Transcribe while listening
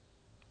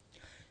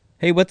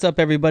Hey, what's up,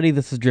 everybody?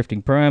 This is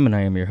Drifting Prime, and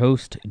I am your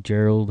host,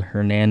 Gerald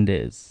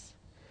Hernandez.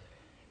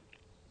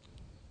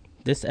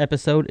 This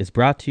episode is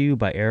brought to you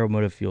by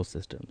Aeromotive Fuel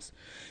Systems.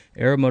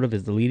 Aeromotive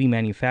is the leading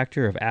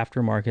manufacturer of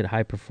aftermarket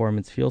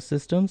high-performance fuel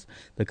systems.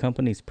 The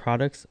company's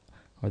products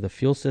are the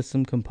fuel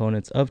system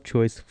components of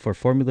choice for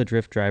Formula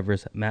Drift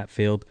drivers Matt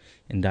Field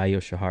and Dayo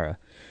Shihara.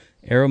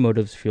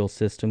 Aeromotive's fuel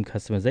system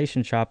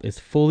customization shop is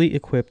fully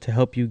equipped to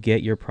help you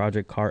get your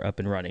project car up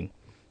and running.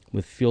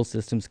 With fuel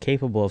systems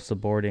capable of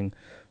supporting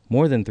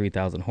more than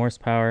 3,000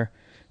 horsepower,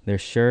 there's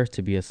sure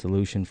to be a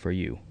solution for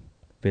you.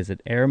 Visit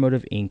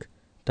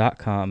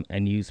aeromotiveinc.com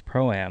and use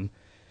ProAm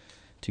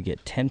to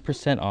get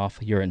 10% off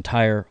your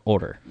entire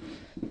order.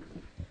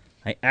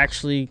 I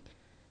actually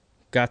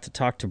got to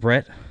talk to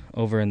Brett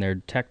over in their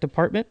tech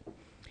department,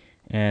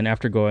 and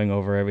after going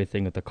over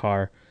everything with the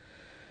car,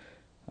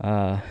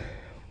 what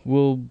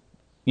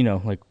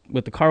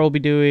the car will be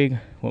doing,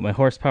 what my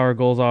horsepower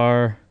goals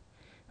are.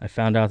 I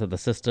found out that the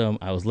system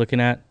I was looking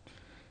at,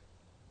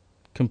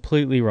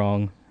 completely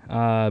wrong.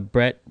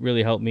 Brett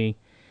really helped me.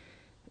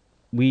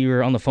 We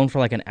were on the phone for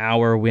like an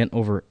hour, went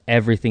over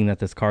everything that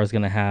this car is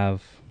going to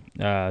have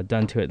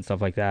done to it and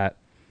stuff like that.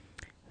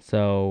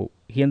 So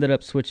he ended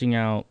up switching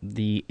out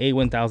the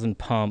A1000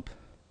 pump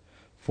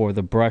for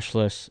the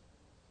brushless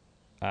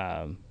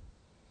 10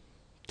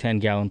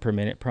 gallon per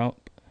minute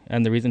pump.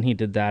 And the reason he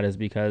did that is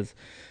because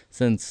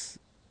since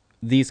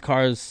these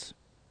cars,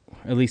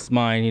 at least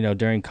mine,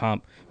 during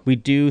comp, we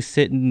do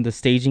sit in the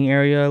staging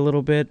area a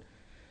little bit,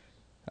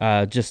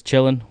 just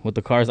chilling with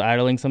the cars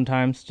idling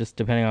sometimes, just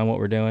depending on what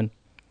we're doing.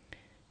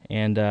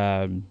 And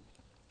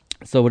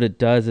so what it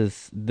does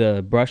is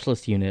the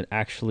brushless unit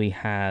actually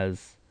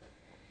has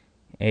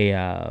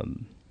a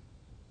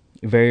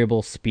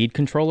variable speed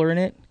controller in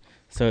it.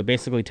 So it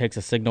basically takes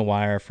a signal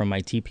wire from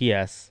my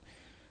TPS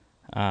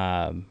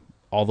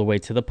all the way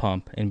to the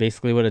pump. And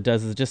basically what it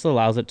does is it just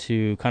allows it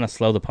to kind of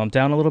slow the pump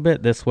down a little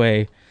bit. This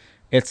way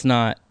it's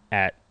not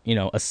at,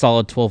 a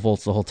solid 12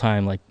 volts the whole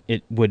time like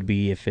it would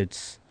be if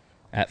it's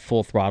at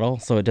full throttle.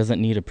 So it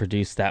doesn't need to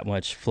produce that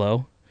much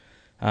flow.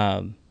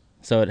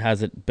 So it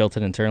has it built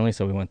in internally.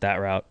 So we went that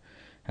route.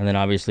 And then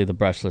obviously the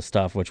brushless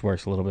stuff, which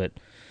works a little bit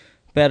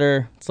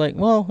better. It's like,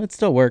 well, it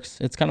still works.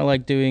 It's kind of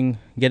like getting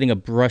a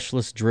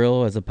brushless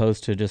drill as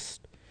opposed to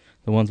just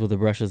the ones with the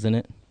brushes in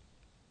it.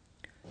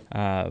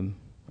 I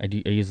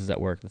use this at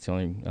work. That's the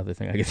only other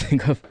thing I can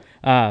think of.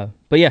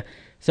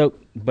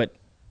 But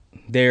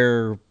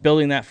they're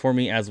building that for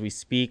me as we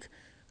speak.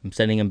 I'm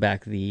sending them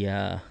back the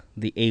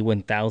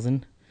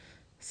A1000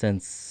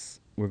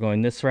 since we're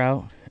going this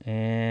route,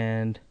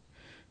 and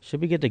should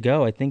be good to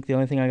go. I think the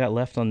only thing I got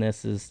left on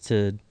this is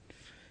to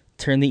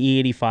turn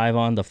the E85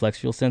 on, the flex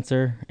fuel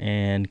sensor,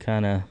 and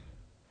kind of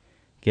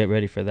get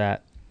ready for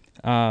that.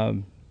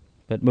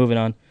 But moving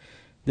on.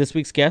 This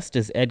week's guest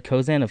is Ed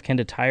Kozan of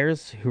Kenda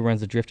Tires, who runs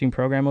the drifting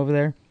program over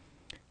there.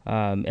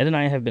 Ed and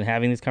I have been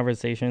having these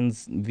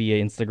conversations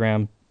via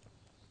Instagram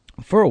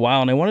for a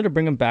while, and I wanted to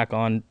bring him back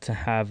on to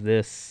have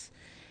this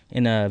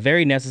in a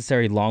very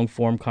necessary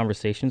long-form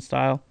conversation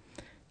style.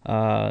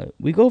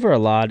 We go over a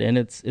lot, and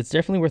it's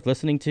definitely worth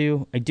listening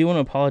to. I do want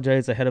to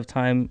apologize ahead of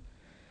time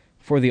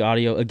for the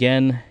audio.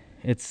 Again,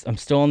 I'm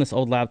still on this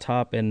old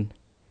laptop, and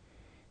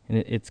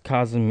it's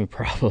causing me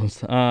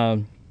problems.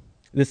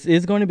 This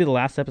is going to be the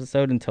last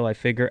episode until I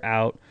figure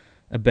out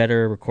a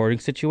better recording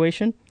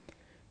situation.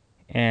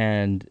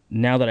 And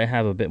now that I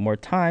have a bit more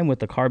time with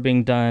the car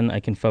being done, I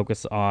can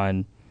focus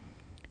on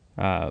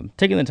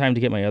taking the time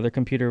to get my other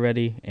computer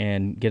ready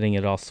and getting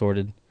it all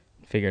sorted,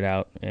 figured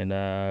out, and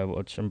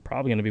which I'm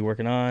probably going to be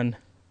working on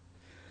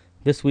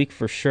this week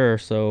for sure.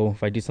 So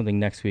if I do something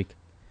next week,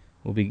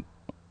 we'll be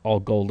all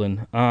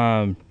golden.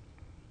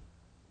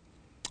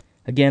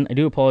 Again, I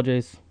do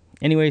apologize.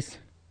 Anyways,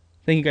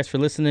 thank you guys for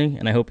listening,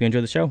 and I hope you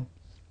enjoy the show.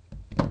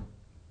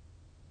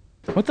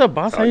 What's up,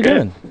 boss? How you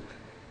doing?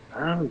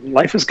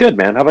 Life is good,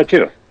 man. How about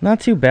you?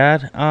 Not too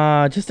bad.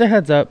 Just a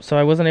heads up. So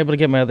I wasn't able to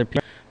get my other.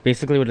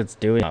 Basically, what it's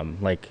doing,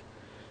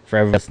 for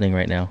everyone listening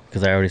right now,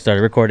 because I already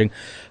started recording.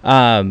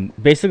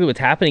 Basically, what's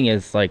happening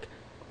is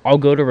I'll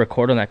go to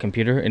record on that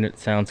computer, and it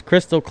sounds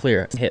crystal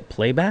clear. Hit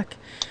playback.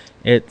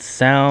 It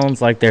sounds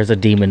like there's a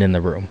demon in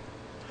the room.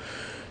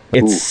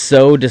 It's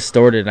so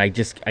distorted. I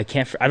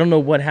can't. I don't know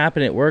what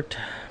happened. It worked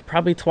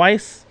probably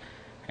twice,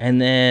 and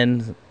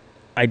then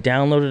I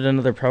downloaded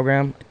another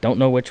program. I don't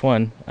know which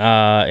one.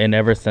 And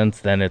ever since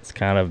then, it's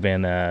kind of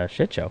been a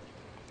shit show.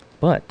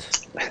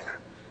 But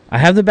I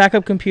have the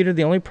backup computer.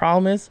 The only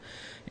problem is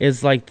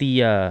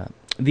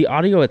the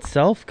audio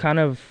itself kind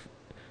of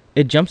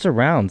it jumps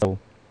around. So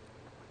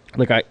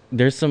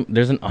there's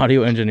an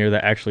audio engineer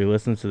that actually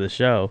listens to the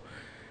show,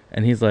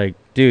 and he's like,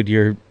 dude,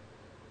 your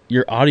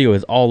audio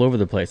is all over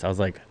the place. I was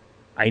like,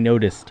 I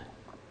noticed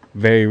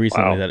very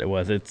recently that it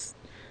was. It's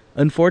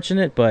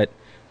unfortunate, but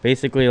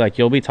basically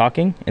you'll be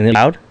talking and then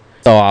loud,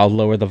 so I'll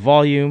lower the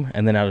volume,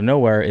 and then out of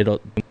nowhere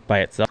it'll by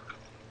itself,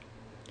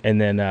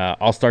 and then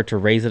I'll start to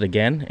raise it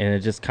again, and it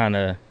just kind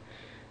of,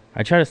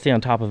 I try to stay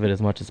on top of it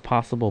as much as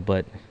possible,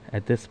 but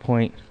at this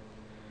point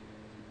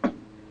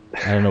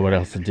I don't know what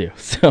else to do.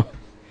 So,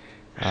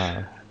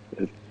 uh,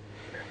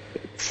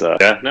 It's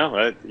yeah,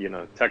 no,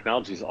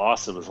 technology is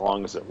awesome as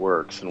long as it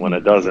works, and when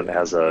it doesn't, it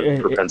has a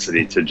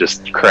propensity to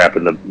just crap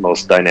in the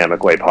most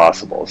dynamic way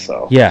possible.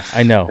 So yeah,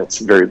 I know. it's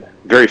very,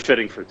 very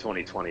fitting for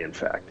 2020, in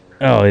fact.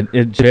 Oh,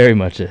 it very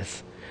much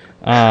is.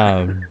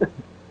 Um,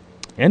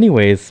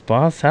 anyways,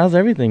 boss, how's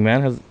everything,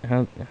 man?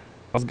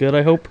 How's good?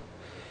 I hope.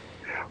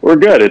 We're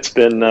good. It's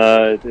been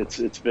a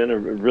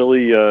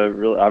really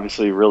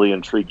obviously really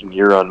intriguing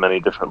year on many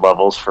different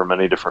levels for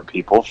many different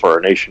people for our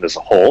nation as a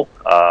whole.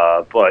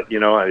 But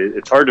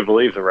it's hard to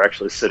believe that we're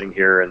actually sitting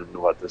here and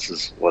what the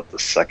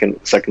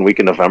second week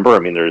in November. I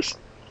mean, there's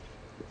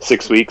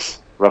 6 weeks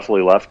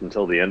roughly left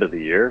until the end of the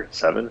year.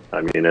 7.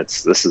 I mean,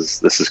 this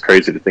is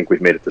crazy to think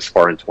we've made it this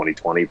far in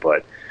 2020,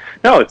 but.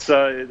 No, it's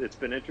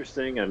been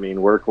interesting. I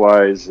mean, work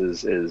wise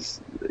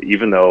is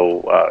even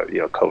though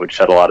COVID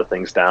shut a lot of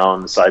things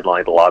down,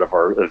 sidelined a lot of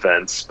our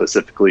events,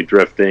 specifically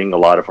drifting, a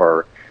lot of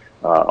our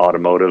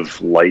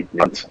automotive light.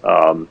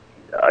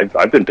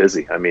 I've been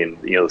busy. I mean,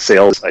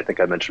 sales. I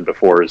think I mentioned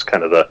before is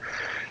kind of the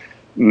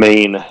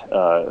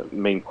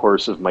main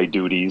course of my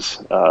duties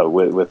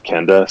with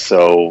Kenda.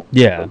 So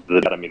Yeah.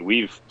 I mean,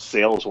 we've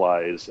sales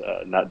wise,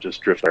 not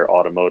just drift our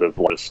automotive,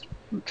 just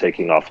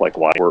taking off like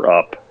why we're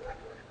up.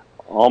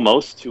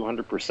 Almost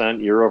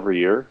 200% year over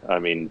year. I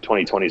mean,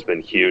 2020 has been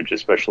huge,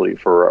 especially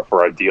for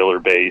our dealer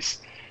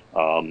base.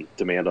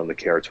 Demand on the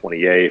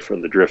KR20A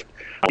from the drift.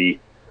 We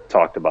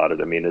talked about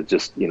it. I mean, it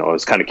just, I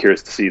was kind of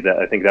curious to see that.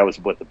 I think that was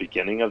the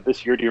beginning of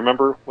this year. Do you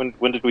remember when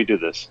did we do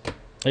this?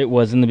 It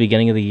was in the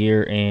beginning of the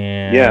year,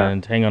 and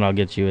yeah. Hang on, I'll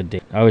get you a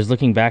date. I was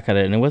looking back at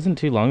it, and it wasn't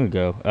too long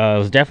ago. It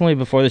was definitely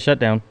before the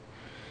shutdown.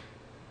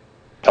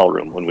 Hotel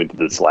room when we did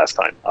this last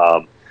time.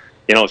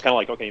 It's kind of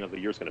like, okay, the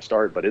year's going to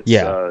start, but it's,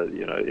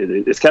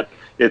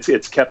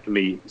 it's kept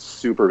me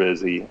super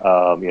busy,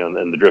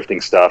 and the drifting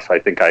stuff. I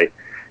think I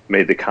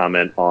made the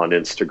comment on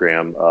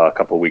Instagram a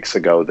couple of weeks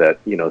ago that,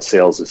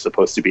 sales is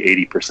supposed to be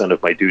 80%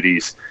 of my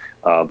duties,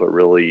 but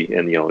really,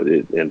 and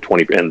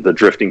the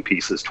drifting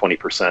piece is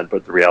 20%.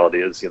 But the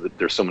reality is,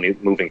 there's so many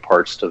moving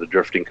parts to the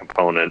drifting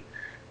component,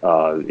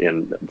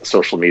 in the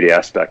social media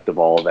aspect of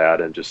all of that,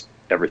 and just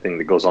everything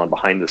that goes on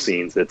behind the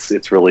scenes.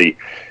 It's really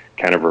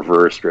kind of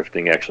reverse.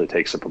 Drifting actually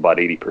takes up about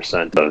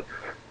 80%. The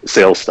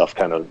sales stuff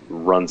kind of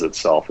runs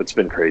itself. It's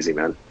been crazy,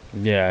 man.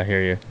 Yeah, I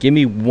hear you. Give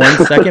me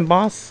 1 second,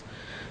 boss.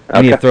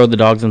 I need to throw the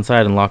dogs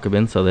inside and lock them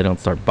in so they don't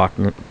start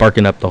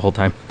barking up the whole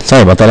time.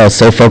 Sorry about that. I was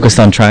so focused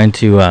on trying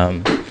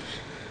to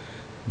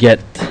get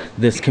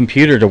this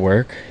computer to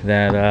work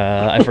that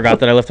I forgot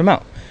that I left them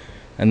out.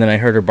 And then I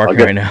heard her barking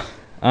right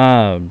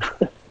now.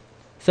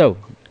 So,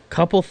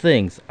 couple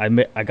things.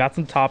 I got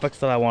some topics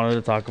that I wanted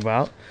to talk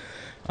about.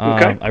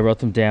 I wrote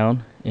them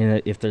down,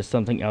 and if there's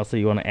something else that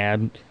you want to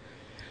add,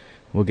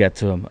 we'll get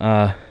to them.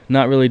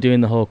 Not really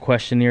doing the whole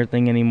questionnaire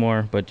thing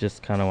anymore, but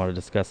just kind of want to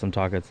discuss some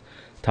topics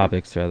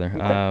rather.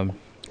 Okay.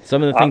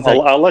 Some of the things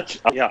I'll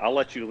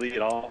let you lead.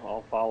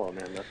 I'll follow,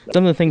 man.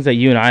 Some of the things that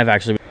you and I have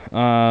actually.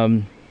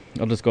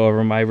 I'll just go over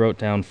them. I wrote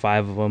down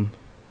 5 of them,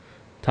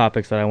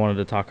 topics that I wanted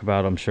to talk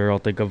about. I'm sure I'll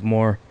think of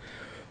more,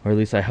 or at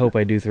least I hope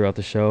I do throughout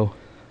the show.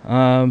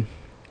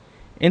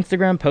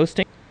 Instagram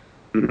posting.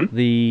 Mm-hmm.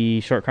 The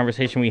short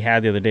conversation we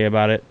had the other day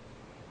about it.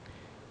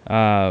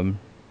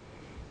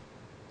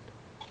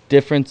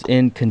 Difference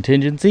in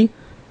contingency.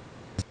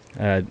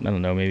 I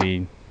don't know,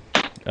 maybe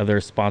other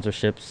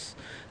sponsorships.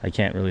 I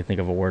can't really think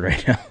of a word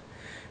right now,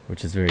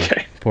 which is very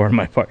poor on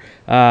my part.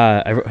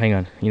 Hang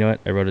on. You know what?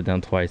 I wrote it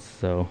down twice,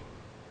 so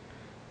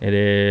it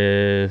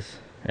is,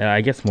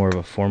 I guess, more of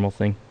a formal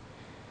thing.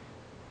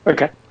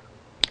 Okay.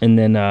 And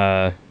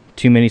then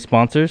too many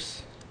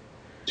sponsors.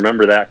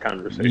 Remember that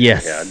conversation?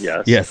 Yes.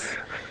 Yes.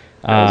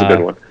 That was a good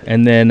one.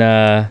 And then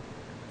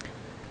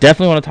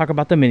definitely want to talk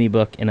about the mini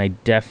book, and I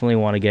definitely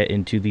want to get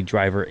into the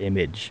driver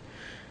image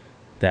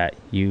that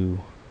you.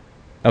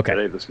 Okay.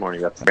 Today, this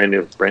morning, that's brand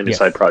new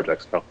side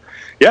project. So,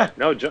 yeah,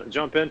 no,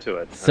 jump into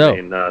it. So,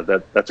 I mean,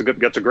 that's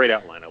a great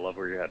outline. I love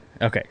where you're headed.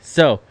 Okay,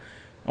 so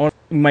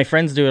my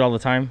friends do it all the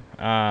time,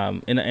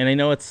 and I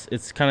know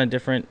it's kind of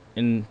different.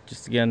 And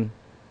just again,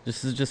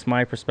 this is just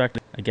my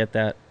perspective. I get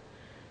that,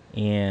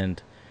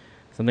 and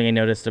something I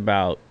noticed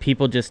about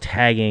people just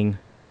tagging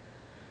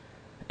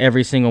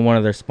every single one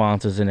of their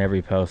sponsors in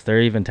every post.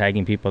 They're even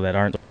tagging people that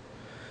aren't,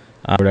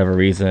 for whatever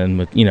reason,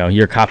 with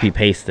your copy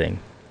paste thing.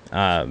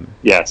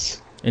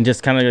 Yes. And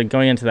just kind of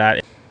going into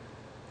that,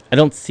 I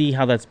don't see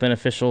how that's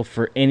beneficial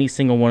for any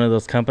single one of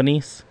those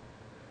companies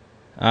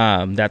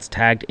that's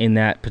tagged in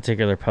that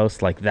particular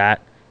post like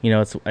that.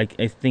 It's I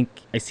think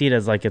I see it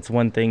as like it's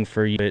one thing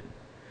for you.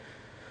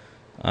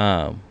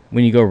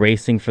 When you go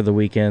racing for the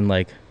weekend,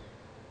 like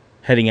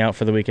heading out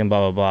for the weekend,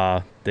 blah, blah,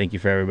 blah. Thank you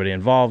for everybody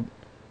involved.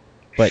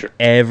 But sure.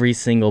 Every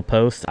single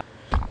post.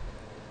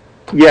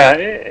 Yeah,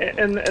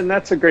 and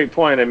that's a great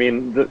point. I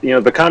mean,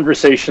 the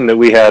conversation that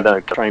we had,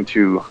 trying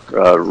to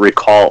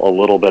recall a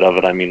little bit of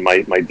it. I mean,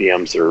 my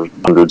DMs are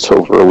hundreds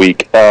over a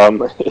week. I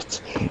mean,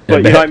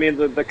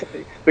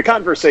 the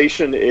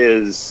conversation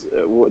is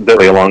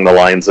along the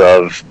lines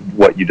of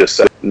what you just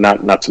said.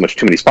 Not so much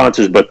too many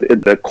sponsors, but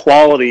the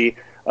quality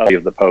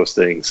of the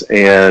postings.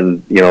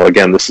 And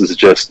again, this is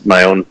just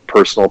my own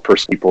personal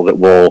people that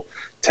will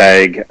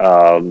tag.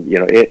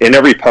 In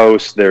every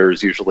post,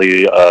 there's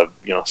usually a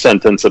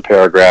sentence, a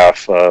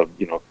paragraph,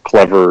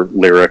 clever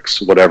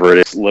lyrics, whatever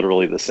it is,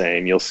 literally the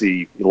same. You'll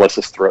see. Let's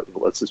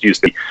just use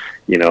the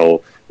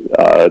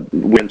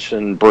winch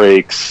and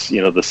brakes.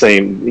 The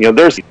same.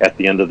 There's at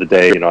the end of the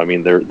day.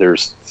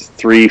 There's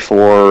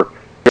 3-4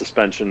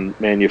 suspension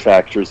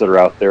manufacturers that are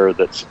out there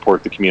that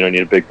support the community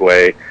in a big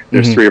way.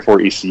 There's 3 or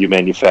 4 ECU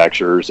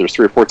manufacturers. There's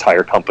 3 or 4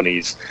 tire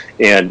companies,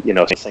 and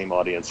same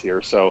audience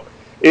here. So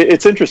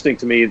it's interesting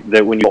to me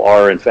that when you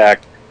are in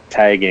fact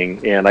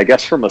tagging, and I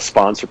guess from a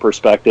sponsor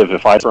perspective,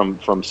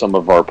 from some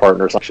of our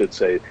partners, I should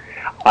say,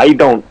 I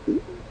don't,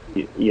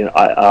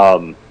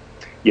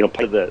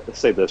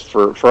 say this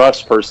for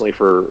us personally,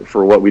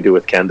 for what we do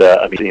with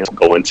Kenda. I mean,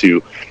 go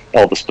into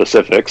all the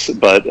specifics,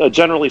 but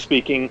generally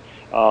speaking,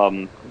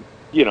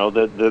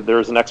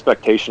 there's an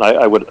expectation.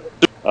 I would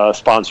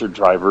sponsor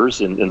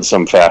drivers in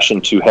some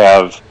fashion to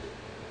have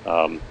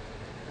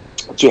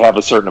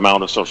a certain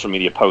amount of social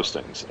media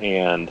postings,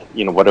 and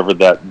whatever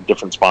that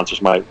different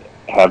sponsors might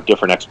have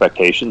different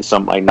expectations.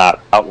 Some might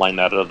not outline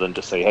that other than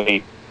to say,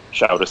 hey,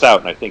 shout us out.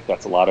 And I think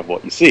that's a lot of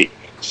what you see.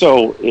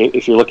 So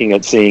if you're looking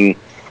at seeing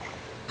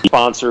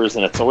sponsors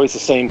and it's always the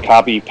same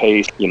copy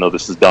paste,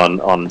 this is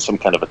done on some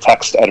kind of a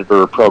text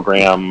editor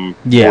program,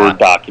 Word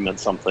document,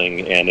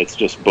 something, and it's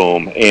just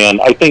boom. And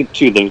I think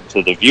to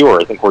the viewer,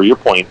 I think where your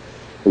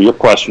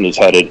question is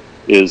headed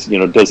is,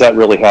 does that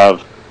really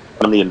have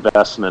on the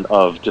investment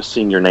of just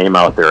seeing your name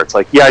out there? It's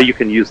like, yeah, you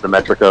can use the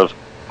metric of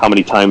how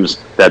many times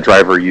that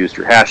driver used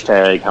your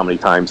hashtag, how many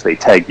times they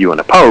tagged you in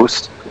a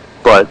post,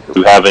 but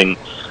having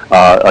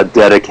a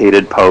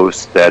dedicated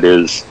post that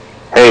is,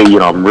 hey,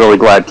 I'm really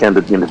glad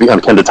Kenda to be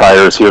on Kenda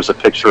Tires. Here's a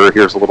picture.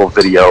 Here's a little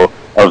video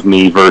of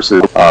me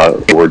versus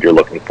the word you're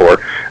looking for.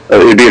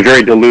 It'd be a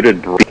very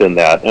diluted brief in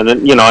that. And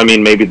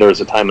then, maybe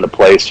there's a time and a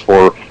place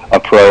for a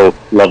pro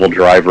level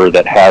driver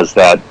that has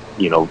that,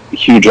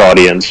 huge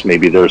audience.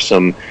 Maybe there's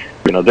some,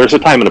 there's a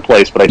time and a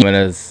place. But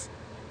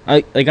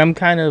I'm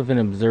kind of an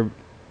observer.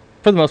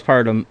 For the most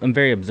part, I'm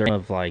very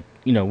observant of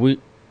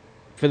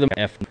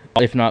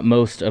if not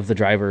most of the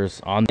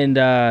drivers on, and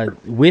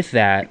with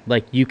that,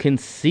 you can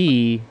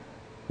see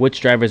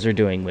which drivers are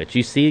doing which.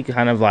 You see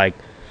kind of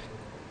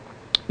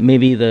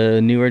maybe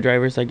the newer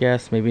drivers, I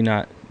guess, maybe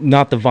not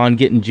the Von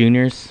Gittin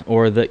Juniors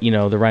or the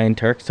the Ryan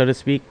Turk, so to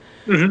speak,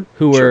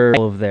 who were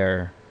all of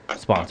their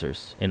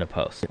sponsors in a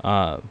post.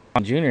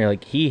 Junior,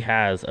 he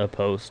has a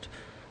post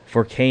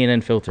for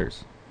K&N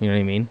filters. You know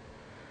what I mean?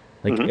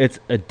 It's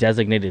a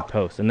designated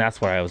post, and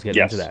that's why I was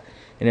getting into that.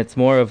 And it's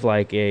more of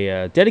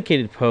a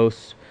dedicated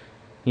post,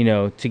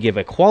 to give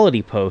a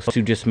quality post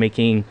to just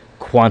making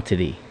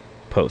quantity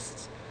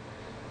posts.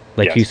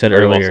 You said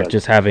earlier,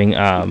 just having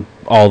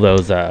all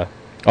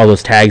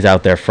those tags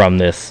out there from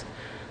this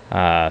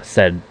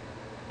said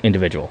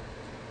individual.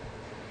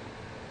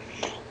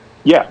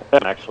 Yeah,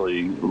 I'm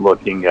actually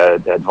looking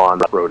at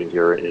Von's roading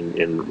here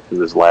in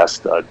his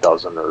last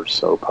dozen or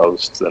so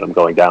posts that I'm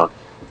going down.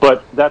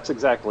 But that's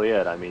exactly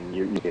it. I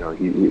mean,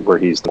 where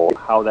he's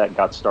how that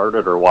got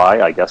started or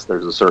why. I guess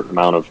there's a certain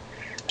amount of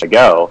to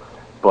go.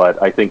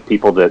 But I think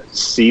people that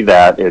see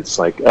that, it's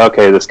like,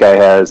 okay, this guy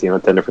has 10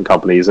 different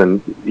companies,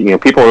 and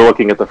people are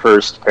looking at the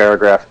first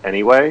paragraph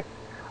anyway.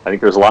 I think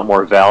there's a lot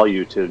more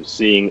value to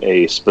seeing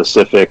a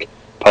specific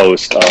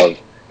post of,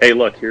 hey,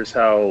 look, here's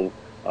how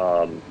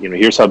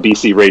here's how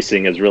BC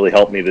Racing has really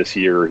helped me this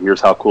year.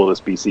 Here's how cool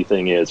this BC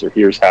thing is, or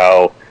here's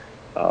how.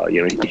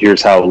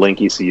 Here's how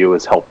Link ECU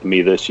has helped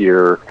me this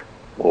year,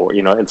 or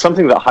and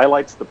something that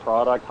highlights the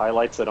product,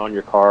 highlights it on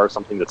your car,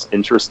 something that's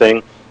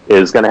interesting,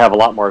 is going to have a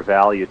lot more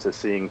value to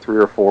seeing 3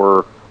 or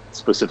 4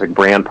 specific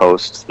brand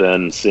posts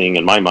than seeing,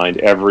 in my mind,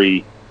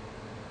 every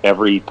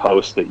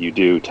post that you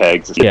do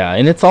tags. Yeah,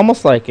 and it's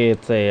almost like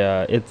it's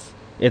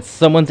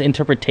someone's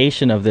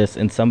interpretation of this,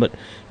 and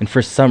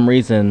for some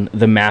reason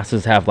the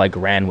masses have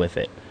ran with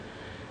it.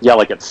 Yeah,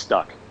 it's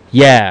stuck.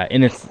 Yeah,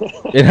 and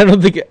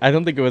I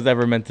don't think it was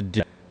ever meant to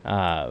do.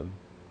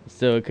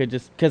 So it could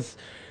just because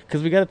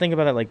we got to think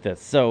about it like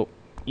this. So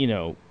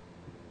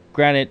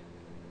granted,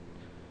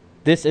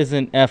 this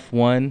isn't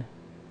F1,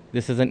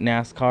 this isn't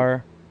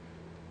NASCAR,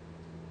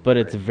 but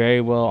it's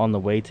very well on the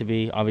way to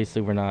be.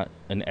 Obviously, we're not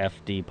an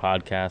FD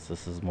podcast.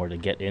 This is more to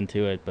get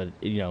into it, but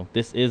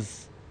this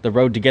is the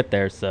road to get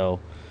there.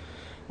 So,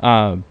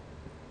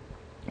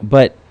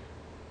 but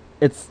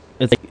it's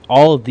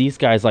all of these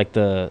guys,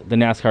 the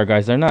NASCAR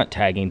guys, they're not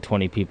tagging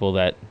 20 people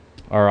that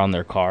are on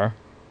their car.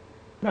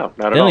 No, not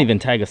at all. They don't even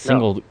tag a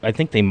single. No. I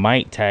think they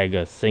might tag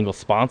a single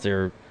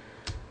sponsor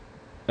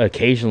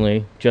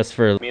occasionally, just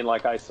for.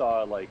 I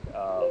saw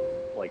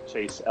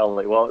Chase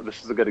Elliott. Well,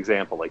 this is a good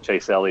example.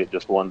 Chase Elliott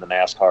just won the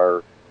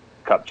NASCAR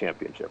Cup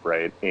Championship,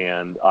 right?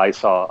 And I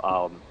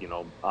saw,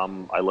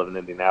 I live in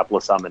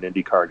Indianapolis. I'm an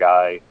IndyCar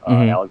guy.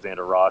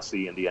 Alexander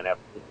Rossi, Indy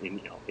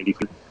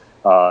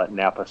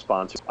Napa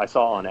sponsor. I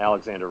saw on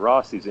Alexander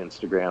Rossi's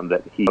Instagram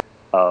that he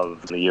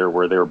of the year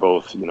where they're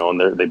both,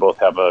 and they both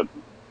have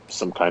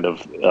some kind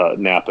of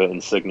Napa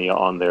insignia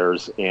on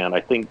theirs. And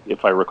I think,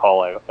 if I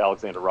recall,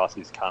 Alexander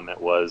Rossi's comment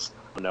was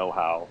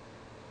know-how,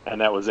 and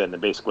that was it.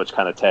 And basically, which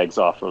kind of tags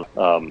off of.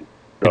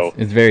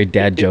 It's very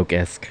dad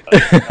joke-esque.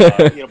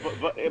 But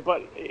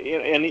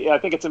and I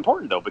think it's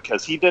important though,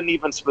 because he didn't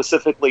even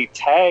specifically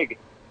tag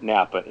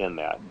Napa in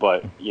that,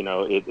 but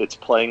it's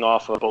playing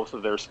off of both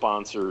of their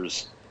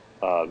sponsors'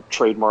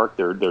 trademark,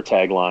 their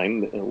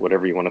tagline,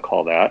 whatever you want to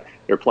call that.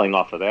 They're playing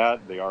off of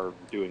that. They are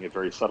doing a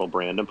very subtle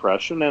brand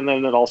impression, and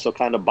then it also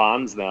kind of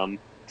bonds them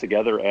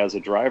together as a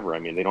driver. I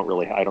mean, they don't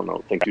really, I don't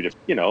know, think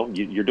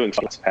you're doing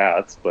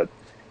paths, but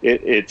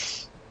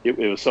it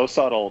was so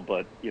subtle,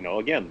 but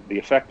again, the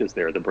effect is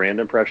there, the brand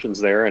impression's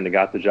there, and they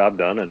got the job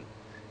done. And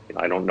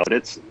I don't know,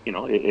 it's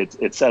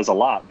it says a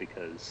lot,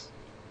 because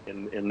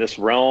in this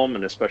realm,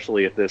 and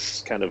especially at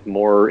this kind of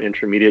more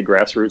intermediate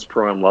grassroots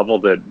pro-am level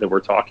that we're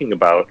talking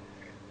about,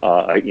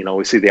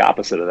 we see the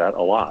opposite of that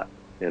a lot.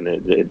 And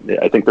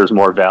I think there's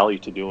more value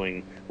to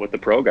doing what the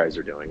pro guys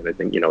are doing. And I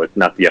think it's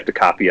not that you have to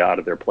copy out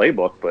of their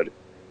playbook, but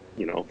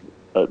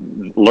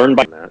learn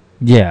by that.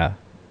 Yeah,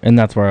 and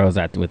that's where I was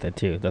at with it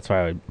too. That's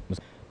why I was.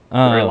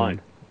 Very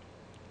aligned.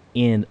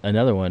 And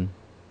another one,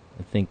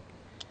 I think,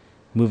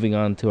 moving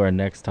on to our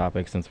next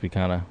topic, since we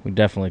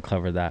definitely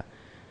covered that,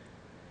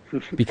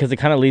 because it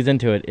kind of leads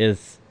into it,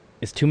 is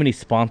too many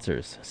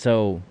sponsors.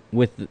 So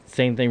with the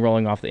same thing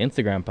rolling off the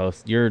Instagram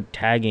post, you're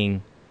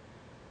tagging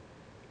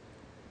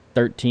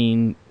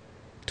 13,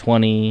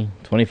 20,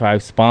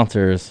 25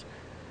 sponsors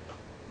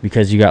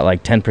because you got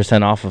like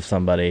 10% off of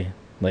somebody.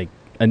 Like,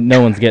 and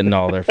no one's getting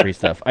all their free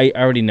stuff. I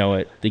already know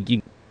it.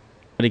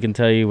 Somebody can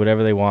tell you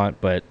whatever they want,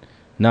 but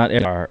not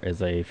every car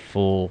is a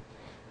full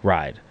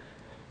ride.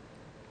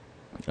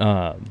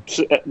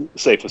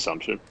 Safe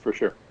assumption, for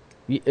sure.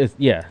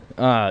 Yeah,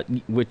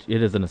 which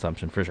it is an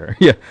assumption for sure.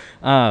 Yeah,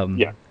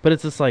 yeah. But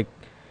it's just like,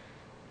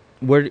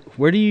 where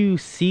do you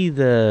see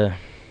the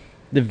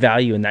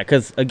value in that?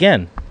 Because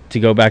again, to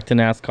go back to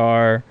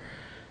NASCAR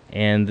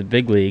and the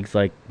big leagues,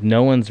 like,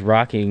 no one's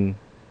rocking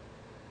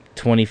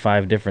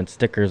 25 different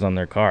stickers on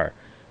their car.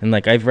 And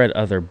like, I've read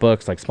other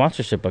books, like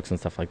sponsorship books and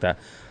stuff like that.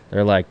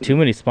 They're like, too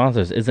many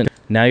sponsors isn't.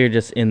 Now you're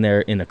just in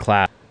there in a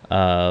class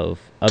of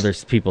other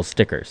people's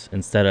stickers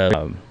instead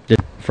of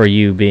just for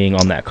you being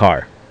on that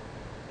car.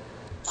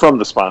 From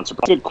the sponsor,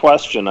 good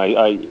question.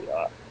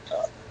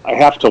 I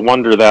have to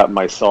wonder that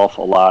myself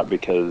a lot,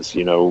 because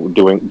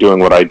doing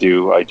what I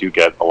do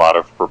get a lot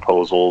of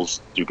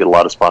proposals, do get a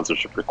lot of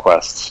sponsorship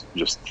requests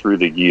just through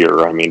the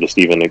year. I mean, just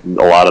even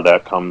a lot of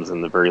that comes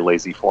in the very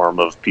lazy form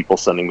of people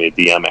sending me a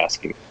DM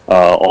asking,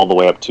 all the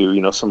way up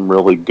to some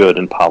really good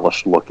and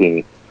polished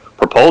looking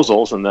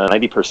proposals, and then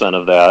 90%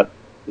 of that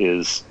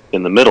is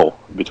in the middle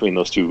between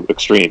those two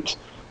extremes.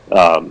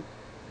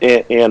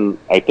 And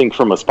I think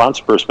from a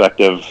sponsor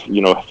perspective,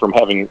 from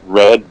having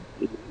read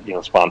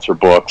sponsor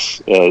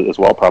books as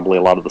well, probably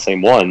a lot of the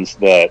same ones,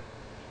 that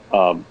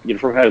from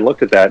having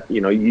looked at that,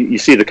 you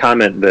see the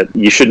comment that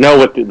you should know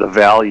what the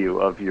value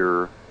of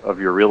your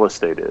real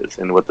estate is,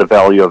 and what the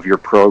value of your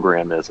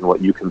program is, and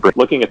what you can bring.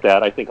 Looking at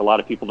that, I think a lot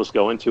of people just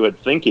go into it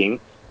thinking,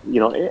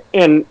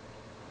 and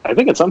I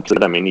think in some cases,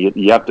 I mean,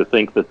 you have to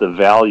think that the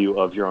value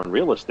of your own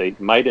real estate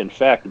might in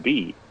fact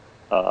be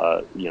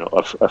a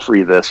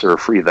free this or a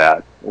free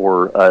that,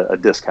 or a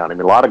discount. I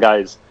mean, a lot of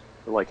guys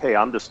are like, hey,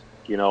 I'm just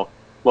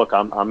look,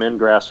 I'm in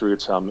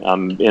grassroots,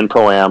 I'm in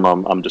pro-am,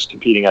 I'm just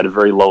competing at a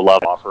very low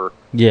level offer.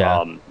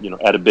 Yeah.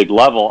 At a big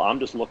level,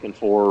 I'm just looking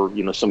for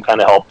some kind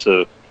of help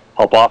to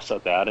help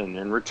offset that, and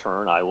in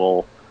return, I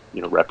will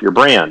rep your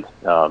brand.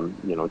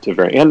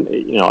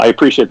 I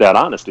appreciate that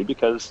honesty,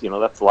 because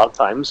that's a lot of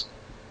times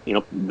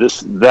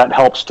that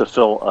helps to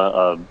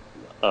fill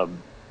a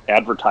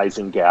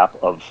advertising gap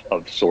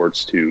of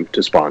sorts to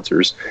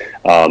sponsors.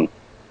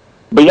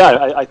 But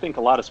yeah, I think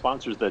a lot of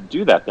sponsors that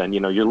do that, then,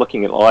 you're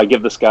looking at, I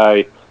give this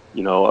guy,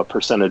 a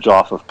percentage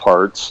off of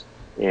parts,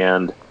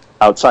 and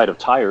outside of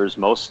tires,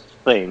 most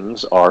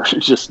things are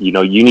just,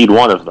 you need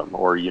one of them,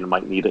 or you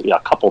might need a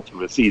couple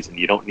through a season.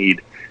 You don't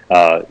need,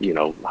 how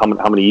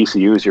many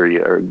ECUs are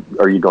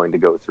you going to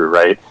go through,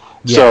 right?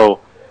 Yeah. So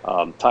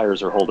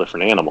tires are a whole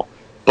different animal.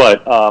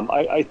 But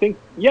I think,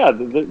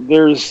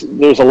 there's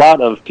a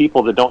lot of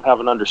people that don't have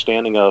an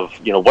understanding of,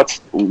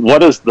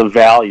 what is the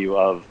value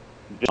of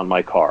on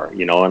my car,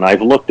 and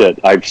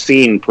I've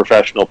seen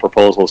professional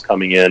proposals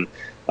coming in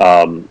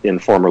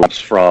former lives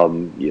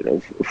from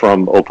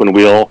open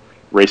wheel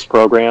race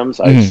programs.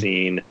 Mm-hmm. I've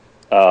seen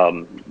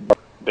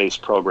base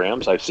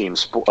programs. I've seen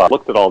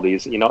looked at all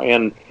these,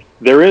 and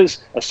there is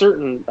a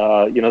certain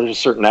there's a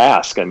certain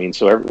ask. I mean,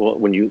 so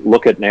when you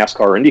look at NASCAR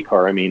or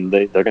IndyCar, I mean,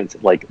 they're going to,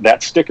 like,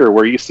 that sticker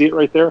where you see it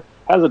right there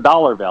has a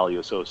dollar value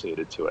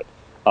associated to it.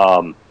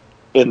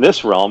 In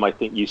this realm, I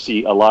think you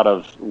see a lot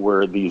of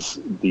where these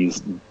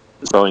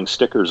throwing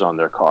stickers on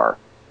their car,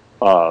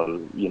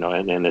 and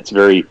it's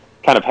very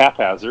kind of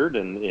haphazard,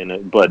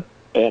 but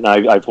and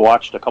I've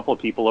watched a couple of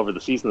people over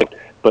the season,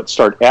 but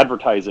start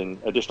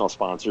advertising additional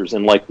sponsors.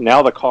 And like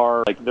now the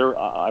car, like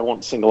I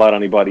won't single out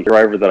anybody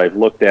driver that I've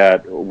looked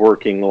at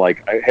working.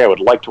 Like, hey, I would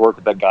like to work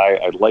with that guy.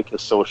 I like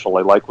his social.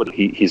 I like what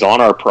he's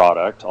on our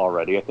product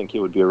already. I think he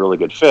would be a really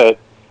good fit.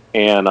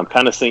 And I'm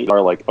kind of thinking,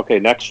 like, okay,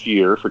 next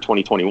year for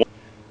 2021,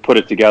 put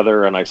it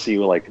together, and I see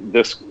like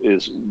this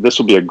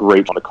will be a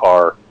great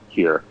car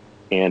here.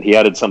 And he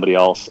added somebody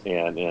else,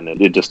 and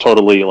it just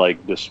totally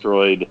like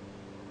destroyed,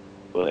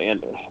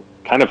 and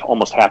kind of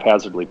almost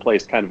haphazardly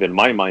placed, kind of in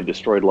my mind,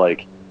 destroyed,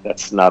 like,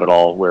 that's not at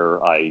all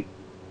where I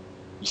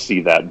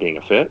see that being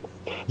a fit.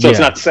 So it's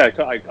not to say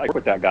I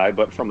quit that guy,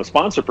 but from a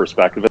sponsor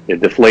perspective, it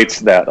deflates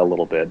that a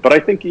little bit. But I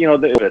think, you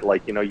don't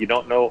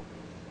know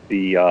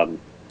the,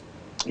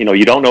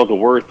 you don't know the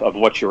worth of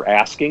what you're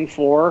asking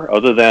for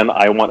other than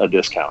I want a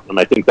discount. And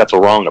I think that's a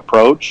wrong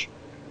approach.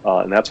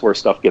 And that's where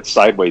stuff gets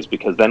sideways,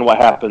 because then what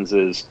happens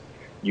is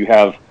you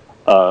have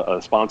a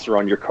sponsor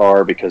on your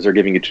car because they're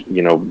giving you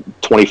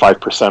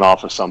 25%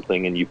 off of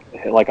something, and you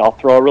like, I'll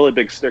throw a really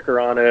big sticker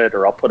on it,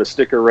 or I'll put a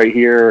sticker right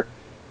here,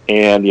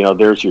 and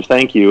there's your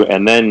thank you.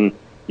 And then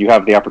you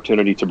have the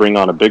opportunity to bring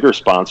on a bigger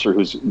sponsor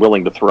who's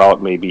willing to throw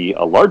out maybe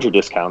a larger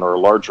discount or a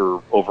larger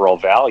overall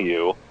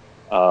value,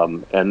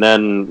 and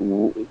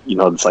then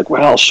it's like,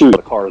 well, shoot,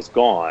 the car is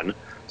gone,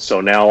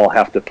 so now I'll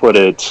have to put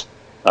it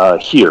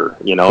here,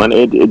 and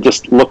it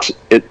just looks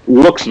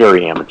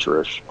very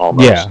amateurish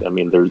almost. Yeah. I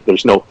mean,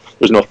 there's no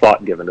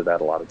thought given to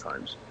that a lot of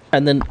times.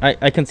 And then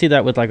I can see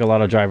that with like a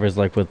lot of drivers,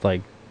 like with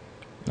like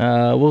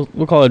we'll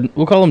call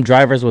them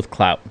drivers with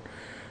clout.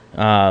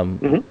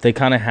 They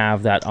kind of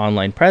have that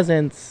online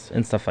presence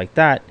and stuff like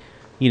that,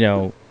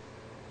 and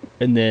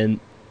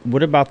then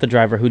what about the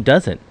driver who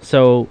doesn't?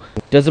 So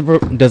does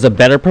a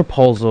better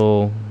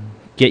proposal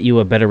get you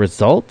a better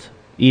result,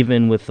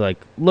 even with like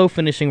low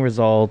finishing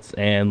results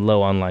and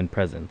low online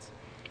presence?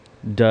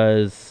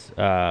 Does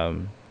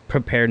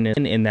preparedness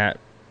in that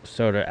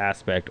sort of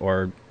aspect,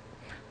 or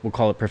we'll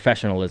call it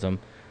professionalism,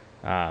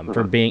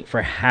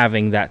 for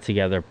having that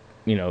together,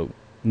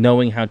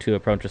 knowing how to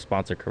approach a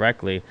sponsor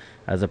correctly,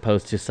 as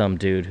opposed to some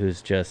dude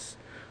who's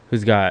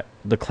got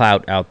the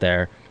clout out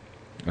there,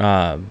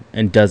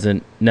 and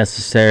doesn't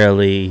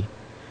necessarily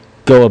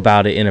go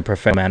about it in a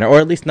professional manner, or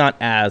at least not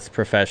as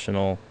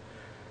professional.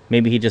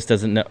 Maybe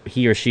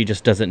he or she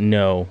just doesn't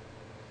know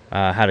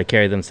how to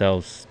carry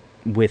themselves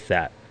with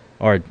that,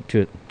 or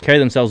to carry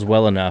themselves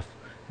well enough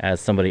as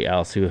somebody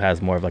else who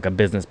has more of like a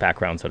business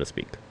background, so to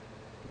speak.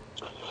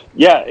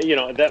 Yeah,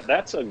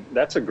 that's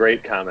a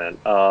great comment.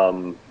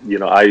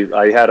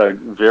 I had a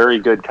very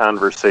good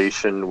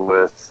conversation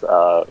with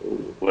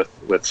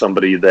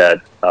somebody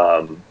that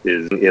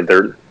is in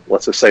their,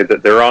 let's just say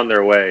that they're on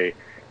their way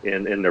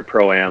in their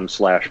Pro-Am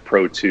 /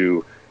 Pro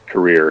 2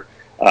 career,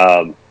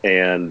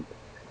 and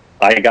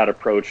I got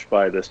approached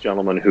by this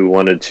gentleman who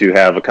wanted to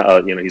have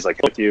he's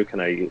like, with you, can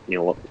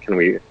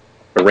we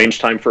arrange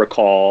time for a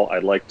call?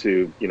 I'd like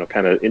to,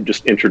 kind of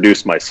just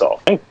introduce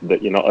myself.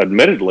 That,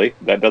 admittedly,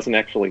 that doesn't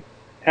actually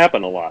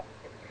happen a lot.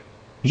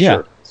 Yeah.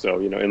 Sure. So,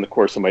 in the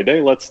course of my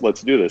day, let's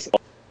do this.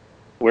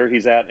 Where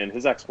he's at, and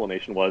his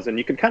explanation was, and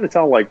you can kind of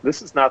tell, like,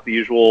 this is not the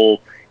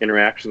usual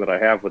interaction that I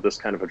have with this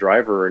kind of a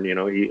driver. And,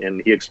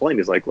 he explained,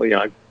 he's like, well,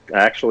 I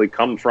actually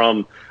come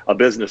from a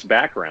business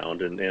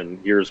background, and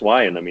here's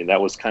why. And I mean,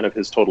 that was kind of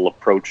his total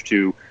approach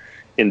to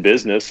in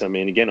business. I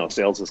mean, again,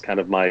 sales is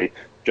kind of my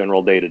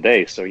general day to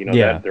day. So,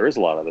 that there is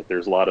a lot of it.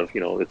 There's a lot of,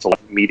 it's a lot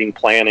of meeting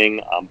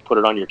planning, put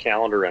it on your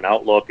calendar and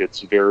Outlook. It's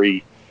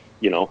very,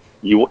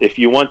 if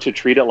you want to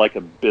treat it like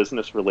a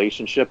business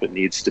relationship, it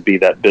needs to be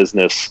that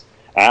business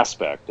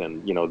aspect.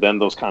 And, then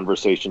those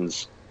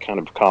conversations kind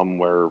of come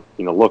where,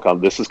 look,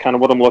 this is kind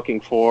of what I'm looking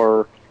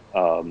for.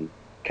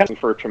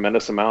 For a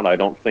tremendous amount. I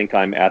don't think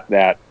I'm at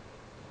that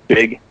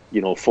big,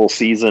 full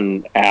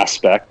season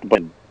aspect,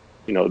 but,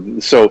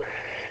 so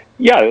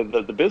yeah,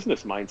 the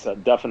business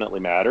mindset definitely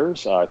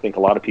matters. I think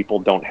a lot of people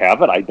don't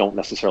have it. I don't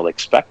necessarily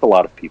expect a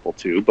lot of people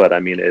to, but I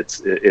mean,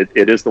 it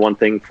is the one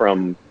thing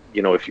from,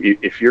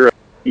 if you're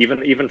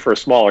even for a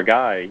smaller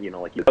guy,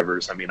 like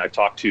drivers, I mean, I've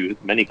talked to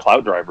many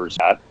cloud drivers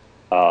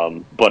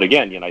but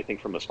again, I think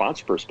from a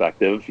sponsor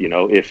perspective,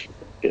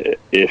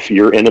 if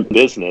you're in a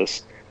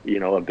business,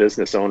 a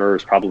business owner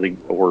is probably,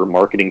 or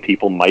marketing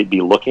people might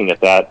be looking at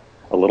that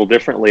a little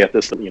differently at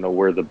this,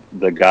 where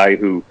the guy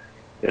who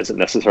isn't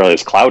necessarily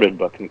as clouded,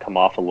 but can come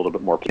off a little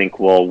bit more pink.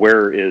 Well,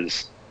 where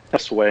is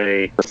this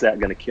way? Is that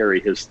going to carry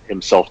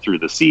himself through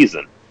the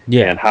season?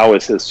 Yeah. And how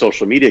is his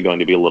social media going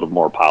to be a little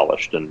more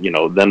polished? And,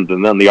 then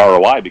the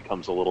ROI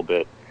becomes a little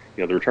bit,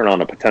 the return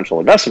on a potential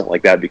investment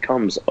like that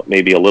becomes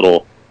maybe a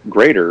little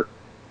greater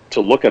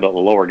to look at a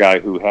lower guy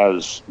who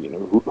has,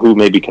 who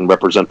maybe can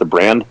represent the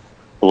brand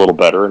a little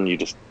better. And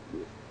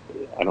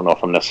I don't know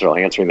if I'm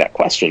necessarily answering that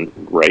question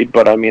right,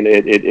 but I mean,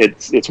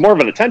 it's more of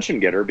an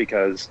attention getter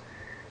because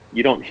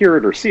you don't hear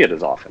it or see it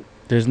as often.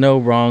 There's no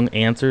wrong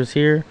answers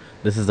here.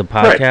 This is a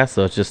podcast, right.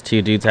 So it's just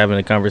two dudes having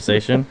a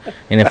conversation.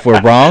 And if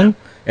we're wrong,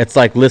 it's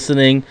like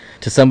listening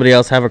to somebody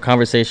else have a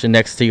conversation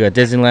next to you at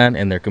Disneyland,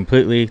 and they're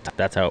completely...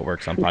 That's how it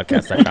works on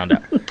podcasts, I found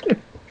out.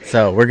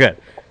 So we're good.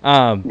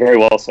 Very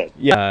well said.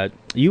 Yeah,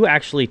 you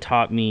actually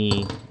taught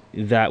me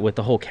that with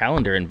the whole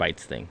calendar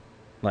invites thing.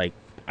 Like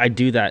I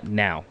do that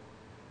now,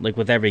 like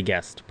with every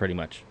guest, pretty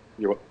much.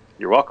 You're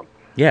welcome.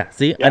 Yeah.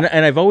 See, Yeah.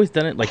 and I've always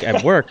done it like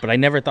at work, but I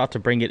never thought to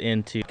bring it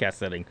into podcast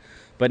setting.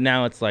 But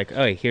now it's like,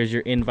 oh, here's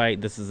your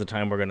invite. This is the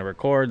time we're going to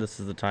record. This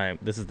is the time.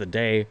 This is the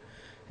day,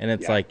 and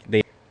it's Yeah. like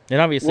they. And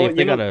obviously, Well, if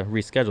they gotta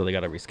reschedule, they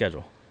gotta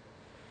reschedule.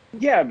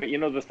 yeah, but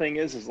the thing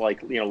is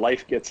like,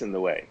 life gets in the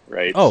way,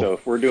 right? Oh, So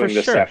if we're for doing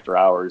this sure. after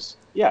hours,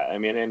 yeah, I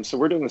mean, and so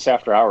we're doing this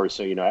after hours.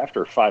 So,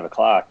 after 5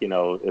 o'clock,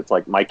 it's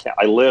like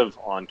I live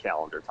on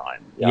calendar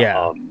time.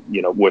 Yeah.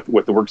 Yeah.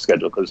 With the work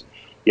schedule, because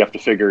you have to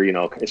figure,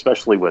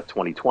 especially with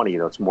 2020,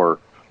 it's more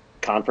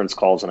conference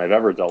calls than I've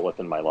ever dealt with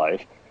in my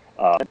life.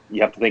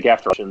 You have to think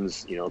after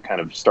options,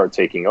 kind of start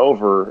taking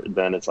over.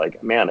 Then it's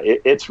like, man,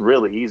 it's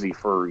really easy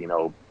for,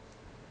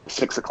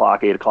 6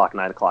 o'clock, 8 o'clock,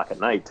 9 o'clock at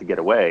night to get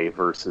away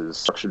versus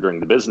structure during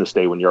the business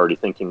day when you're already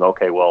thinking,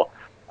 okay, well,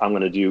 I'm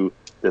going to do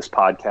this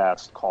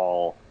podcast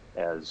call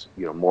as,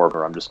 more of,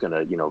 or I'm just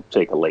going to,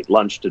 take a late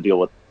lunch to deal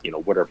with,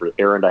 whatever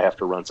errand I have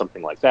to run,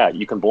 something like that.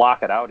 You can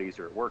block it out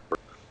easier at work.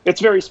 It's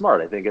very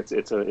smart. I think it's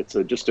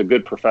just a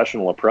good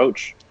professional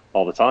approach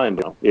all the time.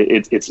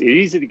 It's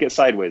easy to get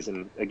sideways.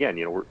 And again,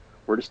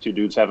 we're just two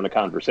dudes having a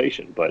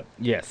conversation, but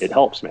Yes. it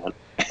helps, man.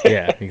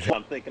 Yeah. Exactly.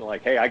 I'm thinking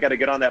like, hey, I got to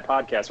get on that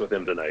podcast with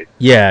him tonight.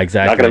 Yeah. Not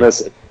Exactly. gonna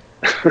miss it.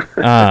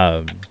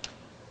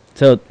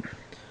 So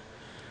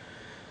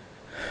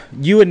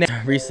you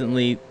announced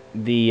recently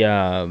the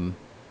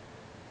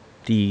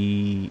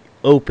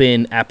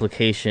open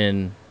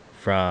application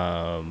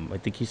from, I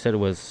think you said it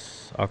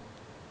was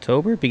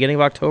October, beginning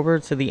of October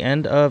to the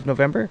end of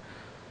November.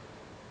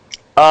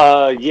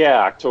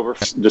 Yeah,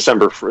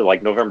 December, for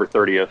like November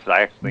 30th.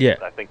 Yeah.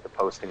 I think the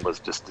posting was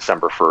just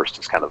December 1st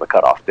is kind of the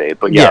cutoff date.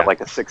 But yeah, Yeah. like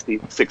a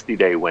 60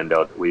 day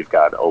window that we've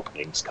got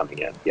openings coming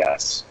in.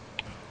 Yes.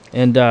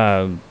 And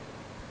I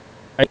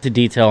went to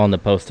detail on the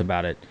post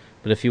about it,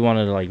 but if you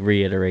wanted to like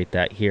reiterate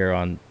that here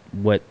on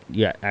what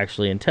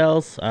actually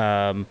entails,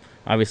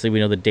 obviously we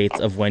know the dates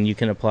of when you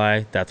can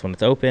apply. That's when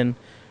it's open,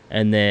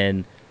 and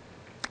then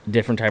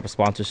different type of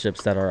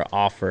sponsorships that are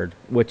offered,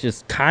 which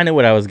is kind of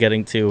what I was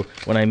getting to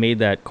when I made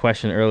that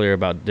question earlier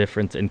about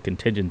difference in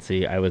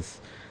contingency. I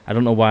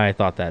don't know why I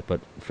thought that,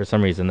 but for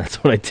some reason that's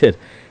what I did.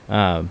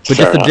 But Fair just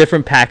the enough.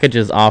 different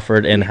packages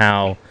offered and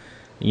how,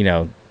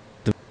 yeah,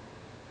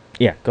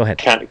 go ahead.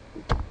 Kind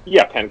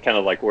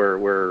of like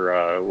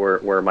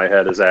where my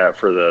head is at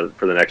for the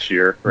next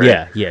year.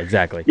 Right? Yeah,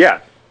 exactly. Yeah.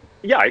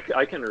 Yeah.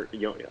 I can.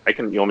 You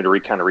want me to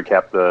kind of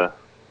recap the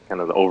kind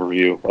of the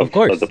overview Of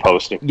course. of the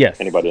posting? Yes.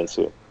 Anybody didn't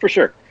see it? For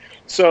sure.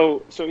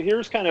 So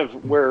here's kind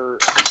of where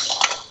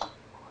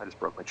I just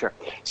broke my chair.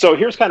 So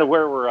here's kind of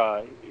where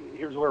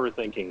we're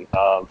thinking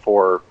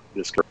for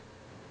this.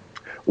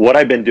 What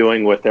I've been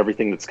doing with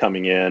everything that's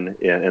coming in,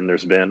 and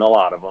there's been a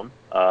lot of them,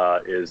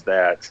 is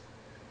that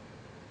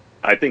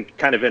I think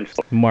kind of in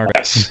Mark.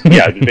 yes,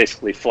 yeah,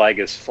 basically flag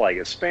is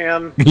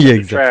spam, Yeah,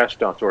 exactly. trash.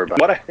 Don't worry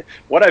about it.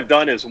 What I've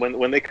done is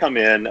when they come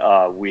in,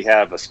 we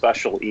have a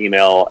special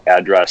email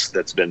address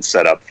that's been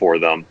set up for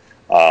them.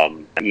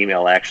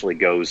 Email actually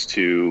goes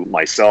to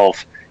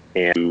myself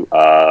and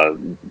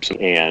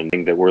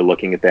that we're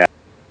looking at that.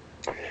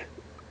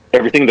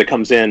 Everything that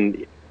comes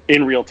in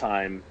real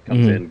time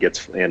comes in,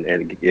 gets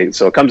and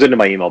so it comes into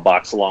my email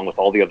box along with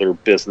all the other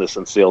business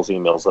and sales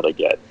emails that I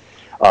get.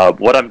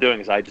 What I'm doing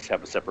is I just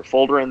have a separate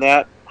folder in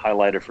that,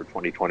 highlighted for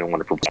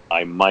 2021.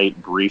 I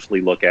might briefly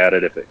look at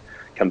it if it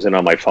comes in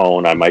on my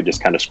phone. I might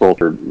just kind of scroll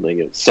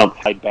through, some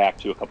back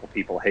to a couple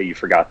people. Hey, you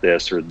forgot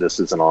this, or this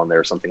isn't on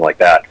there, something like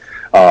that.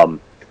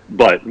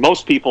 But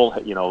most people,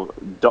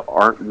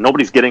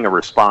 nobody's getting a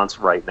response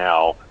right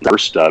now.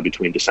 First,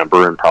 between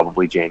December and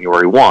probably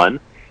January 1.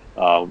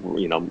 I'm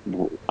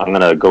going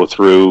to go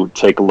through,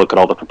 take a look at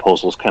all the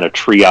proposals, kind of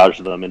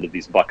triage them into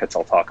these buckets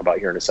I'll talk about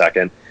here in a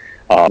second.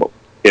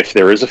 If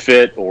there is a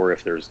fit, or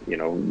if there's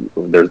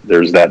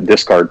there's that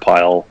discard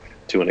pile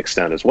to an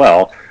extent as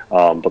well.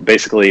 But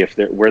basically,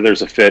 where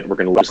there's a fit, we're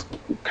going to list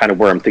kind of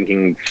where I'm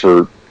thinking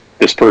for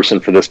this person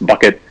for this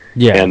bucket,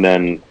 and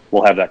then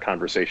we'll have that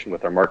conversation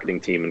with our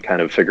marketing team and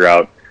kind of figure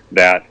out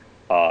that.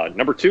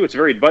 Number two, it's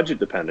very budget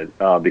dependent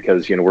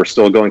because we're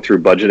still going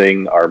through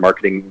budgeting. Our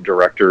marketing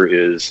director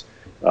is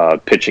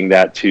pitching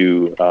that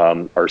to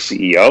our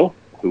CEO,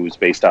 who's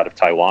based out of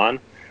Taiwan.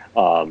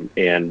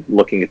 And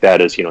looking at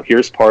that as,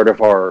 here's part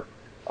of our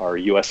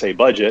USA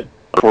budget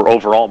for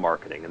overall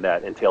marketing. And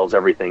that entails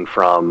everything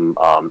from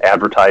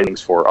advertising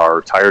for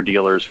our tire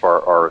dealers,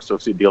 for our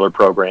associate dealer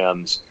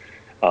programs,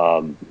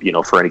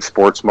 for any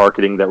sports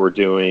marketing that we're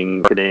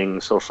doing,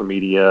 marketing, social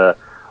media,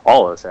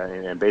 all of this.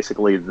 And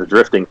basically the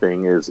drifting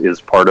thing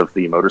is part of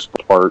the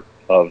motorsport part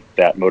of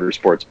that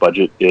motorsports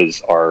budget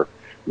is our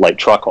light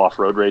truck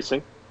off-road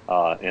racing.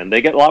 And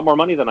they get a lot more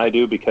money than I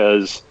do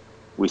because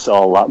we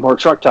sell a lot more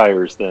truck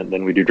tires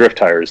than we do drift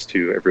tires,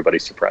 to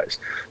everybody's surprise.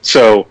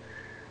 So,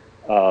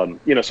 so I'm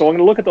going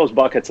to look at those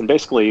buckets, and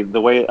basically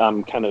the way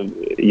I'm kind of,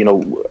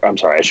 I'm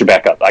sorry, I should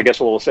back up. I guess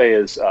what we'll say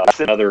is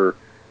another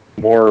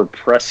more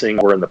pressing.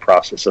 We're in the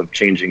process of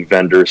changing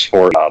vendors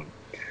for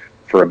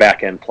a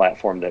back-end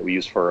platform that we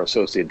use for our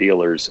associate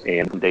dealers,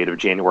 and date of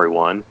January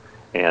 1.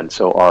 And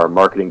so our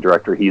marketing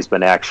director, he's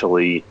been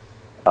actually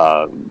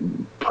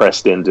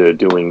pressed into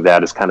doing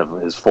that as kind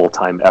of his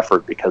full-time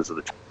effort, because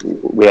of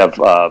we have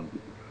a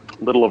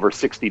little over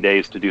 60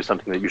 days to do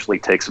something that usually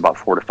takes about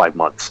 4 to 5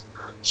 months.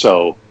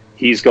 So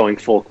he's going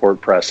full court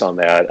press on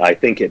that. I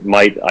think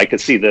I could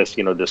see this,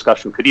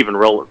 discussion could even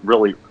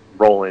really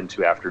roll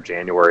into after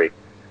January,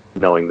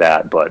 knowing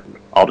that. But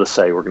I'll just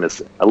say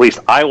at least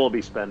I will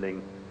be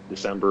spending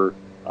December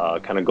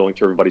kind of going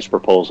through everybody's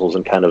proposals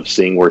and kind of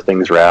seeing where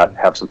things are at,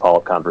 have some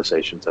follow-up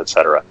conversations,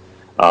 etc.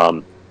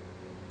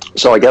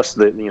 So I guess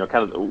kind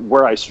of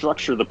where I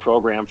structure the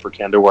program for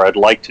Kenda, where I'd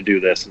like to do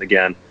this, and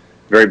again,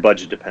 very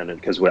budget dependent,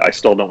 because I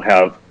still don't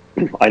have,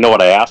 I know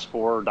what I asked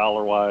for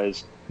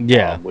dollar-wise,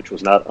 which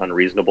was not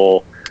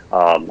unreasonable.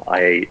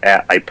 I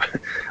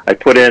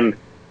put in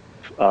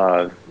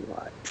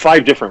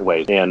 5 different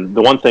ways, and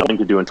the one thing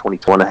to do in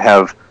 2020, I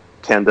have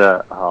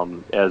Kenda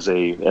as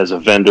a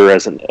vendor,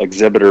 as an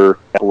exhibitor, a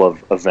couple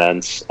of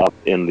events up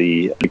in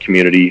the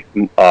community.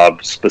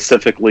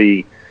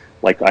 Specifically,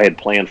 like I had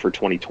planned for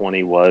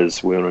 2020,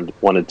 was we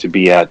wanted to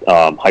be at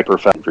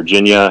Hyperfest in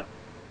Virginia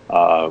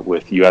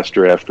with US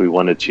Drift. We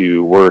wanted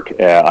to work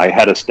I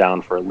had us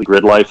down for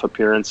Grid Life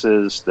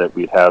appearances, that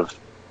we'd have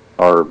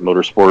our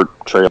motorsport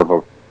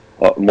trail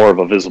more of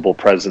a visible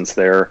presence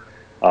there.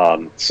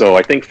 So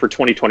I think for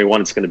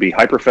 2021, it's going to be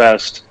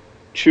Hyperfest,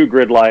 2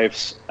 Grid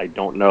Lives. I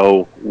don't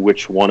know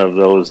which one of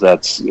those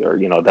that's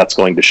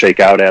going to shake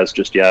out as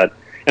just yet.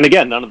 And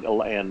again,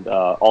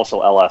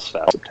 also LS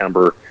Fest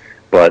September,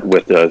 but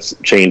with the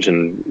change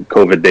in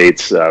COVID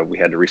dates, we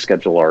had to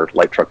reschedule our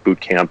light truck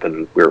boot camp,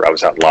 and I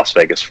was out in Las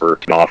Vegas for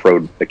an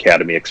off-road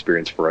academy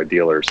experience for our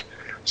dealers.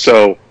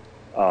 So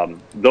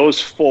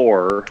those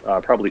 4,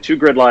 probably 2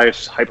 Grid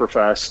Lives,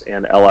 Hyperfest,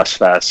 and LS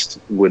Fest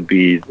would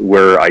be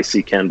where I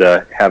see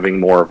Kenda having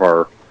more of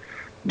our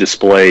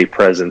display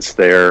presence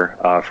there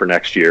for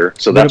next year.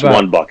 So that's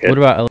one bucket. What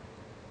about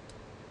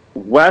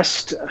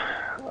West?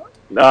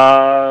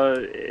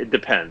 It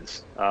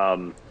depends.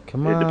 Come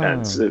on. It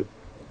depends.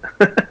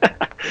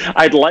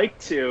 I'd like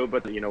to,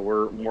 but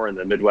we're more in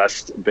the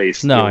Midwest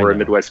based. We're a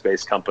Midwest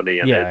based company,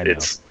 and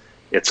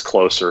it's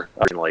closer.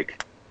 I mean,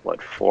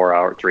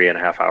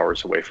 3.5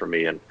 hours away from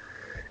me, and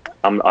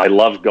I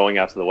love going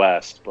out to the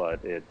West, but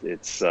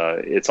it's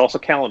also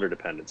calendar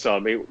dependent. So I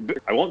mean,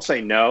 I won't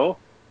say no,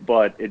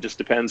 but it just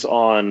depends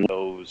on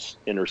those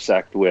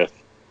intersect with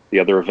the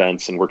other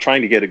events, and we're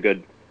trying to get a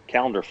good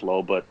calendar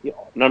flow. But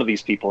none of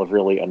these people have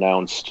really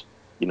announced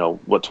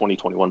what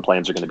 2021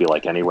 plans are going to be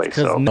like anyway.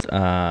 So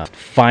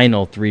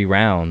final 3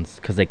 rounds,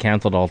 because they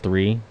canceled all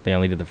 3. They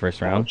only did the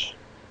first round. Ouch.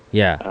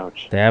 Yeah.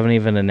 Ouch. They haven't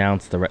even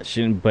announced the rest.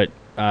 But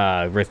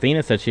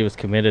Rathina said she was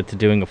committed to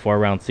doing a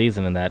 4-round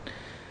season, and that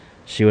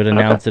she would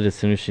announce it as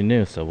soon as she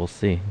knew. So we'll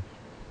see.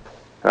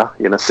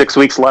 6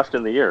 weeks left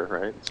in the year,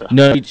 right? So.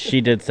 No,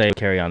 she did say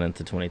carry on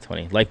into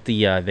 2020, like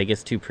the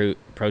Vegas 2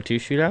 Pro 2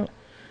 shootout.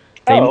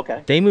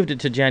 They moved it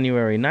to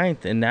January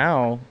 9th, and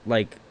now,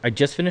 I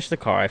just finished the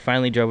car. I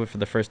finally drove it for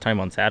the first time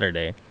on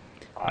Saturday.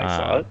 I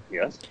saw it,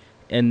 yes.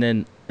 And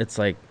then it's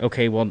like,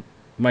 okay, well,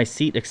 my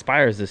seat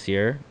expires this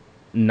year,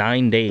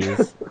 9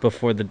 days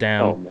before the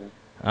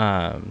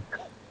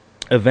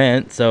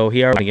event. So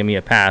he already gave me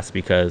a pass,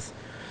 because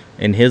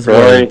in his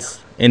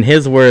words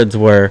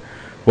were,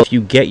 well, if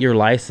you get your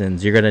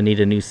license, you're going to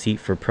need a new seat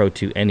for Pro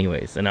 2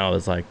 anyways. And I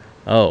was like,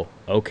 oh,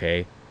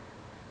 okay.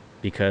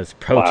 Because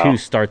Pro 2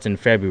 starts in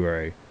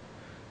February,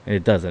 and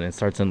it doesn't. It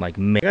starts in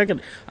May.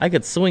 I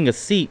could swing a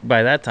seat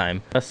by that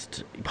time.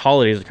 Just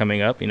holidays are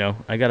coming up,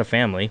 I got a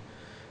family,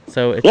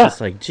 so it's just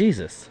like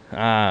Jesus. So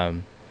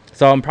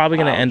I'm probably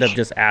gonna end up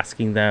just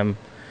asking them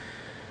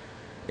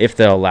if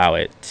they'll allow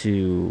it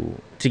to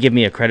give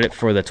me a credit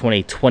for the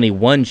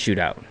 2021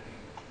 shootout,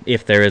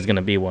 if there is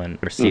gonna be one.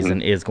 Or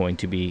season is going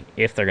to be,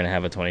 if they're gonna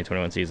have a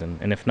 2021 season,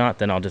 and if not,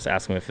 then I'll just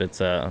ask them if it's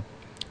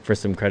for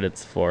some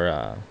credits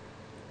for.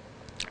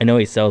 I know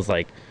he sells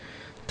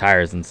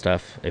tires and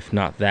stuff. If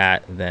not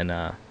that,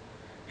 then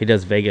he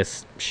does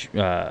Vegas,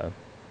 the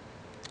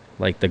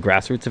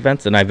grassroots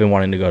events, and I've been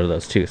wanting to go to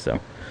those too. So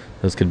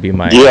those could be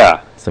my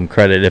some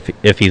credit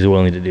if he's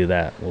willing to do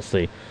that. We'll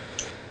see.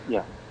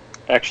 Yeah,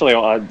 actually,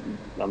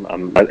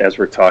 I'm as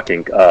we're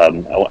talking,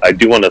 I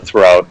do want to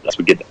throw out, as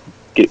we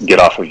get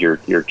off of your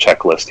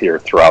checklist here,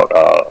 throw out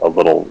a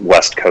little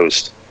West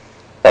Coast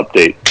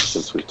update,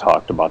 since we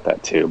talked about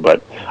that too.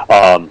 But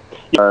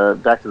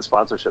back to the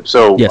sponsorship.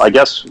 So I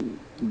guess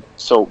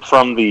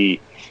from the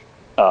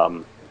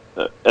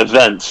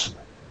events,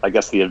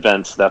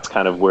 that's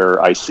kind of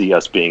where I see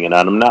us being, and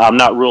I'm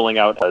not ruling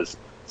out as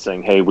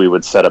saying, hey, we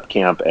would set up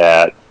camp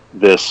at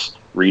this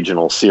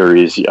regional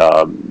series,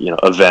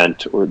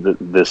 event, or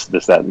this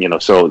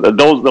that,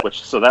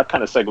 so that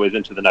kind of segues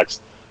into the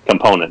next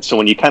component. So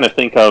when you kind of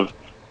think of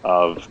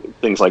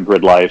things like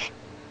Grid Life,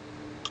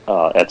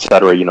 et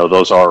cetera,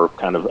 those are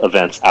kind of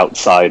events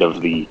outside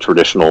of the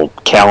traditional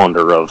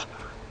calendar of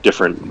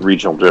different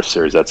regional drift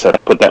series. That's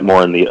it. Put that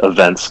more in the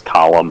events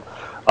column.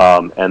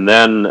 And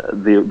then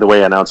the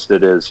way I announced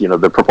it is,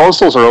 the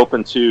proposals are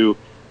open to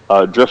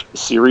drift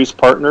series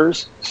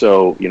partners.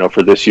 So,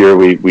 for this year,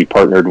 we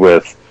partnered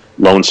with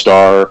Lone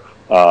Star.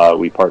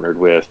 We partnered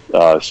with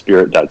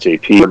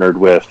Spirit.jp, partnered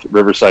with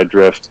Riverside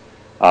Drift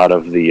out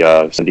of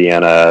the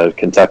Indiana,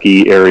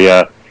 Kentucky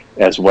area,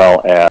 as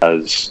well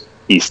as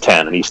East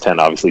 10. And East 10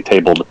 obviously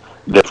tabled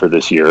for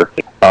this year.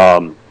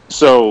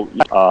 So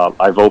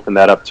I've opened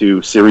that up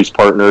to series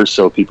partners.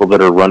 So people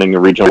that are running a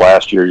regional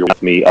last year, you're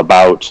with me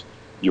about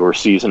your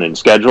season and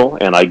schedule.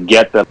 And I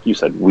get that you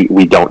said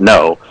we don't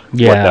know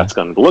what that's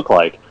going to look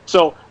like.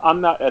 So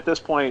I'm not at this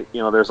point,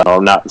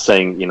 I'm not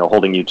saying,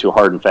 holding you to a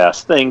hard and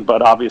fast thing,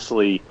 but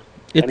obviously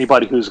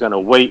anybody who's going to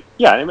wait,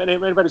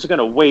 anybody who's going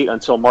to wait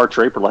until March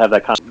or April to have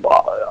that kind of,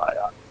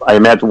 I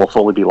imagine will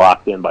fully be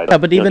locked in by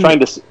but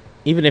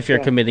even if you're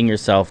committing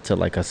yourself to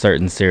like a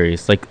certain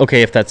series, like,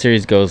 okay, if that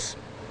series goes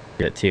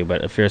it too,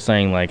 but if you're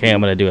saying like, hey,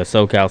 I'm going to do a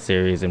SoCal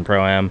series in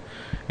Pro-Am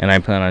and I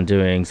plan on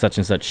doing such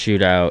and such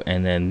shootout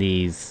and then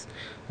these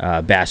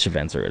bash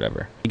events or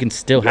whatever, you can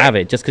still have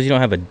it. Just because you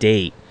don't have a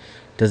date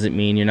doesn't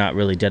mean you're not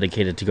really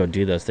dedicated to go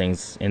do those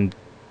things. And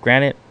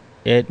granted,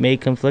 it may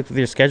conflict with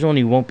your schedule and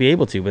you won't be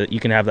able to, but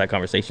you can have that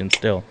conversation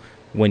still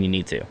when you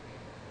need to.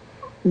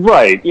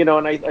 Right. And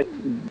I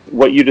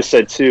what you just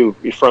said too,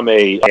 from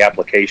a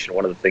application,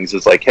 one of the things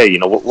is like, hey,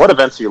 what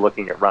events are you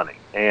looking at running?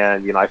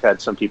 And, I've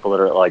had some people that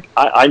are like,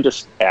 I'm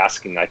just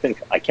asking, I can't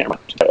remember.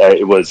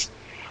 It was,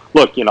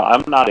 look,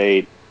 I'm not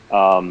a,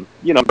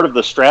 part of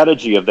the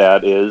strategy of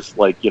that is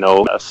like,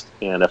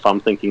 and if I'm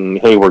thinking,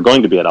 hey, we're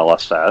going to be at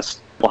LS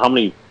Fest, well, how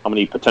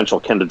many potential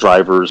Kenda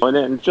drivers,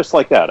 and just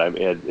like that. I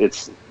mean,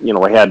 it's,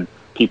 I had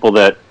people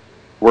that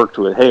worked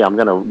with, hey, I'm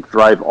going to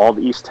drive all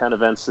the East 10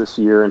 events this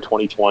year in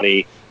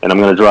 2020, and I'm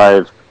going to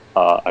drive,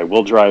 I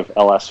will drive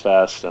LS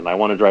Fest, and I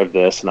want to drive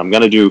this, and I'm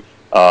going to do,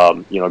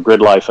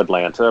 Grid Life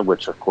Atlanta,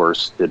 which of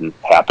course didn't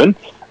happen.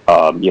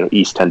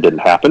 East 10 didn't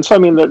happen. So, I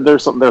mean,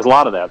 there's a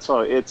lot of that.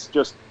 So it's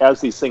just,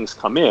 as these things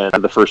come in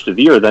at the first of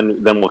the year,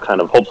 then we'll kind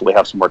of hopefully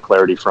have some more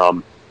clarity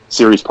from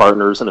series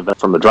partners and event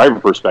from the driver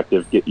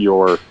perspective, get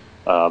your,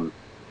 get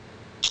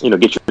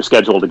your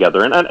schedule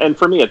together. And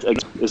for me,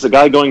 is the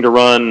guy going to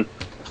run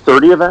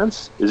 30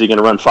 events? Is he going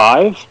to run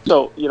 5?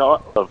 So,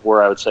 of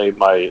where I would say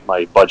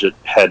my budget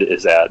head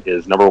is at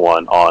is number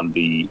one on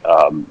the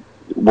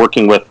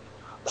working with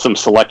some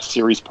select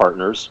series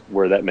partners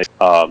where that makes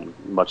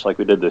much like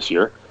we did this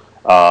year.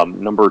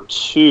 Number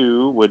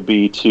 2 would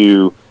be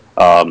to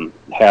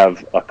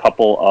have a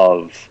couple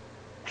of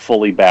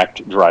fully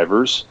backed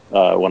drivers.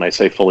 When I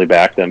say fully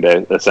backed, then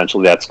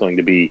essentially that's going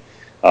to be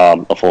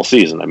a full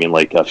season. I mean,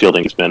 like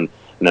Fielding has been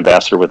an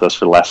ambassador with us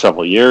for the last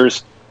several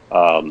years.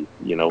 Somebody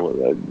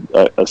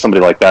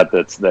like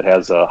that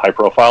has a high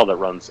profile that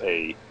runs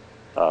a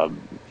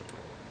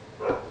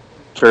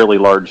fairly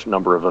large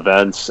number of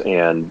events,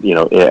 and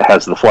it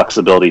has the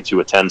flexibility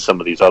to attend some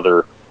of these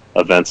other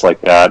events like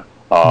that.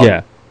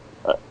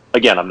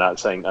 Again, I'm not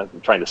saying I'm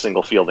trying to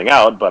single Fielding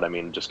out, but I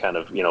mean, just kind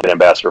of, the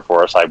ambassador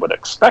for us. I would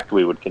expect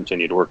we would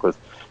continue to work with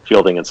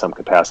Fielding in some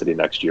capacity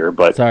next year.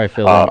 But sorry,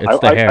 Fielding, it's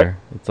the hair.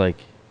 It's like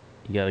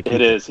you gotta keep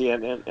it is,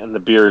 and the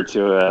beard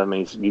too. I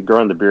mean, you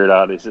growing the beard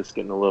out, he's just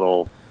getting a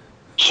little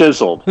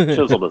chiseled.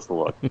 Chiseled is the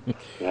look.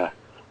 Yeah.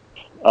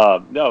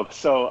 No,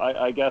 so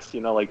I guess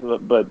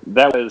but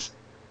that was.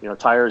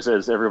 Tires,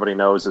 as everybody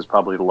knows, is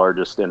probably the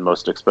largest and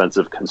most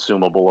expensive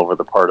consumable over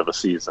the part of a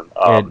season.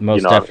 It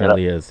most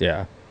definitely is,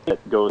 yeah. It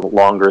goes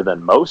longer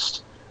than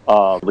most.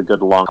 The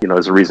good long,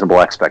 is a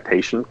reasonable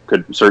expectation.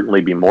 Could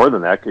certainly be more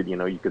than that.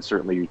 You could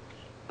certainly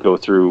go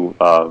through,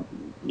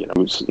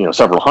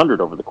 several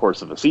hundred over the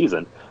course of a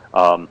season.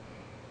 But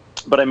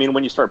I mean,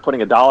 when you start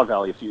putting a dollar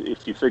value,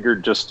 if you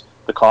figured just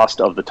the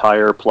cost of the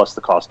tire plus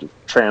the cost of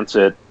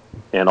transit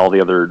and all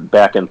the other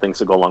back end things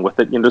that go along with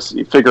it,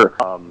 you figure.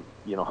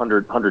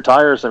 100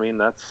 tires. I mean,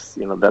 that's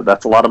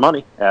that's a lot of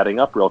money adding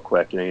up real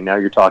quick. Now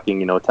you're talking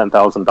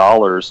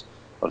 $10,000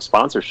 of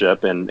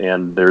sponsorship,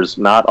 and there's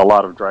not a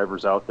lot of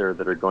drivers out there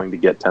that are going to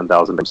get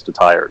 $10,000 to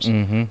tires.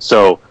 Mm-hmm.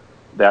 So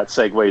that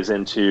segues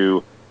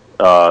into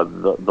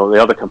the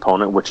other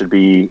component, which would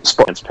be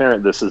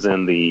transparent. This is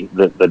in the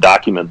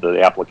document,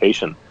 the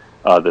application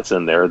that's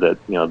in there. That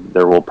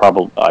there will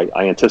probably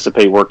I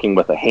anticipate working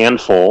with a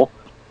handful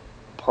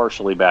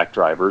partially backed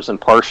drivers and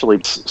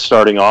partially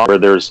starting off where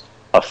there's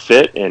a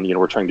fit, and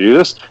we're trying to do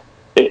this.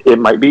 It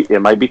might be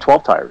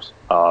 12 tires.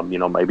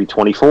 It might be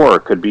 24. It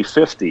could be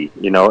 50.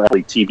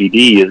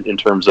 TBD in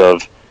terms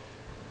of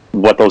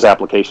what those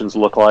applications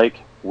look like,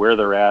 where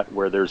they're at,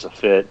 where there's a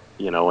fit.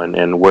 And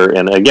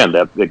again,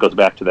 that it goes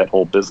back to that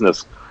whole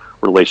business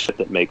relationship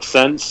that makes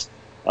sense,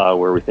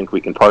 where we think we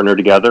can partner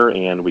together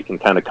and we can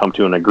kind of come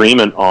to an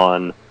agreement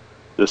on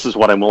this is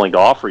what I'm willing to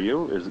offer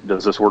you.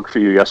 Does this work for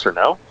you? Yes or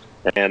no?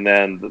 And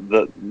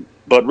then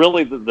but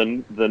really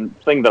the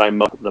thing that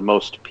I'm the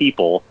most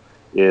people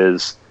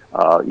is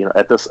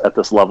at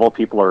this level,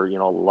 people are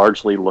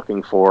largely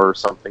looking for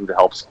something that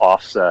helps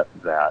offset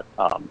that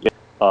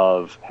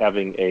of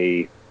having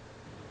a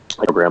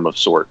program of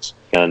sorts.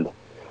 And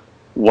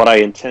what I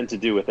intend to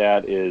do with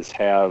that is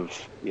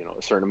have,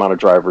 a certain amount of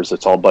drivers.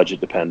 It's all budget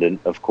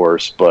dependent, of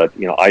course, but,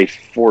 I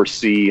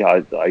foresee,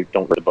 I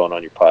don't put a bone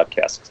on your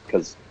podcast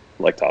because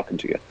I like talking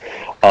to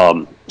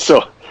you.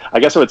 So I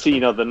guess I would see,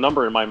 the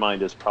number in my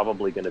mind is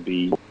probably going to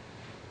be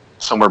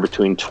somewhere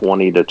between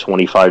 20 to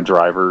 25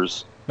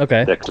 drivers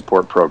that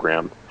support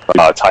program.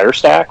 Tire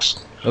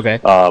Stacks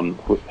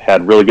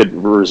had really good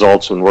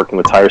results when working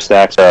with Tire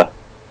Stacks,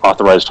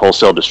 authorized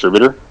wholesale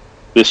distributor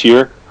this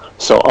year.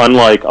 So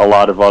unlike a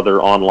lot of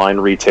other online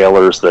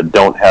retailers that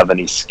don't have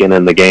any skin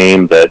in the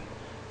game, that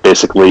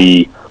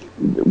basically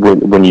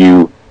when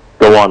you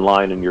go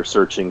online and you're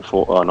searching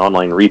for an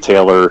online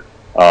retailer,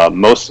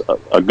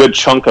 a good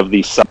chunk of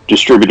these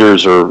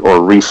distributors or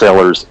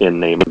resellers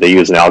they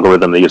use an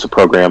algorithm, they use a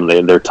program,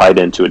 they're tied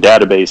into a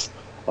database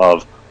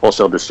of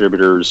wholesale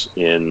distributors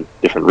in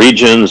different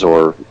regions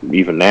or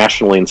even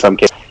nationally in some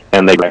cases,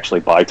 and they actually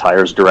buy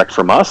tires direct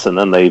from us and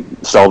then they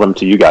sell them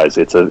to you guys.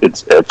 It's a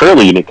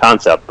fairly unique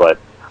concept, but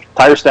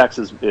Tire Stacks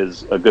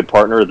is a good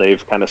partner.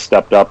 They've kind of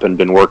stepped up and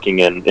been working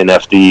in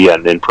FD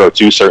and in Pro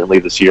 2 certainly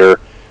this year,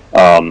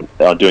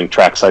 doing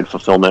trackside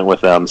fulfillment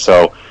with them.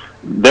 So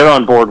they're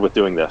on board with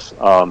doing this.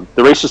 The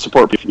race to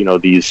support,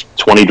 these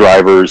 20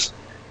 drivers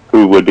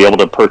who would be able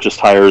to purchase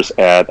tires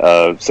at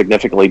a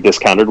significantly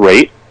discounted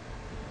rate.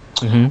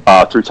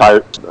 Through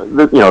tire,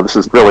 this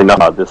is really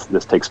not.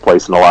 This takes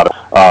place in a lot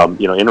of,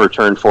 in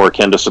return for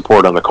Kenda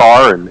support on the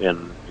car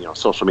and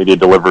social media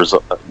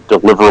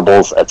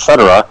deliverables,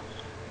 etc.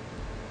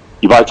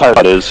 You buy a tire,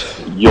 that is,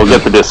 you'll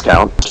get the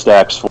discount.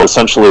 Stacks will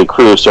essentially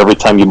accrue. So every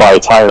time you buy a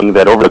tire,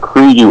 that over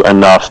accrue you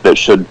enough that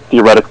should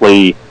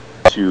theoretically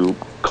to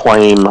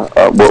claim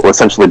will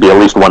essentially be at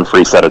least one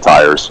free set of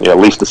tires. At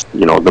least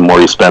the more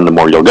you spend, the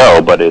more you'll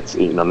go. But it's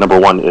number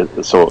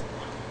one. So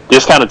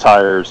discounted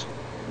tires.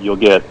 You'll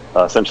get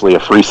essentially a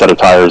free set of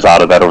tires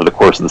out of that over the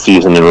course of the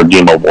season in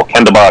redeemable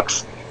Kenda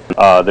bucks.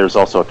 There's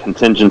also a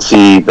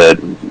contingency that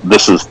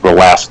this is the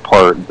last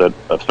part that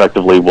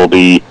effectively will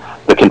be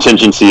the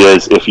contingency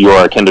is if you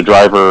are a Kenda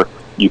driver,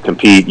 you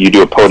compete, you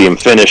do a podium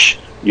finish,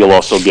 you'll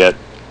also get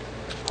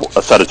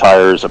a set of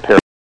tires, a pair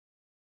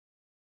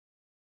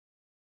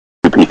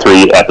of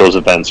P3 at those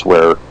events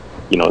where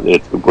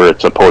where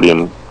it's a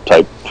podium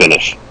type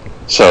finish.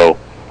 So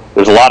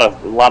there's a lot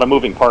of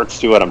moving parts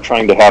to it. I'm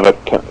trying to have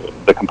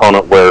the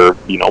component where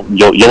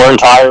you'll earn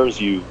tires.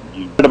 You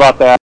read about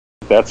that.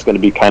 That's going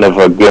to be kind of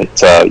a good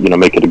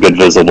make it a good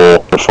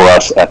visible for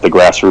us at the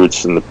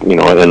grassroots and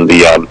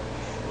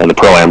the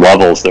pro-am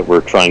levels that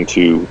we're trying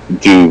to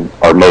do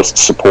our most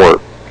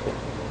support.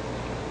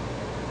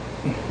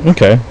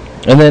 Okay,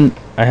 and then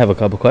I have a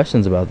couple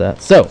questions about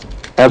that. So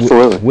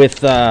absolutely with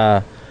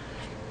the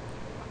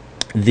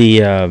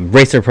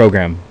racer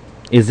program,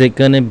 is it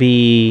going to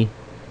be?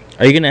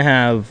 Are you going to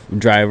have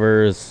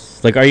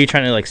drivers, are you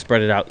trying to,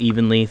 spread it out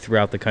evenly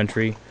throughout the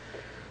country?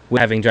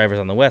 With having drivers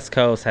on the West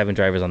Coast, having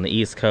drivers on the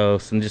East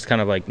Coast, and just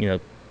kind of,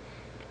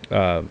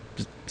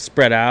 just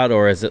spread out?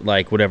 Or is it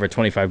whatever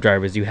 25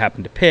 drivers you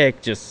happen to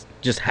pick, just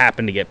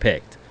happen to get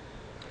picked?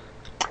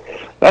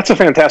 That's a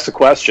fantastic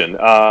question,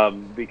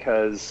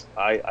 because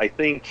I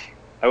think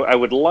I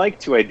would like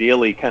to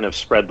ideally kind of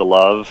spread the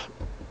love,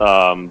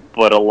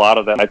 but a lot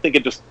of that, I think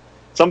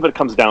some of it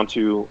comes down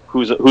to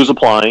who's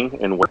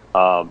applying and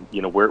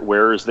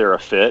where is there a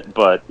fit.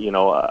 But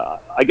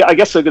I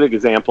guess a good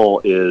example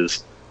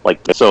is the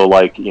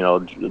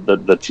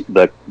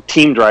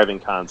team driving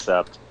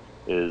concept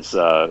is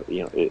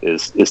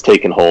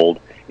taken hold,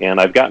 and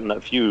I've gotten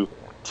a few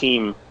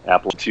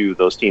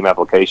those team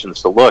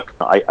applications to look.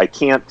 I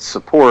can't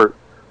support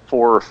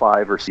 4 or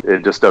 5 or 6.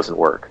 It just doesn't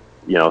work.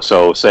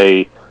 So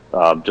say.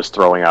 Just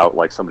throwing out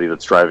somebody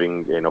that's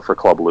driving, for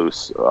Club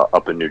Loose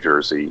up in New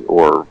Jersey,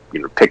 or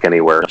pick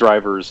anywhere.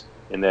 Drivers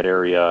in that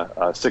area,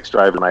 6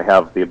 drivers, and I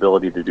have the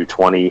ability to do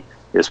 20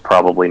 is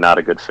probably not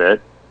a good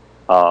fit.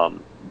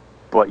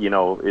 But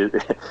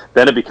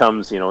then it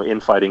becomes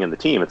infighting in the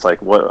team. It's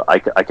what I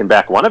can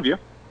back one of you,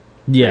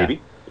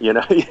 maybe.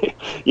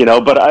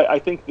 But I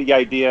think the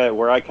idea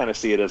where I kind of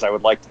see it is I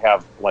would like to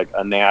have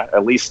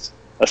at least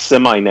a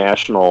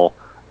semi-national.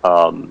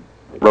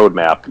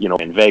 Roadmap,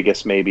 in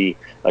Vegas, maybe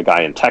a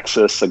guy in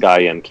Texas, a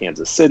guy in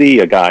Kansas City,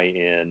 a guy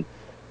in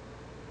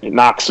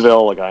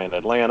Knoxville, a guy in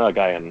Atlanta, a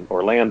guy in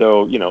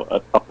Orlando,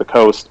 up the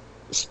coast,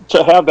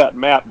 to have that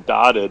map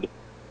dotted,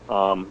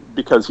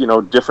 because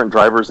different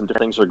drivers and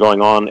different things are going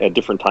on at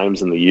different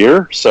times in the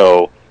year.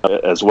 So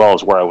as well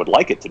as where I would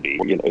like it to be,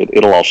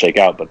 it'll all shake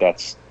out. But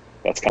that's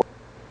kind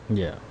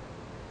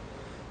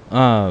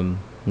of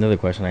Another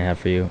question I have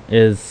for you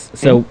is,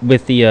 so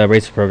with the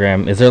racer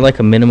program, is there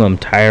a minimum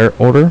tire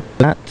order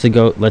to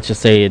go? Let's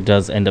just say it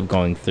does end up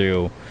going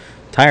through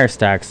Tire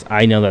Stacks.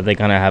 I know that they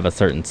kind of have a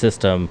certain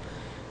system,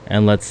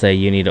 and let's say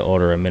you need to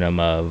order a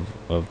minimum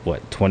of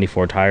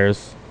 24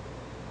 tires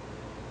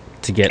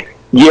to get.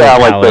 Yeah,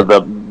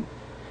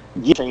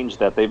 change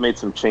that they've made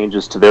some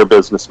changes to their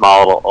business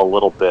model a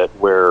little bit,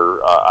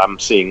 where I'm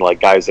seeing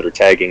like guys that are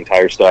tagging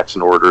tire stacks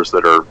and orders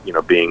that are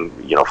being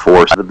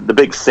forced. The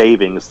big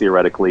savings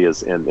theoretically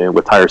is and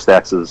with tire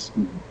stacks is,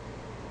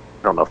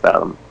 I don't know if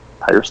that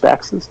tire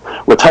stacks is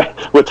with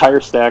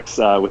tire stacks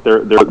with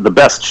their the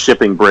best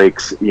shipping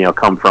breaks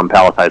come from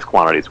palletized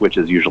quantities, which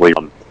is usually.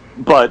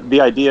 But the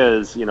idea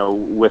is,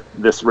 with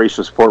this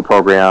racial support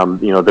program,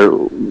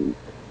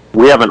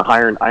 we haven't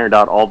ironed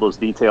out all those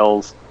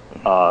details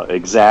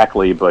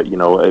exactly, but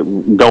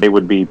it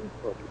would be.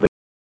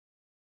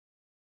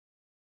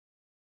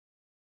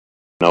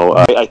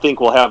 I think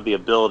we'll have the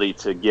ability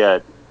to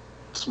get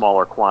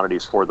smaller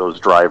quantities for those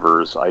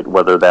drivers.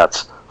 Whether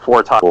that's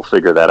 4 times, we'll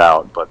figure that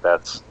out. But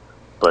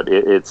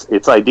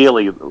it's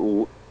ideally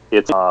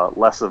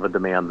less of a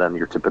demand than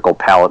your typical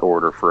pallet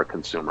order for a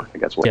consumer. I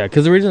guess. Yeah,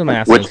 because the reason I'm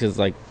asking is because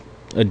like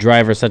a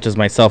driver such as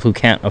myself who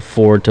can't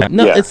afford to.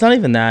 No, it's not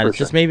even that. It's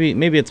just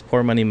maybe it's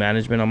poor money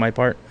management on my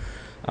part.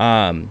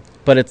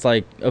 But it's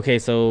like, okay,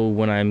 so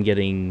when I'm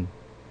getting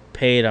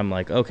paid, I'm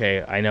like,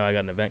 okay, I know I got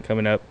an event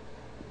coming up.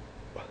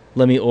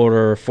 Let me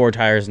order 4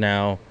 tires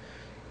now.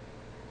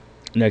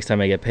 Next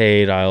time I get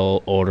paid,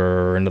 I'll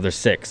order another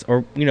 6,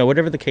 or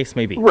whatever the case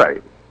may be.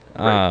 Right.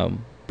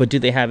 But do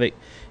they have it?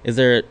 Is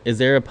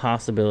there a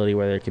possibility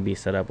where there could be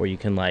set up where you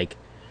can like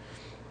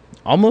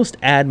almost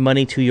add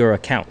money to your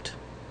account?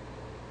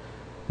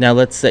 Now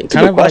let's say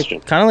kind of like a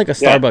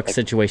Starbucks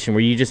situation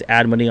where you just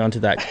add money onto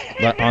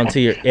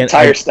your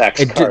tire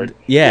stacks card.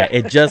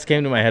 It just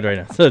came to my head right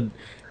now. So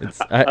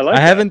I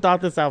haven't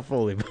thought this out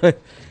fully, but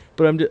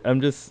I'm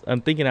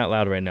thinking out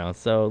loud right now.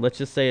 So let's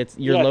just say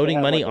you're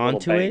loading money like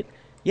onto it.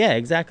 Yeah,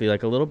 exactly,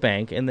 like a little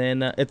bank, and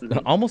then it's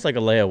almost like a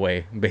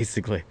layaway,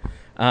 basically.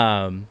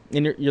 And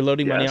you're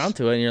loading money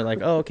onto it, and you're like,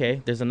 oh,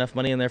 okay, there's enough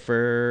money in there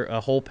for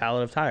a whole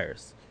pallet of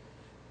tires.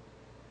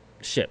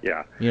 Ship.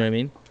 Yeah. You know what I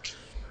mean?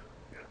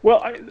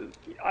 Well,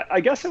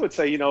 I guess I would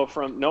say,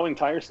 from knowing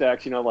Tire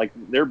Stacks, like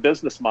their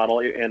business model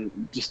and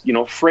just,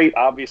 freight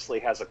obviously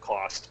has a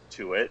cost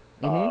to it.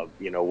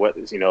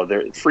 Mm-hmm.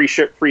 Their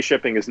free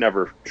shipping is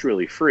never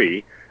truly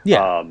free.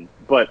 Yeah.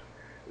 But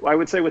I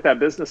would say with that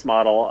business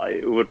model,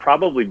 it would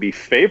probably be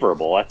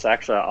favorable. That's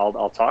actually,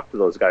 I'll talk to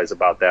those guys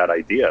about that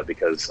idea,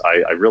 because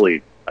I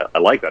really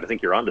like that. I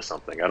think you're onto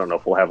something. I don't know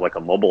if we'll have like a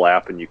mobile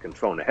app and you can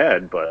phone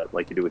ahead, but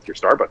like you do with your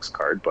Starbucks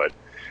card, but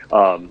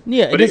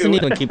it doesn't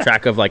even keep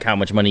track of like how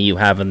much money you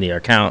have in the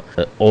account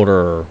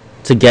order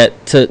to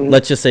get to. Mm-hmm.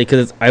 Let's just say,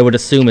 because I would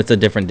assume it's a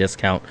different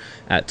discount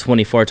at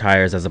 24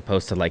 tires as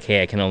opposed to like,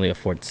 hey, I can only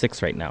afford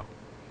 6 right now.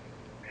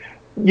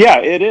 Yeah,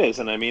 it is.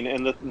 And I mean,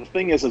 and the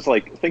thing is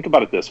like, think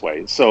about it this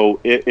way. So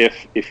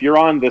if you're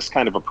on this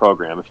kind of a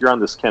program, if you're on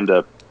this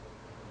Kenda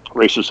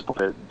racial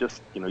support,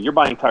 just, you're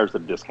buying tires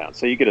at a discount.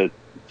 Say you get a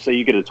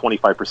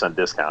 25%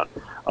 discount.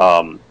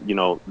 The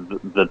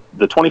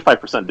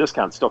 25%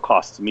 discount still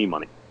costs me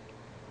money.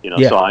 So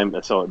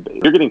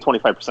you're getting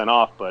 25%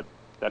 off, but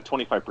that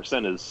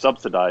 25% is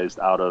subsidized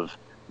out of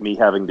me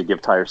having to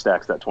give Tire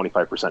Stacks that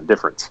 25%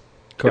 difference.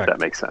 Correct. If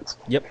that makes sense.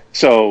 Yep.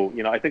 So,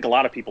 I think a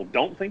lot of people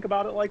don't think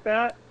about it like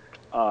that.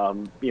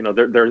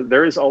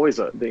 There is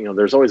always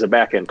there's always a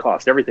back end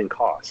cost. Everything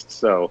costs.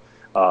 So,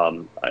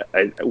 I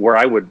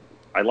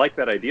like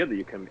that idea that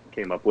you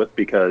came up with,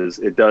 because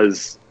it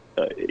does,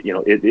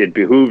 it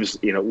behooves,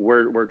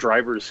 where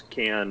drivers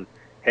can,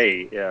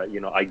 hey,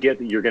 I get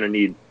that you're going to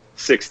need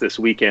 6 this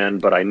weekend,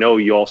 but I know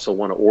you also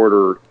want to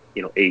order,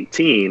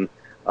 18.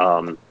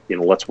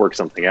 Let's work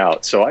something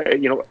out. So I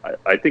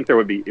think it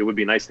would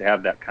be nice to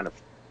have that kind of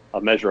a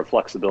measure of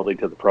flexibility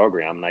to the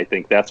program. And I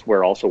think that's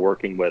where also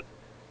working with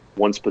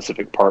one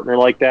specific partner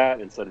like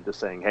that, instead of just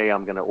saying, hey,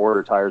 I'm going to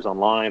order tires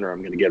online, or I'm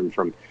going to get them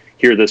from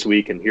here this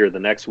week and here the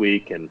next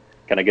week, and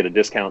can I get a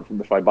discount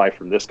if I buy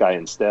from this guy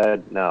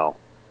instead? No,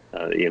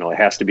 it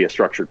has to be a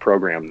structured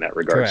program in that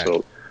regard. Correct.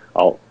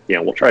 So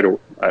we'll try to,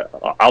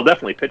 I'll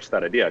definitely pitch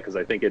that idea, because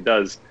I think it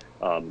does,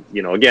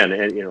 again,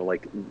 and,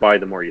 like, buy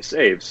the more you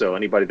save. So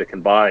anybody that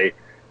can buy,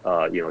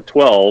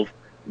 12,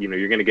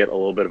 you're going to get a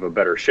little bit of a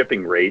better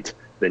shipping rate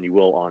than you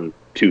will on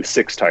 2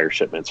 6-tire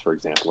shipments, for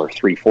example, or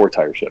 3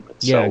 4-tire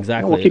shipments. Yeah, so,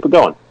 exactly. We'll keep it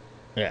going.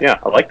 Yeah,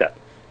 I like that.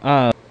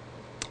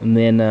 And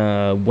then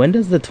when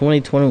does the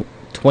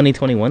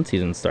 2021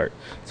 season start?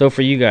 So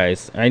for you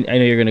guys, I know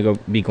you're going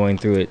to be going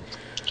through it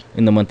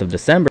in the month of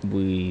December.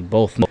 We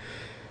both know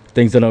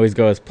things don't always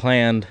go as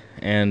planned,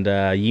 and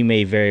you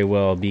may very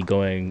well be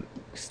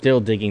still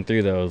digging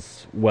through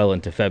those well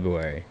into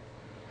February.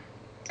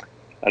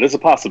 That is a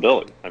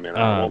possibility. I mean,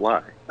 I won't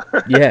lie.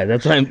 Yeah,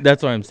 that's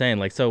what I'm saying.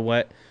 Like, so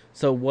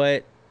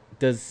what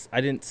does,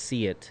 I didn't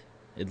see it,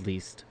 at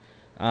least.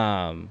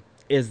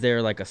 Is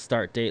there like a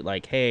start date,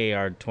 like, hey,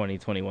 our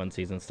 2021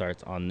 season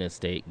starts on this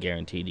date,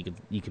 guaranteed,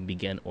 you can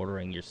begin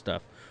ordering your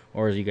stuff?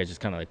 Or are you guys just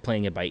kind of like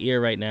playing it by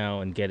ear right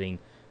now and getting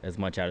as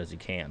much out as you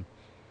can?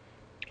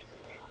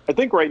 I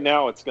think right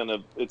now it's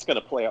gonna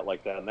play out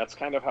like that, and that's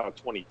kind of how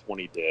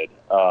 2020 did.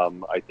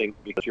 I think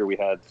because here we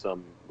had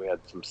some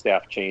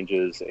staff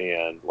changes,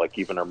 and like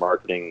even our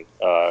marketing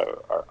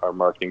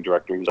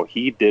director,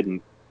 he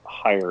didn't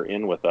hire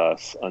in with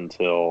us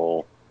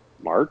until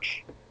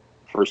March,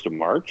 1st of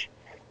March.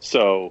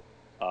 So,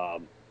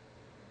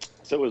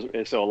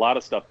 so a lot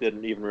of stuff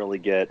didn't even really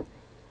get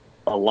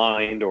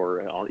aligned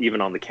or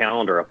even on the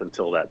calendar up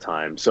until that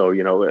time. So,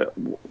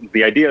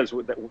 the idea is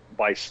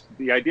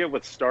the idea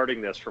with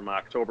starting this from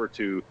October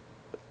to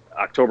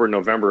October,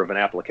 November of an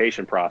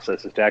application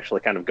process is to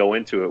actually kind of go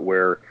into it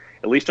where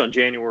at least on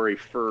January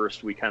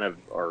 1st, we kind of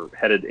are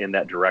headed in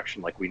that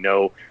direction. Like we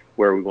know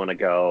where we want to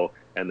go,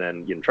 and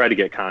then try to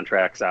get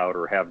contracts out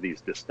or have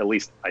these, at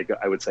least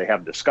I would say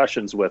have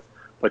discussions with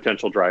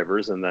potential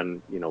drivers, and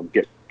then,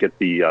 get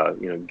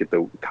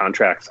the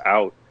contracts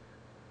out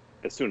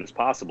as soon as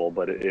possible.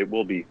 But it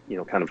will be,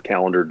 kind of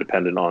calendar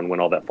dependent on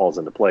when all that falls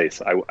into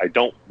place. I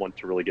don't want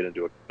to really get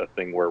into a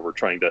thing where we're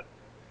trying to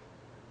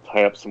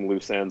tie up some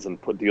loose ends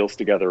and put deals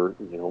together,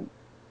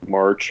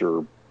 March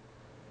or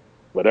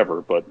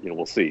whatever, but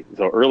we'll see.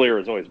 So earlier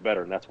is always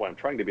better, and that's why I'm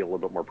trying to be a little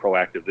bit more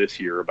proactive this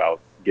year about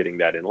getting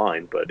that in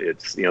line. But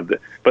it's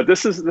but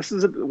this is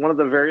one of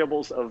the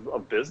variables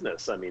of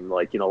business. I mean,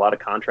 like a lot of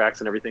contracts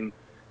and everything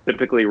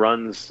typically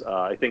runs.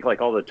 I think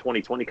like all the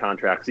 2020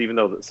 contracts, even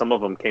though some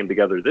of them came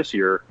together this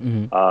year,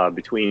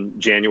 between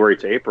January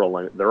to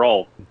April, they're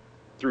all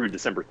through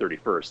December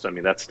 31st. I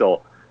mean, that's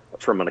still,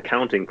 from an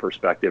accounting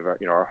perspective,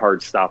 our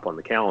hard stop on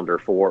the calendar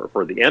for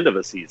the end of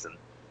a season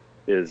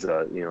is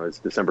is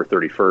December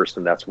 31st,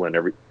 and that's when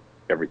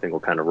everything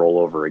will kind of roll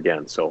over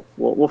again. So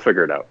we'll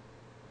figure it out.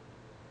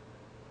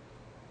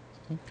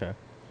 Okay.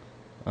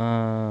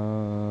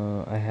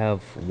 I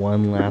have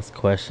one last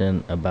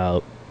question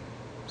about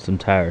some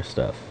tire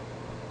stuff.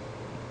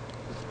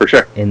 For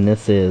sure. And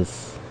this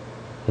is,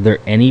 are there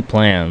any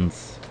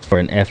plans for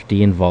an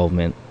FD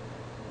involvement,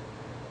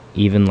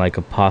 even like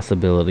a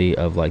possibility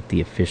of like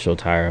the official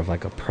tire of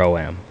like a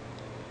Pro-Am?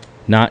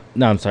 Not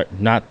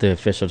the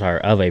official tire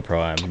of a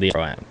Pro-Am, the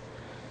Pro-Am.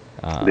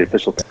 The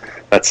official.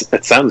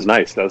 That sounds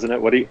nice, doesn't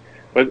it?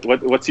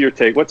 What's your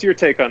take? What's your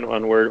take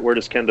on where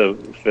does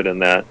Kenda fit in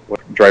that?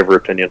 What driver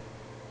opinion?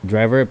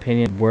 Driver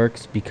opinion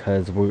works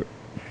because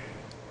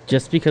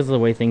because of the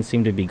way things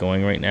seem to be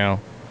going right now.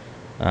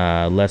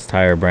 Less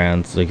tire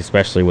brands, like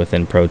especially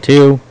within Pro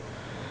 2.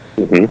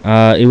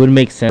 It would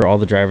make sense for all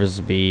the drivers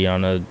to be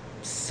on a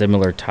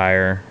similar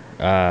tire.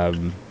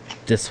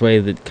 This way,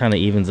 that kind of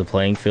evens the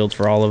playing field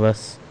for all of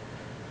us.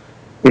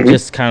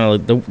 Just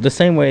kind of the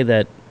same way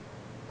that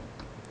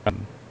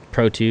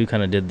Pro 2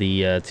 kind of did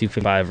the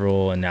 255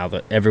 rule, and now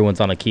that everyone's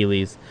on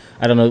Achilles.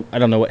 I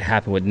don't know what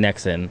happened with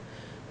Nexen.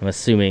 I'm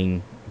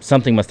assuming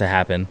something must have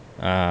happened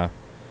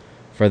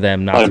for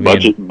them not to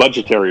be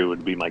budgetary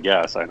would be my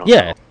guess. I don't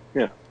know.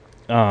 Yeah.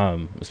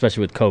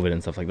 Especially with COVID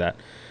and stuff like that.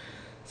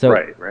 So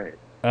right.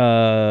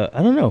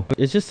 I don't know.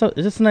 It's just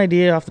an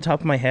idea off the top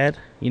of my head.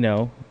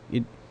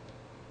 It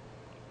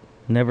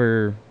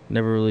never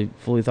really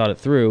fully thought it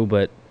through,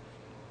 but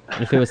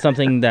if it was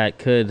something that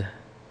could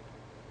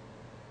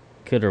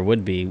or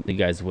would be, you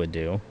guys would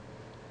do.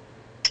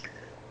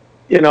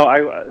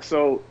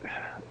 So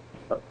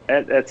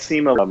at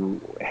SEMA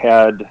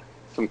had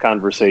some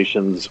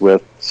conversations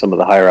with some of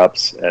the higher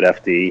ups at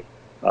FD,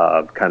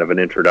 kind of an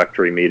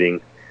introductory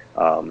meeting.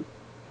 And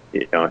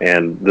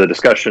the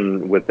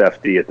discussion with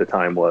FD at the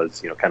time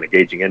was, kind of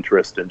gauging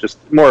interest and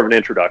just more of an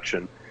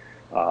introduction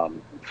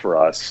for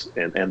us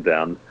and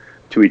them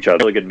to each other.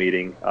 Really good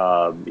meeting.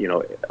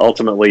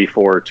 Ultimately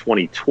for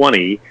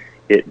 2020,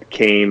 it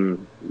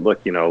came,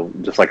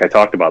 just like I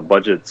talked about,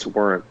 budgets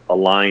weren't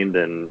aligned,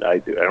 and I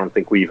don't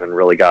think we even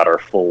really got our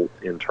full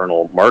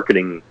internal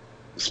marketing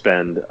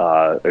spend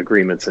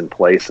agreements in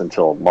place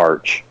until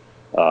March.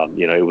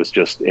 It was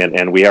just,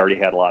 and we already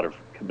had a lot of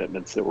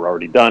commitments that were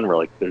already done. We're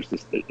like,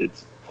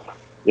 it's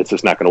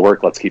just not going to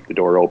work. Let's keep the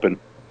door open.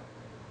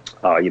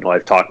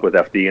 I've talked with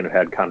FD and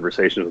had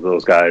conversations with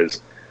those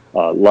guys.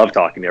 Love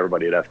talking to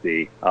everybody at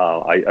FD.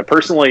 I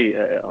personally,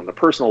 on the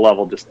personal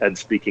level, just Ed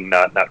speaking,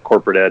 not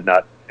corporate Ed,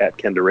 not at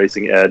Kenda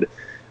Racing Ed,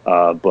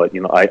 but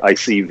I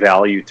see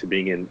value to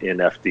being in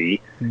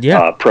FD,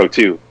 Pro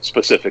 2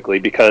 specifically,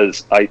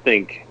 because I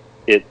think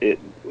it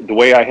the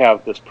way I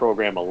have this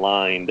program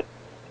aligned,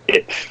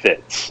 it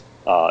fits.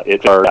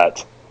 It's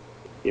that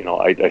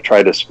I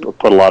try to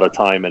put a lot of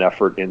time and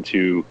effort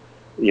into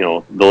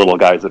the little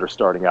guys that are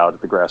starting out at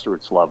the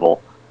grassroots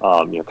level.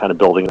 Kind of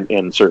building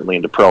in certainly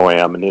into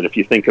Pro-Am. And then if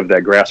you think of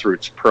that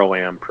grassroots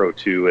Pro-Am, Pro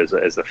 2 as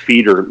a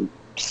feeder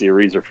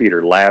series or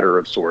feeder ladder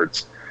of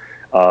sorts,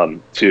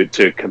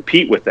 to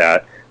compete with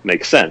that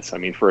makes sense. I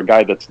mean, for a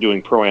guy that's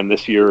doing Pro-Am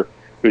this year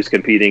who's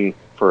competing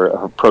for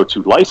a Pro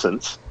 2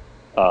 license,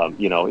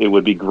 it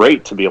would be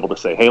great to be able to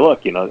say, hey,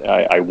 look,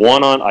 I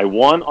won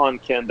on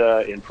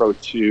Kenda in Pro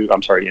 2.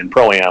 I'm sorry, in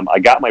Pro-Am. I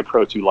got my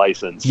Pro 2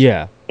 license.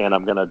 Yeah. And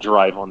I'm going to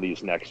drive on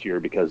these next year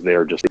because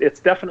it's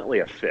definitely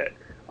a fit.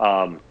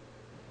 I've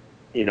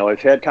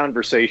had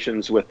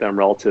conversations with them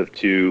relative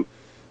to,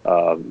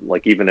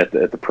 like even at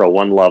the Pro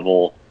 1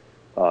 level,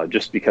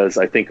 just because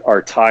I think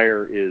our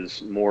tire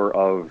is more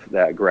of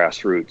that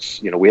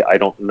grassroots. I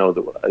don't know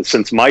that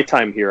since my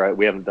time here,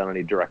 we haven't done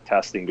any direct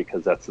testing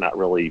because that's not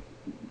really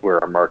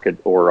where our market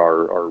or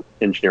our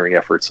engineering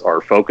efforts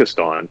are focused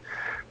on.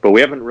 But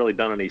we haven't really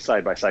done any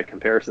side-by-side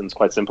comparisons,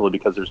 quite simply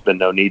because there's been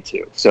no need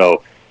to.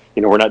 So,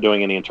 we're not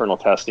doing any internal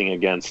testing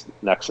against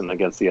Nexen,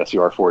 against the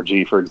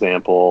SUR4G, for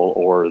example,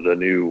 or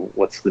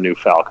what's the new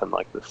Falcon,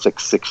 like the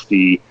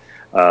 660.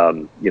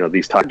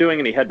 These tires. We're doing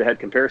any head-to-head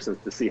comparisons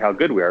to see how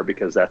good we are,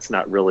 because that's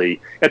not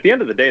really, at the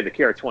end of the day, the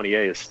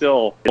KR20A is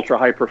still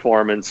ultra-high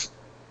performance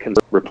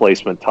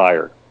replacement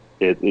tire.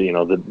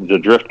 The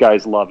drift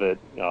guys love it,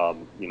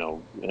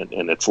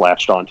 and it's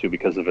latched onto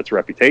because of its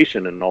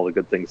reputation and all the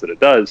good things that it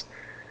does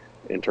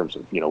in terms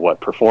of, what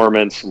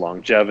performance,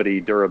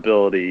 longevity,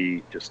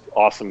 durability, just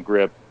awesome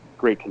grip,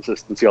 great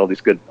consistency, all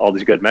these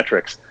good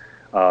metrics.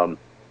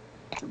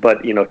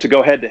 But to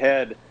go head to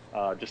head,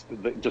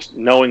 just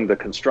knowing the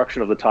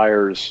construction of the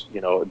tires,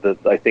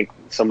 I think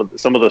some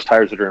of those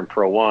tires that are in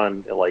Pro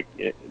One, like,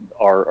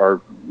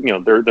 are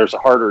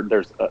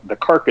the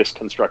carcass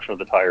construction of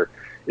the tire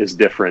is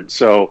different.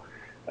 So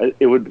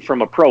it would,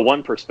 from a Pro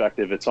One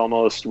perspective, it's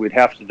almost, we'd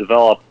have to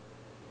develop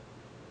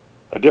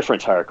a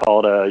different tire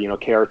called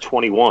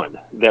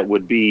KR21 that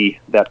would be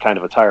that kind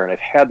of a tire. And I've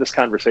had this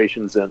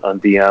conversations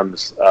on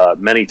DMs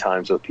many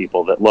times with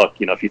people that, look,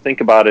 if you think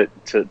about it,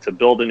 to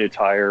build a new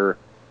tire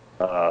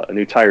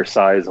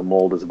size, a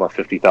mold is about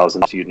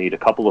 50,000. So you'd need a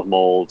couple of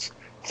molds.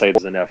 Say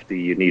there's an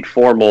FD, you'd need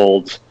 4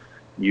 molds.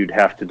 You'd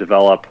have to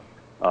develop,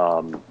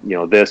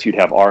 this. You'd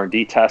have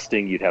R&D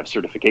testing. You'd have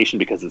certification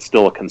because it's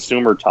still a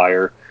consumer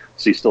tire.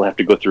 So you still have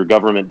to go through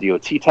government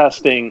DOT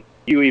testing.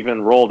 You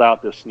even rolled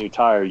out this new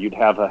tire, you'd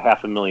have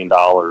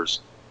 $500,000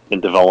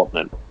 in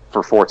development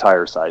for 4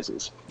 tire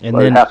sizes, and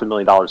then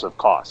 $500,000 of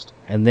cost.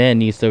 And then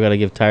you still got to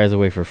give tires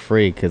away for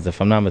free, because if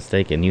I'm not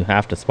mistaken, you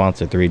have to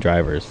sponsor 3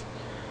 drivers.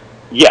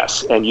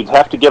 Yes, and you'd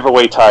have to give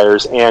away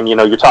tires, and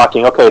you're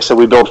talking, okay, so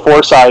we build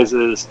 4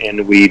 sizes,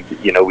 and we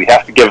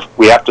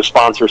have to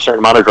sponsor a certain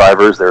amount of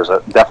drivers. There's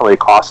definitely a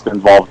cost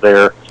involved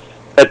there.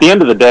 At the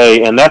end of the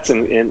day, and that's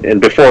in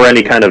before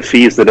any kind of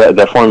fees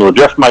that Formula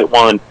Drift might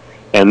want.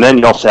 And then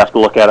you also have to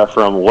look at it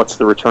from what's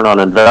the return on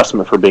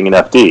investment for being an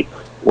FD.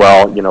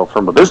 Well,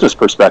 from a business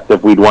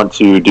perspective, we'd want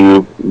to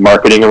do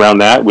marketing around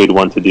that. We'd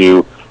want to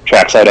do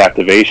trackside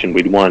activation.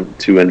 We'd want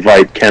to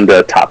invite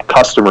Kenda top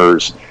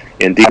customers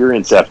and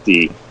experience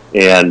FD,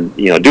 and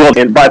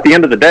but at the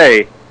end of the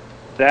day,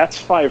 that's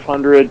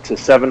 $500,000 to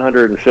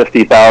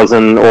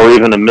 $750,000 or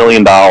even $1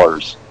 million.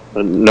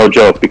 No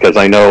joke, because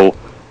I know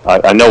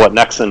what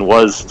Nexen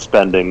was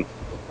spending.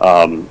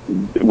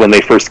 When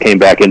they first came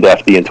back into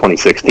FD in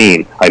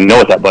 2016, I know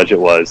what that budget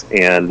was,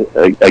 and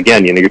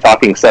again, you're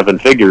talking 7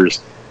 figures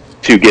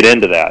to get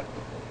into that.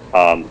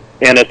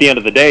 And at the end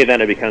of the day,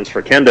 then it becomes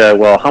for Kenda,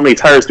 well, how many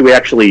tires do we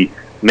actually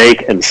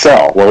make and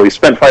sell? Well, we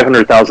spent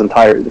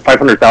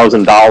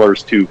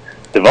 $500,000 to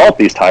develop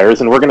these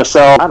tires, and we're going to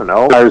sell, I don't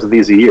know, tires of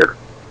these a year.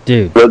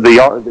 Dude, that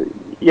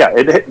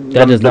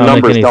does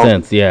not make any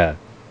sense.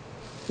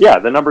 Yeah,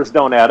 the numbers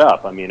don't add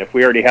up. I mean, if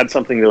we already had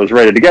something that was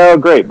ready to go,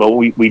 great, but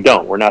we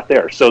don't. We're not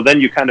there. So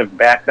then you kind of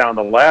back down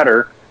the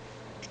ladder.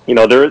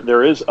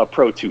 There is a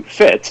Pro 2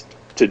 fit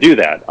to do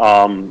that.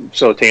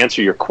 So to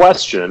answer your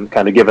question,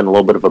 kind of giving a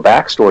little bit of a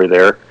backstory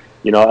there,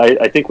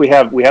 I think we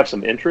have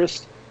some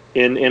interest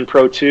in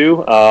Pro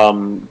 2.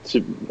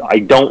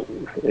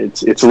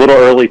 It's a little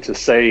early to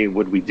say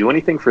would we do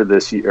anything for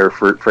this year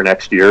or for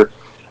next year.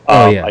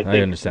 I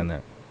understand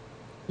that.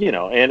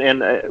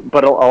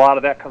 But a lot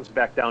of that comes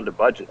back down to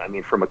budget. I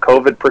mean, from a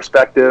COVID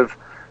perspective,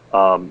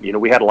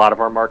 we had a lot of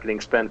our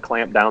marketing spend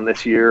clamped down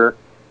this year.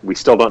 We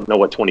still don't know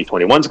what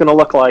 2021 is going to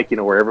look like,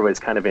 where everybody's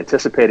kind of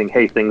anticipating,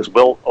 hey, things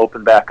will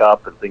open back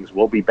up and things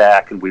will be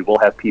back and we will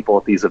have people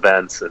at these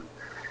events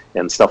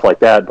and stuff like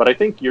that. But I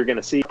think you're going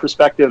to see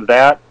perspective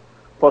that,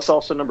 plus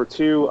also number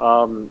 2,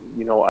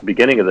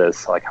 beginning of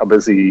this, like how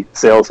busy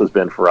sales has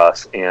been for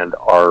us and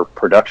our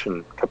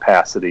production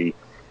capacity.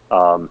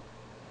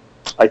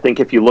 I think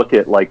if you look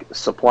at like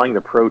supplying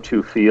the Pro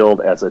 2 field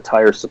as a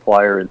tire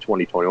supplier in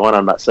 2021,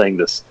 I'm not saying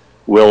this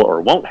will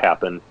or won't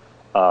happen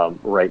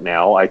right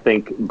now. I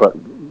think, but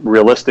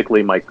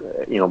realistically, my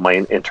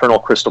internal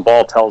crystal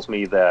ball tells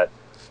me that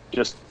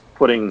just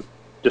in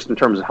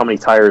terms of how many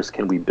tires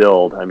can we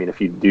build. I mean,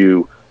 if you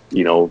do,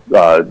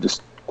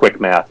 just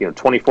quick math,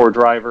 24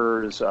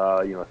 drivers,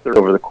 30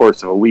 over the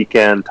course of a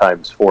weekend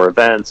times 4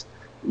 events,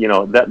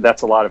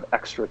 that's a lot of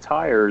extra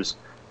tires.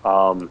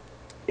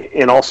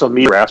 And also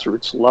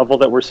grassroots level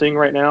that we're seeing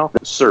right now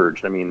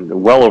surged. I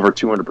mean, well over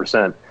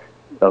 200%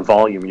 of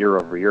volume year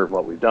over year of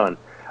what we've done.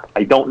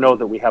 I don't know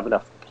that we have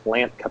enough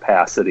plant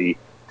capacity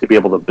to be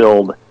able to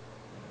build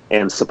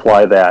and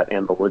supply that,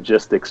 and the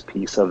logistics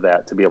piece of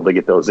that to be able to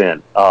get those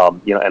in.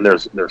 And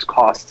there's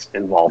costs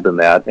involved in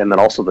that, and then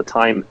also the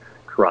time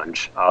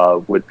crunch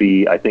would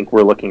be. I think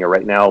we're looking at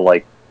right now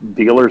like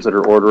dealers that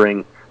are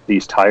ordering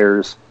these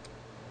tires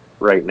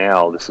right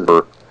now. This is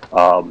for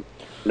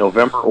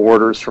November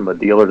orders from a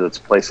dealer that's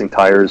placing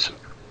tires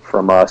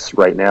from us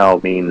right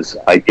now means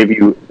I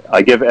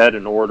give Ed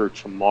an order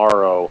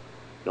tomorrow,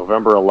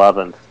 November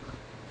 11th,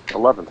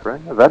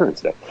 right?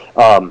 Veterans Day.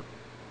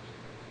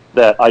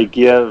 That I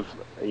give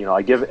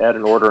I give Ed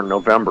an order in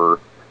November.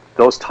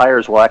 Those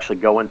tires will actually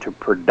go into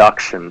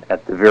production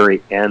at the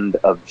very end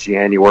of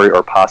January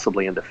or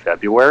possibly into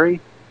February,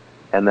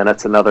 and then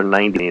it's another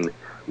 90.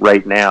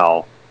 Right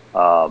now,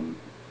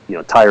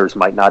 tires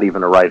might not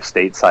even arrive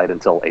stateside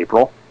until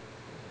April,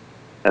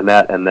 and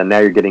then now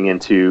you're getting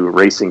into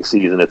racing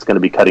season. It's going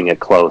to be cutting it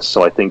close.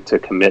 So I think to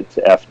commit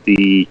to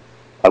FD,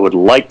 I would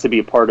like to be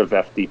a part of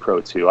FD Pro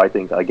 2. I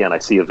think, again, I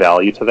see a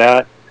value to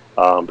that.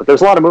 But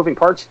there's a lot of moving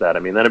parts to that. I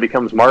mean, then it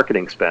becomes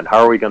marketing spend. How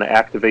are we going to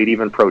activate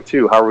even Pro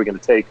 2? How are we going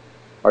to take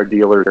our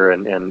dealers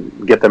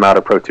and get them out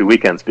of Pro 2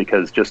 weekends?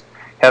 Because just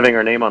having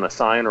our name on a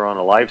sign or on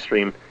a live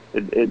stream,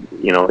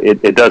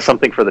 it does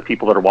something for the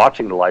people that are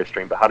watching the live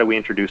stream. But how do we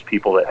introduce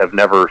people that have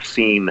never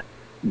seen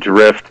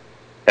drift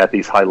at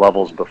these high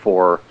levels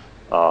before?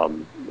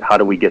 How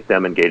do we get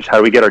them engaged? How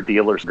do we get our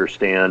dealers to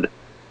understand,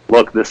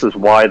 look, this is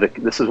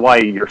why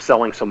you're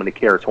selling so many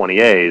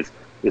KR20As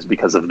is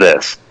because of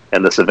this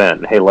and this event.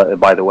 And hey,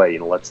 by the way,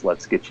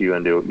 let's get you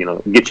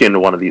into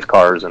one of these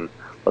cars and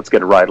let's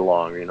get a ride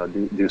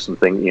along. Do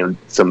something,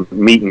 some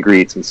meet and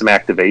greets and some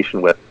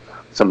activation with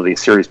some of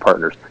these series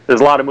partners.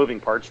 There's a lot of moving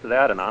parts to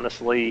that, and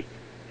honestly,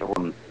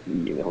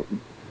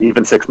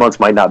 even 6 months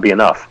might not be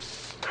enough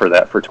for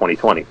that for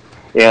 2020.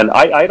 And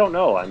I don't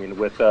know. I mean,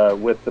 with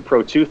the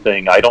Pro 2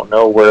 thing, I don't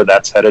know where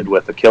that's headed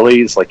with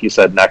Achilles. Like you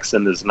said,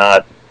 Nexen is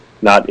not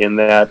in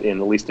that, at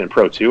least in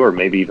Pro 2, or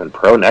maybe even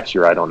Pro next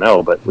year. I don't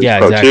know, but at least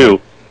Pro exactly.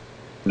 2,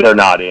 they're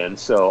not in.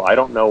 So I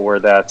don't know where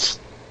that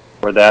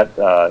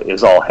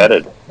is all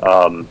headed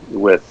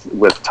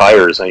with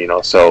tires.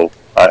 So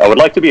I would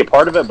like to be a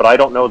part of it, but I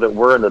don't know that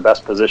we're in the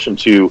best position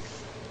to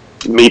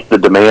meet the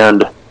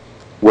demand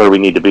where we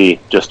need to be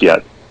just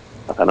yet.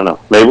 I don't know.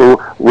 Maybe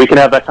we can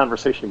have that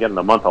conversation again in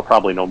a month. I'll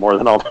probably know more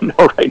than I'll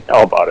know right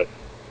now about it.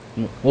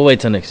 We'll wait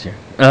till next year.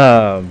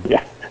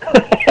 Yeah.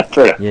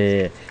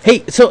 Yeah.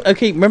 Hey, so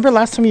remember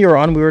last time you were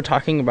on, we were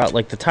talking about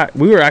like the tire.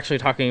 We were actually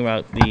talking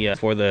about the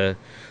for the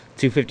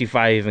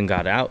 255 even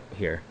got out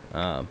here,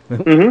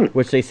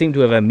 which they seem to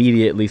have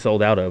immediately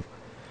sold out of.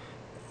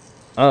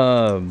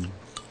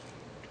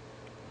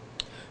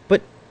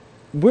 But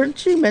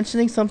weren't you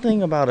mentioning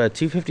something about a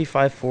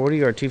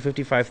 255/40 or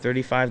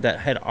 255/35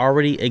 that had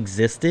already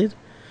existed?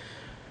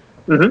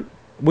 Mm-hmm.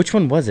 Which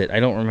one was it? I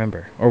don't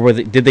remember. Or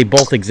did they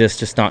both exist,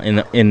 just not in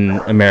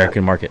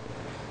American market?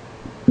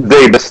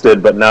 They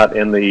existed, but not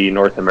in the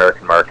North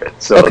American market.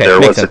 So there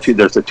was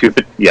there's a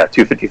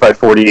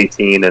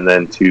 255/40/18 and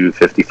then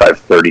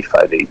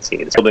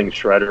 255/35/18. Fielding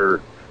Shredder,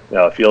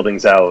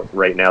 Fielding's out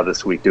right now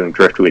this week doing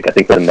Drift Week. I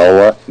think the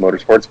NOLA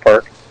Motorsports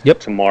Park.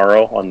 Yep.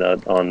 Tomorrow on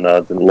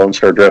the Lone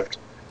Star Drift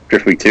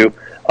Week 2,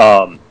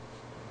 and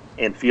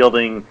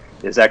Fielding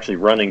is actually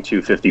running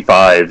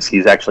 255s.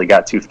 He's actually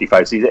got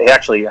 255s. He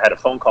actually had a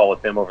phone call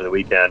with him over the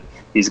weekend.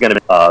 He's going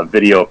to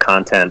video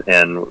content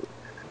and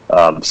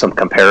some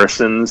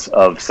comparisons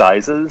of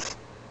sizes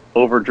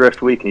over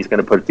Drift Week, and he's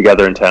going to put it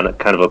together into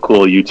kind of a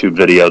cool YouTube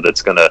video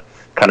that's going to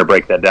kind of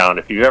break that down.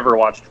 If you've ever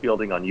watched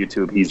Fielding on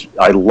YouTube,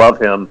 I love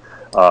him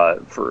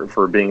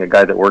for being a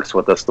guy that works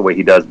with us the way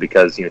he does,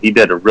 because he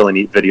did a really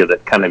neat video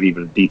that kind of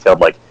even detailed,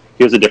 like,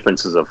 here's the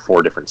differences of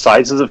 4 different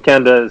sizes of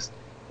Kendas.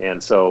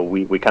 And so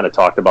we kind of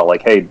talked about,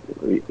 like, hey,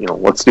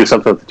 let's do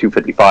something with the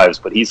 255s.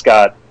 But he's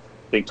got, I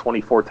think,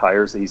 24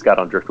 tires that he's got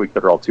on Drift Week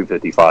that are all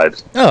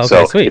 255s. Oh, okay,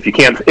 so sweet. if you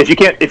can't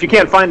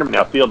find them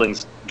now,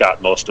 Fielding's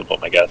got most of them,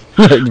 I guess.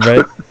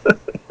 Right.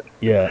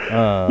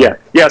 Yeah.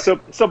 Yeah. So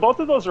both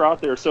of those are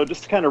out there. So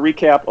just to kind of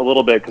recap a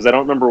little bit, because I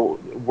don't remember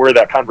where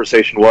that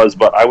conversation was,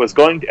 but I was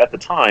going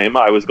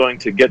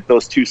to get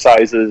those 2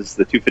 sizes,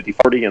 the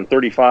 250/40 and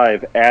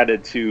 35,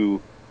 added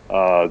to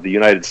the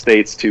United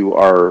States to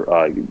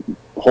our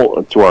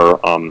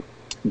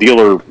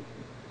dealer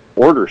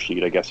order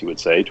sheet, I guess you would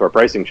say, to our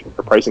pricing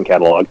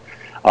catalog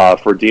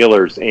for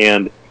dealers,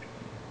 and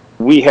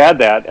we had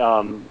that.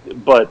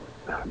 But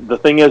the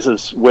thing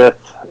is with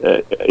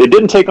it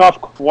didn't take off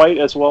quite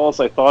as well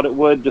as I thought it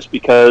would, just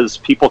because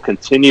people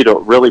continue to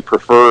really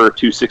prefer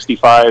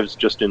 265s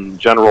just in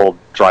general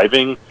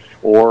driving,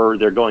 or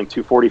they're going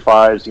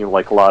 245s.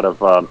 Like a lot of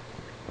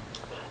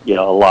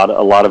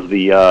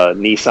the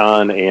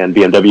Nissan and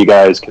BMW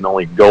guys can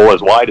only go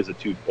as wide as a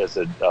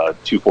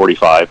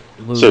 245.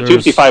 Losers. So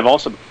 255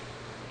 also,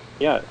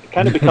 it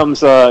kind of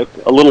becomes a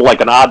little like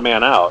an odd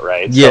man out,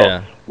 right?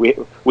 Yeah. So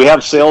we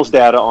have sales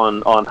data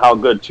on how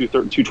good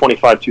 225,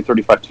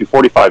 235,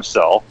 245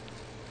 sell,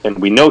 and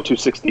we know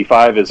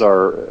 265 is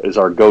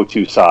our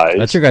go-to size.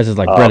 That's your guys'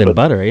 like bread and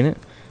butter, ain't it?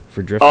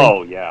 For drifting.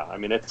 Oh yeah, I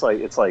mean it's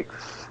like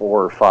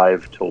 4 or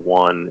 5 to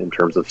 1 in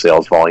terms of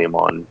sales volume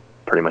on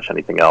pretty much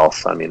anything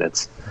else. I mean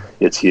it's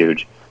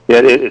huge.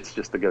 It's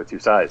just the go-to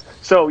size.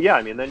 So yeah,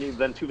 I mean then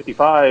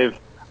 255.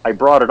 I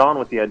brought it on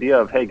with the idea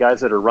of, hey,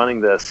 guys that are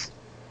running this,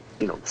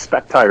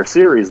 spec tire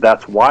series,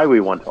 that's why we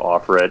want to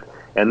offer it.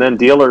 And then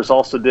dealers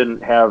also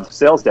didn't have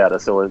sales data,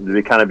 so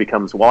it kind of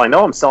becomes, well, I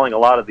know I'm selling a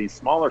lot of these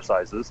smaller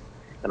sizes,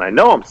 and I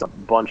know I'm selling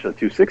a bunch of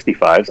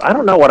 265s. I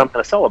don't know what I'm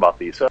going to sell about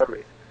these. So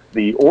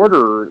the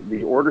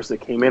orders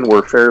that came in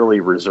were fairly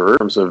reserved in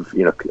terms of,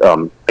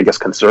 I guess,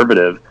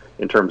 conservative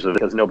in terms of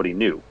because nobody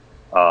knew.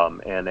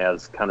 And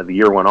as kind of the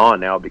year went on,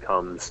 now it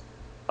becomes,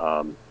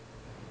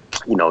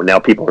 now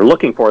people are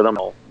looking for them.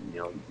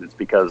 It's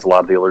because a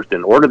lot of dealers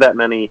didn't order that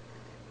many,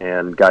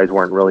 and guys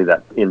weren't really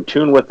that in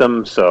tune with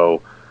them.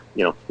 So,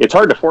 it's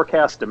hard to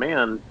forecast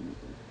demand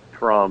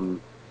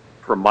from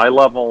my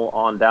level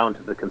on down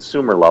to the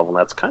consumer level. And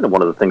that's kind of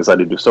one of the things I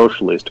do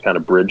socially is to kind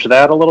of bridge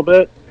that a little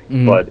bit.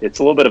 Mm. But it's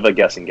a little bit of a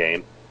guessing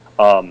game.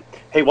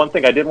 Hey, one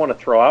thing I did want to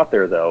throw out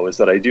there, though, is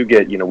that I do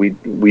get,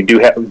 we do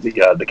have the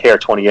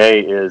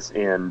KR20A is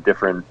in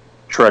different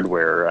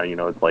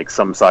treadwear. Like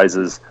some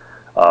sizes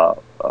are,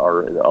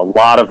 a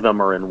lot of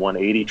them are in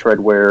 180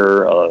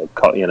 treadwear,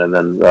 and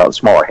then a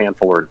smaller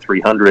handful are in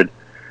 300.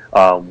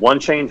 One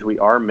change we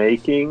are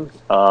making,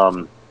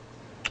 I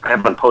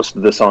haven't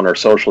posted this on our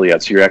social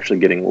yet, so you're actually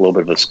getting a little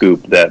bit of a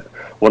scoop that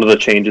one of the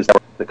changes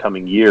the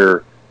coming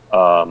year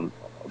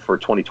for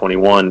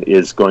 2021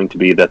 is going to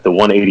be that the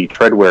 180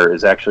 treadwear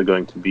is actually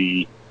going to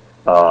be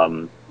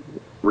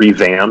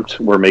revamped.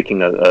 We're making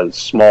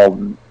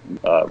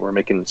we're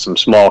making some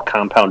small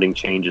compounding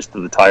changes to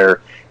the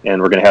tire,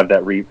 and we're going to have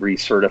that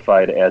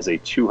recertified as a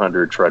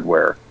 200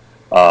 treadwear.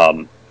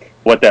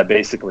 What that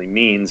basically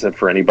means, and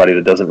for anybody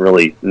that doesn't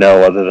really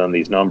know other than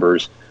these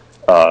numbers,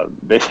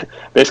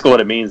 basically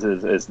what it means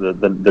is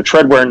the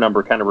treadwear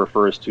number kind of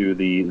refers to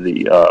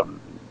the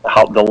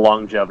how the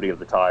longevity of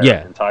the tire.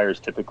 Yeah. And tires,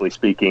 typically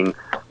speaking,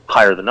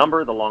 higher the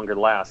number, the longer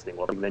lasting.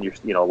 Well, then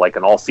you're like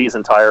an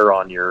all-season tire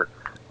on your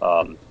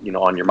on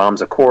your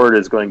mom's Accord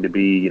is going to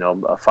be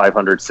a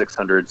 500,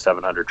 600,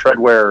 700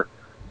 treadwear.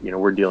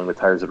 We're dealing with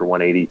tires that are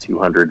 180,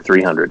 200,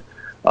 300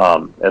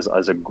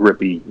 as a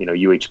grippy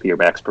UHP or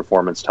max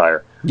performance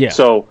tire. Yeah.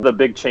 So the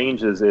big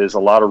changes is a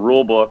lot of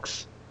rule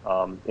books.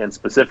 And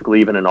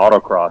specifically even in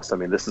autocross. I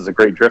mean, this is a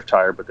great drift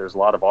tire, but there's a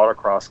lot of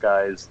autocross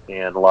guys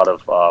and a lot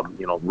of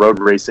road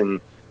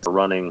racing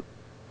running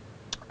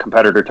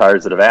competitor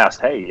tires that have asked,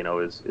 hey,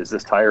 is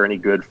this tire any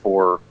good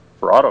for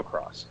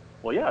autocross?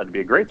 Well, yeah, it'd be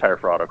a great tire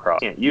for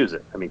autocross. You can't use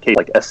it. I mean,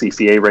 like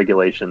SCCA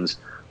regulations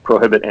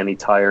prohibit any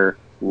tire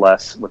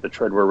with a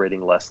treadwear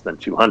rating less than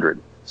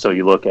 200. So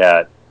you look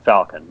at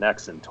Falcon,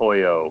 Nexen,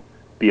 Toyo,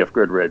 BF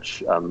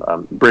Goodrich,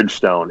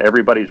 Bridgestone.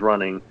 Everybody's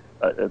running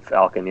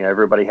Falcon.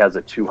 Everybody has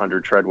a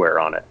 200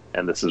 treadwear on it,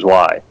 and this is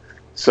why.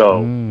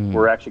 So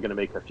we're actually going to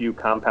make a few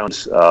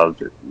compounds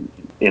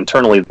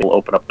internally that will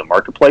open up the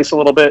marketplace a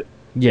little bit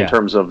in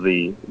terms of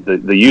the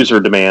user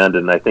demand,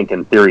 and I think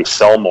in theory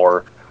sell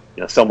more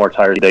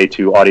tires today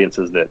to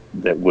audiences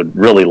that would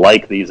really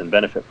like these and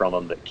benefit from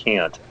them that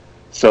can't.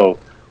 So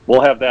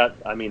we'll have that.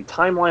 I mean,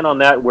 timeline on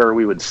that where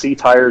we would see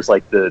tires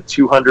like the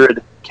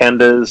 200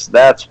 Kendas.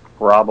 That's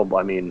probably.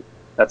 I mean,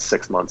 that's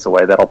 6 months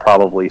away. That'll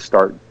probably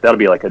start. That'll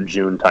be like a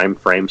June time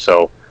frame.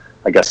 So,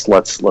 I guess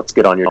let's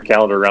get on your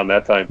calendar around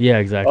that time. Yeah,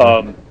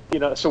 exactly.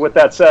 So with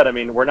that said, I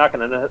mean, we're not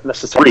going to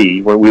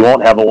necessarily we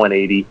won't have a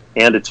 180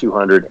 and a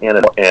 200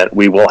 and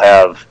we will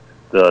have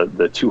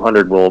the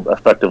 200 will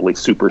effectively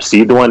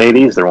supersede the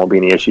 180s. There won't be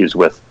any issues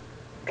with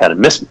kind of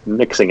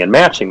mixing and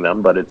matching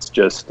them, but it's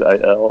just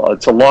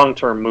it's a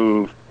long-term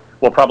move.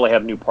 We'll probably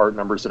have new part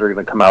numbers that are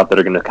going to come out that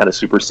are going to kind of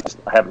supersede.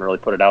 I haven't really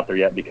put it out there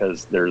yet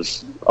because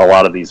there's a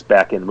lot of these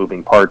back-end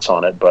moving parts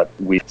on it, but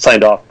we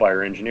signed off by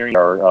our engineering,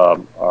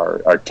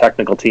 our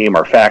technical team,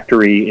 our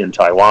factory in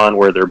Taiwan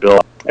where they're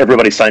built.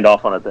 Everybody signed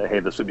off on it that, hey,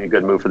 this would be a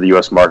good move for the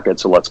U.S. market,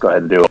 so let's go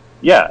ahead and do it.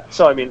 Yeah,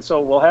 so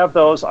we'll have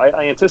those.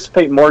 I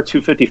anticipate more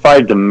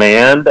 255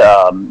 demand.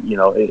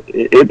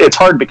 It's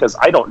hard because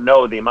I don't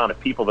know the amount of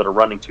people that are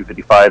running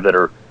 255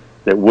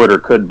 that would or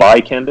could buy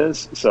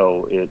Kendas.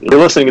 So if you're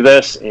listening to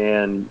this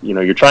and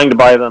you're trying to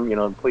buy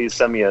them, please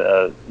send me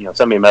a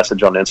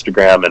message on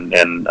Instagram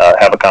and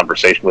have a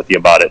conversation with you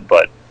about it.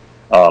 But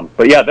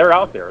yeah, they're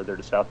out there. They're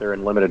just out there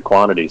in limited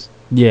quantities.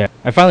 Yeah,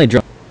 I finally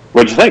drove.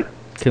 What'd you think?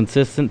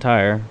 Consistent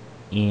tire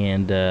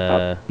and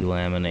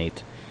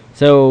laminate.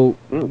 So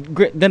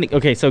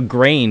so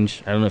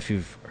Grange. I don't know if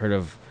you've heard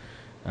of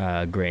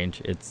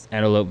Grange. It's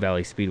Antelope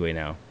Valley Speedway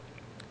now,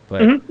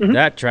 but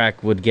that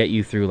track would get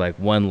you through like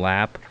one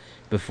lap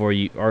before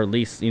you, or at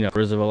least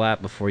quarters of a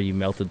lap before you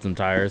melted some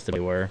tires that they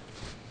were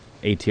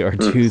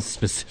ATR2s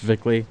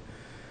specifically.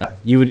 A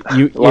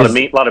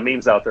lot of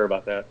memes out there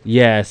about that.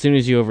 Yeah, as soon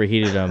as you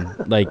overheated them,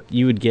 like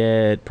you would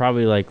get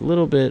probably like a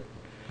little bit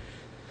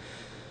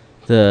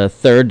the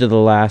third to the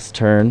last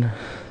turn,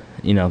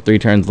 3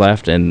 turns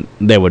left, and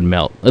they would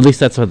melt. At least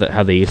that's how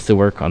they used to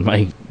work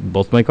on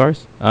both my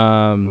cars.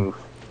 But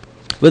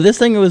this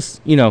thing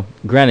was,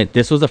 granted,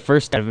 this was the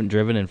first I haven't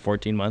driven in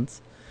 14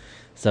 months.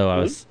 So I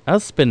was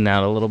spinning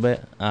out a little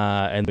bit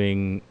and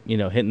being,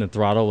 hitting the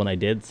throttle when I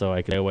did, so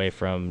I could stay away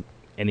from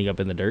ending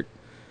up in the dirt.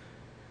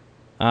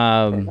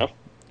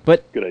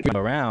 But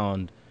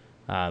around,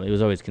 it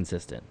was always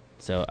consistent.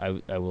 So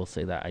I will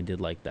say that I did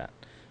like that.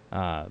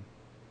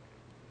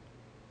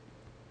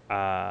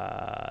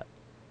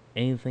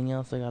 Anything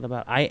else I got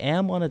about? I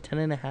am on a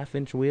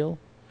 10.5-inch wheel,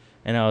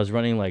 and I was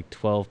running like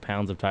 12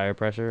 pounds of tire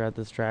pressure at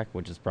this track,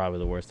 which is probably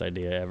the worst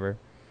idea ever.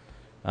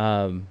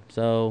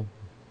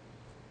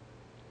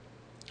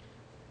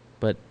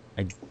 But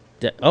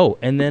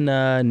And then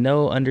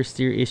no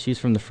understeer issues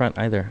from the front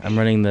either. I'm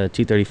running the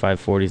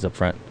 235 40s up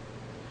front.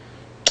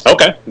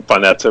 Okay,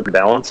 find that to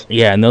balance.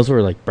 Yeah, and those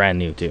were like brand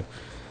new too.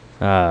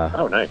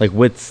 Oh, nice. Like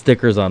with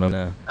stickers on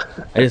them.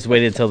 I just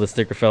waited until the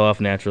sticker fell off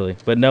naturally,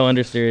 but no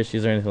understeer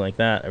issues or anything like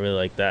that. I really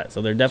like that.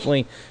 So they're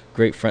definitely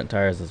great front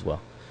tires as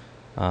well.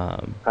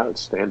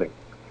 Outstanding.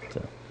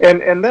 So.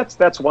 And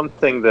that's one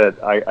thing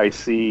that I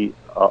see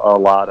a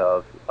lot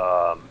of.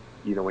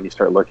 When you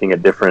start looking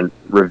at different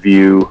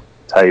review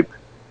type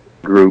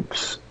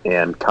groups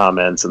and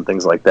comments and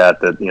things like that,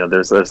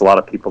 there's a lot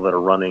of people that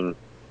are running.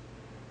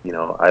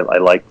 I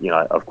like,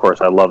 of course,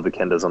 I love the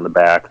Kendas on the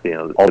back,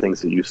 all the things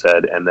that you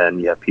said, and then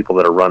you have people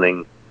that are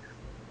running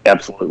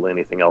absolutely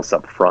anything else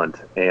up front.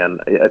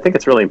 And I think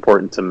it's really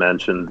important to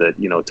mention that,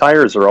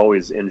 tires are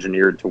always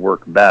engineered to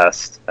work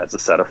best as a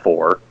set of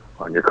 4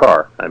 on your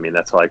car. I mean,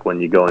 that's like when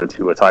you go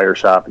into a tire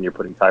shop and you're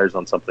putting tires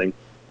on something,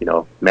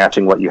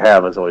 matching what you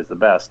have is always the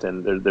best.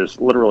 And there's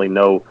literally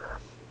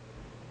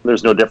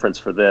there's no difference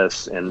for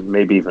this, and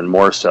maybe even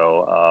more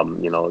so.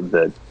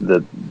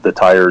 The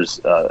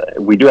tires.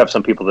 We do have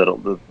some people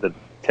that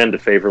tend to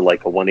favor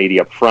like a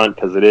 180 up front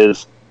because it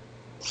is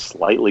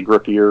slightly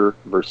grippier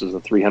versus a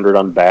 300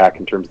 on back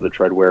in terms of the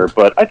tread wear.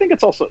 But I think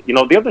it's also,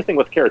 the other thing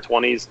with Kara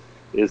 20s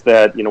is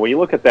that when you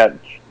look at that,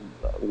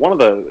 one of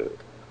the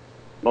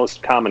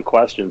most common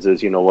questions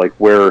is like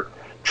where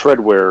tread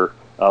wear.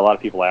 A lot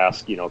of people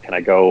ask, can I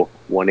go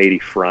 180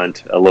 front,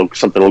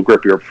 something a little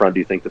grippier up front?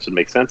 Do you think this would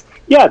make sense?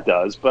 Yeah, it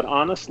does. But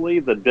honestly,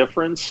 the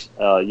difference,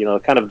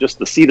 kind of just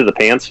the seat of the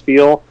pants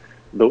feel,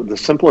 the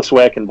simplest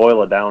way I can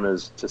boil it down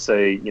is to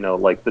say,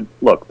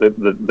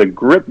 the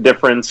grip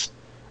difference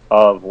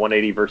of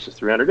 180 versus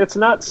 300, it's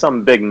not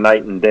some big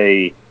night and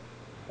day,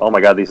 oh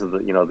my God, these are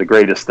the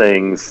greatest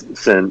things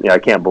since, I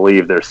can't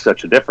believe there's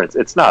such a difference.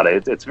 It's not.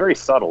 It's very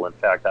subtle. In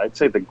fact, I'd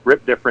say the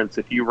grip difference,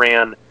 if you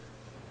ran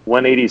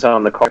 180s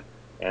on the car,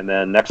 and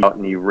then next out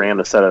and you ran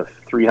a set of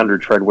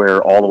 300 tread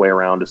wear all the way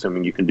around,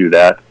 assuming you can do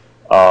that.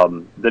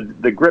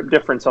 The grip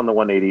difference on the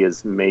 180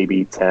 is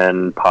maybe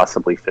 10,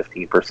 possibly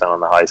 15% on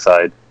the high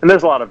side. And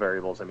there's a lot of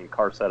variables. I mean,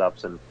 car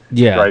setups and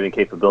driving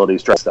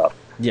capabilities, dress stuff.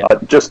 Yeah.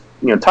 Just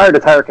tire to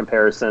tire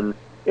comparison,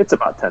 it's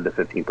about 10 to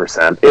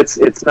 15%.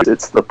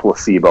 It's the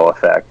placebo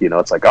effect.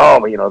 It's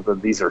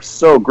like, these are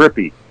so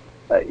grippy.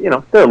 They're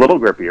a little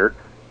grippier.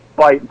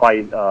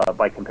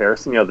 By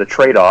comparison, the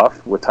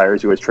trade-off with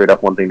tires, you always trade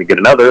off one thing to get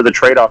another. The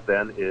trade-off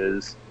then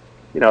is,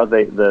 the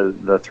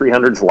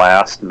 300s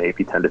last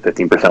maybe 10 to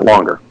 15%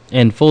 longer.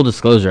 And full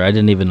disclosure, I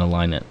didn't even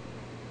align it.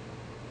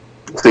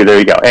 See, there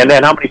you go. And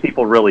then how many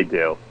people really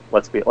do?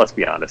 Let's be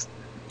honest.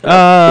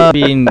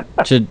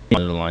 Should be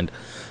aligned.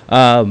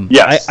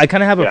 Yes. I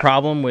kind of have a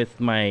problem with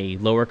my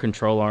lower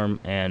control arm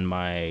and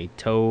my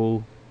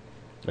toe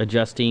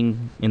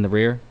adjusting in the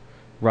rear.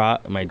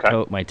 My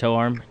toe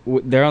arm,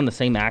 they're on the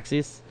same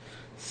axis,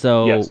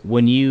 so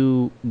when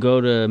you go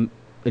to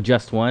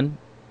adjust one,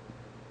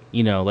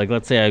 like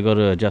let's say I go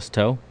to adjust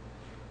toe,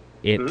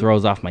 it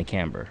throws off my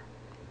camber.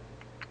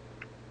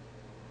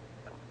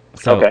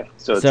 So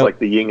it's like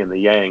the yin and the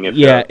yang.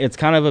 It's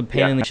kind of a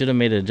pain in the. Should have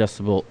made an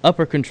adjustable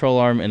upper control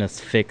arm and a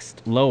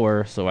fixed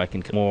lower so I can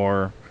get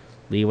more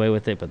leeway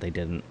with it, but they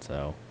didn't.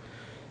 So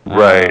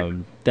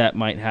that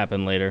might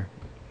happen later.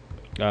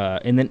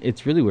 And then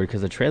it's really weird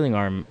because the trailing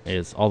arm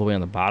is all the way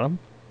on the bottom.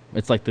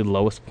 It's like the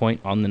lowest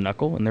point on the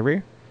knuckle in the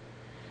rear,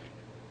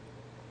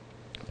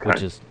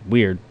 which is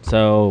weird.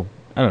 So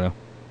I don't know,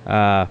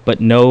 but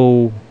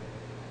no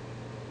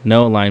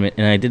alignment.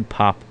 And I did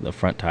pop the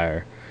front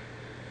tire.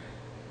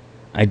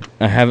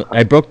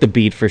 I broke the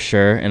bead for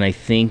sure, and I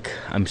think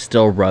I'm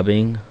still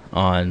rubbing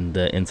on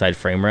the inside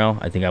frame rail.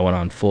 I think I went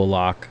on full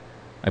lock.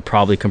 I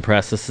probably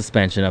compressed the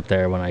suspension up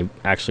there when I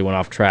actually went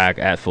off track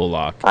at full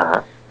lock.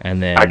 And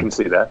then I can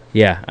see that.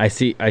 Yeah, I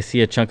see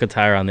a chunk of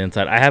tire on the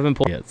inside. I haven't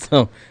pulled it yet,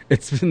 so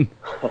it's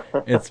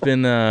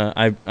been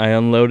I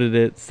unloaded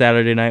it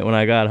Saturday night when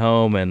I got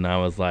home, and I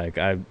was like,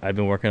 I've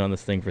been working on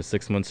this thing for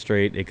 6 months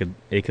straight. It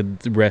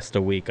could rest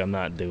a week. I'm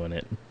not doing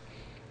it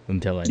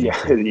until I need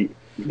to.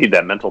 You need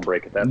that mental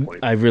break at that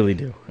point. I really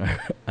do.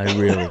 I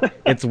really.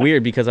 It's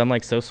weird because I'm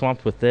like so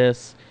swamped with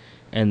this,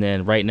 and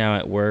then right now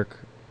at work,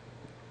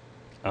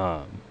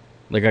 like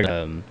I got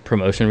a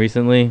promotion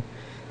recently.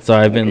 So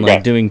I've been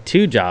like doing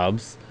 2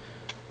 jobs,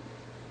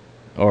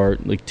 or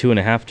like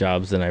 2.5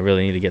 jobs, and I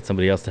really need to get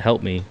somebody else to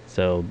help me.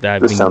 So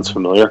this sounds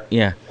familiar.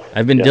 Yeah,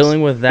 I've been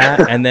dealing with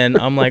that, and then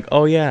I'm like,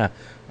 oh yeah,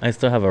 I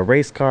still have a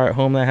race car at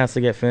home that has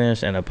to get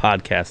finished and a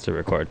podcast to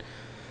record.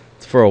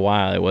 For a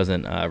while, I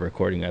wasn't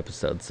recording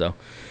episodes, so.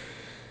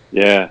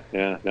 No,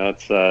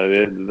 it's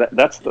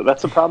that's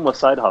the problem with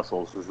side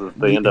hustles is that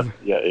they end up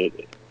they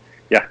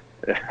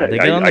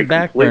get on the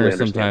back burner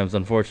sometimes,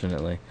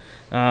 unfortunately.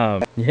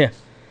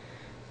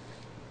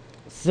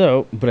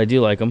 So, but I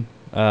do like them.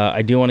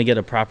 I do want to get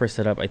a proper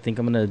setup. I think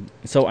I'm going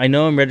to... So, I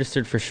know I'm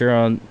registered for sure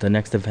on the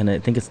next event. I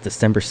think it's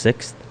December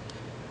 6th.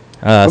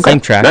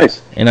 Same track.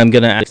 Nice. And I'm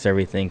going to fix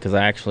everything because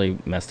I actually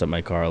messed up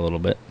my car a little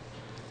bit.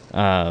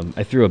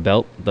 I threw a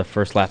belt the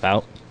first lap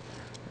out.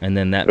 and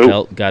then that Ooh.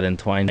 belt got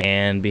entwined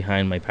and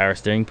behind my power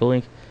steering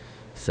pulley.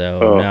 So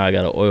Oh. now I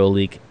got an oil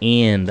leak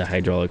and a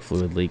hydraulic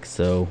fluid leak.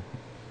 So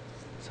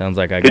sounds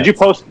like I Did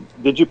got.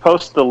 Did you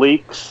post the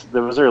leaks?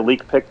 Was there a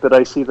leak pic that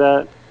I see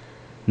that?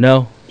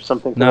 No,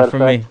 Something to not that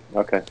from effect? me.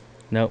 Okay.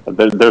 Nope.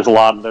 There's a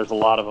lot. There's a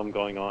lot of them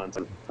going on.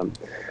 So I'm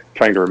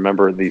trying to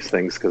remember these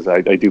things because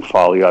I do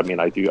follow you. I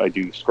mean, I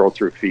do scroll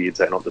through feeds.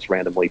 I don't just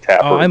randomly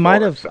tap. Oh, or I might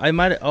ignore, have. so. I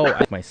might. Oh,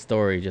 my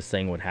story just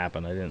saying what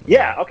happened. I didn't.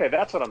 Yeah. Okay.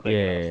 That's what I'm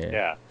thinking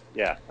Yeah. of.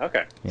 Yeah.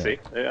 Okay. Yeah. See,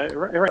 right There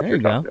what you're you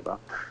go. talking about.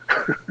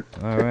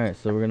 All right,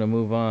 so we're gonna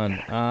move on.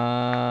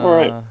 All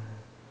right.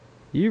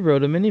 You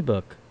wrote a mini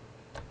book.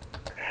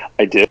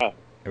 I did. I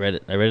read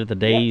it. I read it the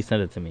day you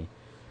sent it to me.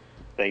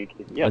 Thank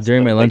you. Yes.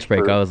 During my lunch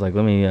break, for, I was like,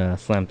 "Let me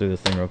slam through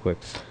this thing real quick."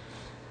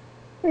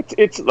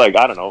 It's like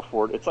I don't know,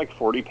 it's like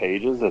 40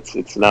 pages.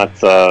 It's not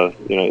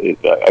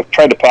I've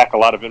tried to pack a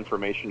lot of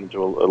information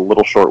into a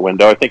little short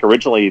window. I think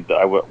originally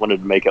wanted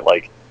to make it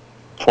like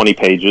 20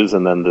 pages,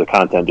 and then the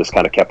content just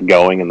kind of kept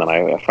going, and then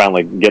I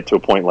finally get to a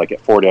point like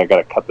at 40, I got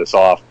to cut this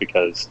off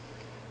because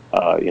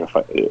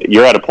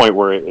you're at a point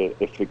where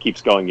if it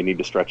keeps going, you need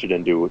to stretch it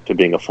into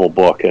being a full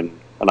book, and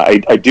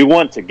I do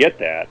want to get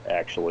that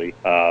actually.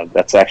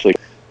 That's actually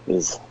I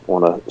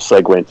want to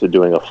segue into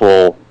doing a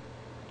full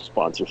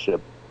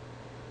sponsorship.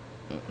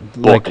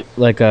 Like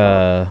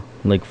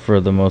for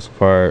the most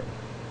part,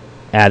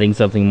 adding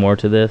something more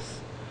to this.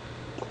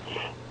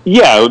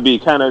 Yeah, it would be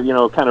kind of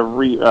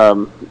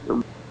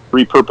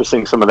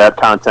repurposing some of that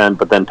content,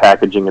 but then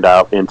packaging it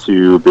out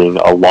into being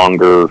a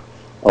longer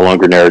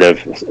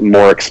narrative,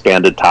 more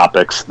expanded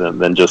topics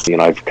than just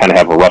I've kind of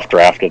have a rough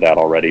draft of that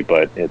already,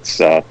 but it's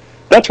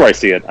that's where I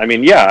see it. I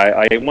mean,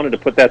 yeah, I wanted to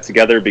put that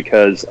together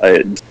because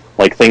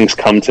things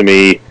come to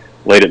me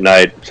late at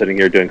night, sitting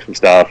here doing some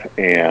stuff,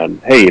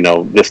 and hey,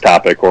 this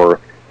topic, or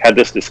had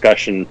this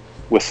discussion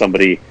with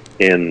somebody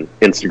in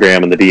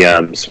Instagram in the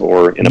DMs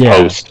or in a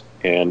post,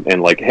 and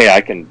like, hey,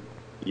 I can,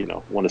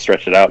 want to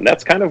stretch it out, and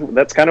that's kind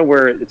of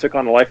where it took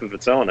on a life of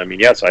its own. I mean,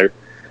 yes, I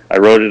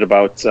wrote it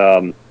about.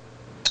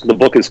 The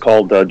book is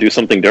called "Do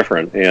Something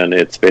Different," and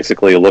it's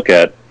basically a look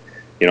at,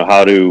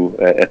 how to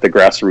at the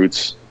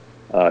grassroots,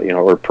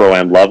 or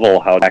pro-am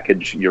level, how to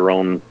package your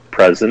own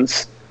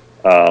presence.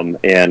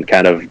 And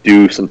kind of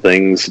do some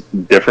things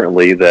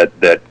differently that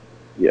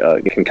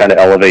can kind of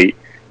elevate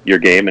your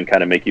game and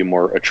kind of make you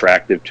more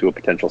attractive to a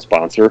potential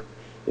sponsor.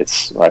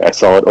 I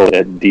saw it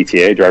at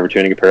DTA, Driver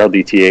Tuning Apparel,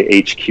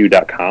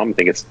 DTAHQ.com. I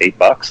think it's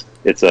 $8.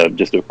 It's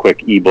just a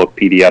quick ebook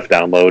PDF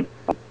download.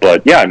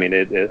 But yeah, I mean,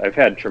 I've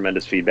had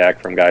tremendous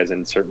feedback from guys,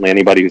 and certainly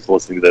anybody who's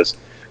listening to this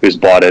who's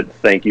bought it.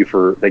 Thank you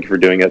for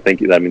doing it.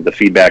 Thank you. I mean, the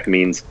feedback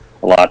means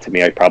a lot to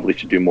me. I probably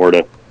should do more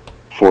to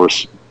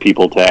force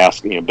people to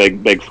ask,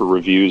 beg for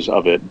reviews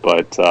of it.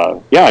 But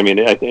yeah, I mean,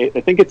 I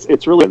think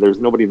it's really, there's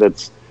nobody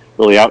that's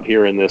really out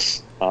here in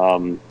this,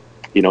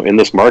 in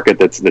this market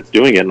that's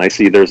doing it. And I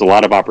see there's a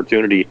lot of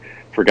opportunity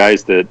for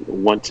guys that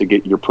want to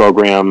get your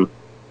program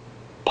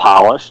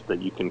polished,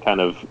 that you can kind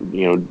of,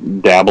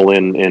 dabble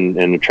in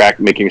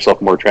making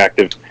yourself more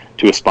attractive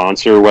to a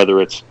sponsor,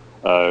 whether it's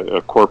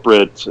a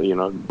corporate,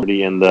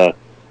 in the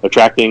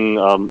attracting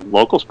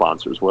local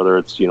sponsors, whether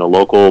it's,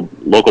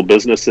 local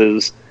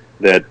businesses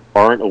that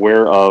aren't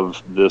aware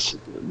of the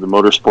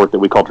motorsport that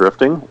we call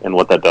drifting and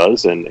what that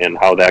does, and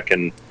how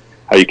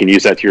you can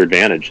use that to your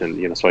advantage.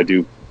 And so I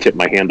do tip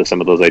my hand to some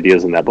of those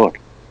ideas in that book.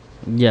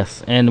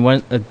 Yes,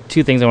 and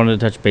two things I wanted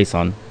to touch base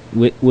on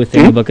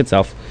within the book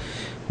itself.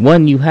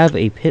 One, you have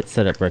a pit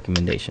setup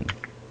recommendation.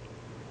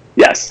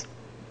 Yes,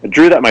 I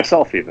drew that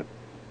myself even.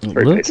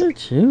 Look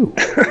at you!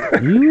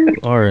 You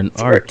are an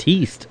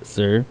artiste,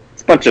 sir.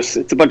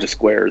 It's a bunch of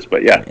squares,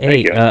 but yeah.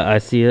 Hey, I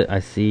see it. I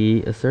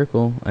see a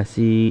circle. I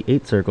see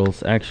 8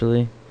 circles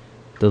actually.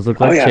 Those look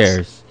like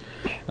chairs.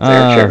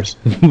 They're chairs.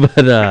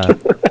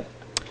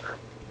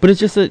 But it's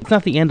just it's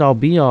not the end all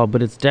be all,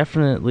 but it's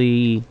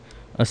definitely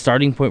a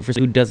starting point for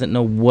someone who doesn't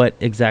know what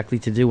exactly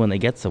to do when they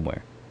get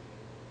somewhere.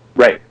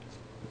 Right,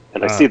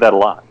 and I see that a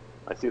lot.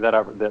 I see that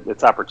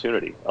it's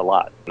opportunity a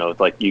lot. It's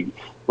like you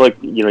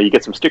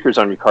get some stickers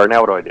on your car.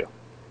 Now what do?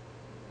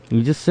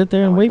 You just sit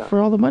there and wait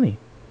for all the money.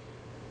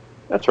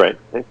 That's right.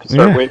 They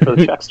start waiting for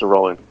the checks to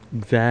roll in.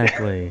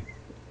 Exactly.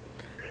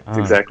 That's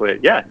exactly it.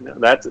 Yeah.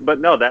 That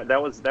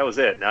was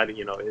it. Now,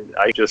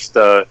 I just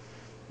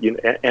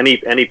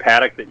any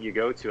paddock that you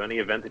go to, any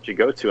event that you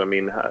go to. I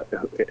mean,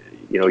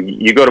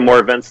 you go to more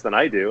events than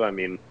I do. I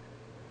mean,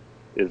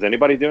 is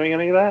anybody doing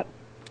any of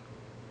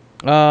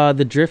that?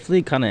 The Drift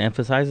League kind of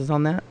emphasizes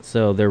on that,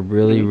 so they're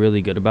really,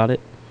 really good about it.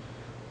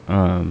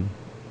 I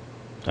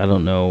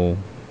don't know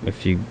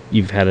if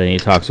you've had any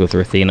talks with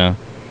Rathina,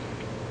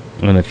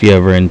 and if you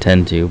ever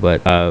intend to,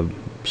 but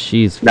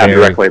she's not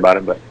directly about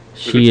it, but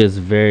she is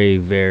very,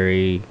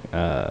 very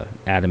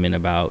adamant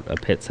about a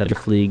pit set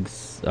of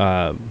leagues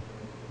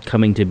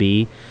coming to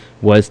be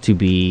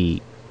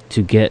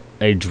to get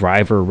a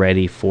driver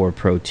ready for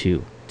Pro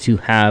 2, to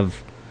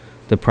have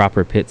the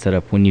proper pit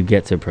setup when you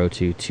get to Pro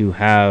 2, to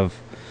have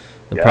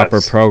the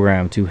proper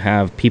program, to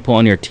have people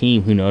on your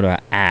team who know to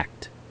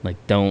act. Like,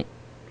 don't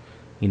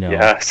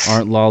Yes.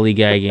 aren't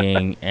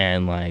lollygagging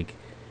and like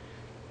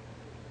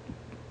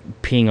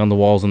peeing on the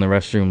walls in the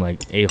restroom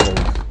like a-holes.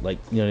 Like,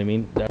 you know what I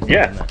mean? That's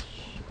Yeah. not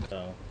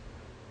so.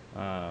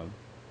 Um,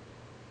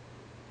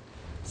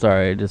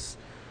 sorry,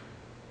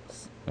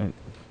 uh,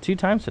 2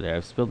 times today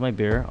I've spilled my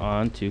beer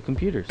on 2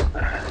 computers.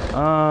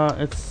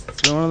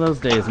 It's been one of those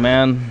days,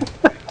 man.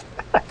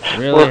 It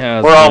really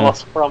has. We're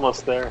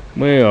almost there.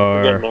 We We're getting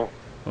are. there. I don't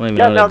even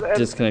Yeah, know how no, to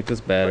disconnect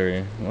this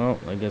battery. Well,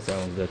 I guess that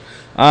one's dead.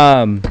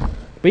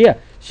 But yeah,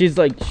 she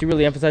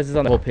really emphasizes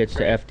on the whole pitch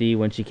to FD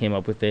when she came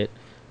up with it,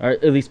 or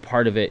at least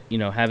part of it.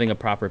 Having a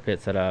proper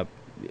pit set up.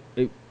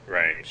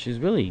 right. She's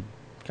really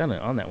kind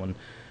of on that one.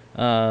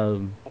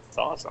 That's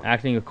awesome.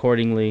 Acting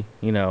accordingly.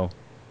 I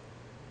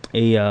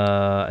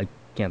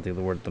can't think of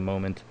the word at the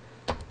moment.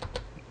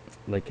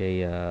 Like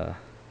shit.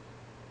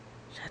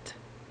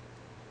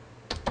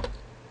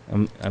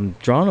 I'm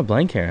drawing a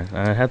blank here.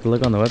 I had to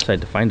look on the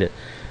website to find it.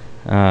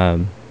 A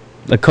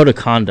code of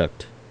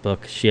conduct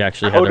book. She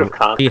actually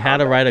had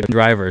to write a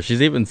driver.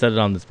 She's even said it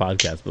on this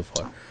podcast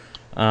before.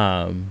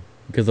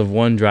 Because of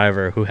one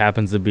driver who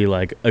happens to be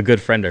like a good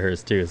friend of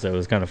hers too. So it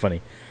was kind of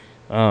funny.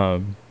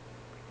 Well,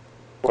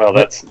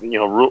 that's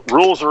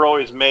rules are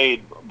always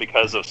made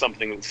because of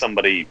something that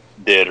somebody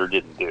did or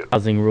didn't do.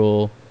 Housing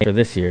rule for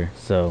this year.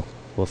 So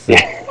we'll see.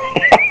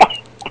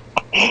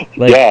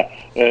 Like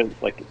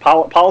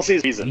policy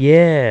is reason.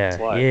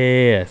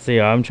 Yeah. So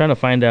I'm trying to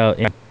find out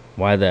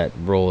why that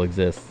rule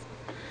exists.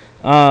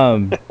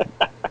 The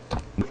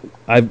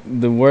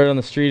word on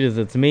the street is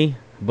it's me,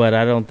 but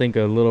I don't think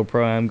a little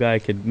pro-am guy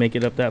could make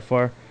it up that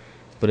far.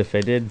 But if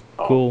I did,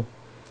 cool.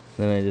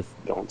 Then I just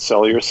don't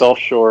sell yourself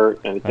short,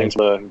 and things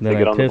to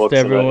get on the books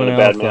in a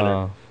bad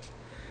manner.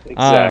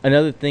 Exactly.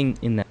 Another thing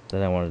in that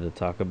I wanted to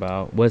talk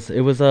about was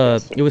it was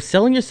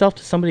selling yourself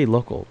to somebody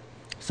local.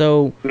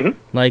 So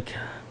like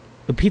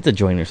a pizza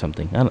joint or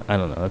something. I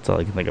don't know. That's all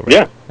I can think of. Right?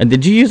 Yeah. And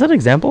did you use that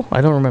example?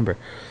 I don't remember.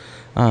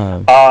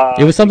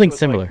 It was something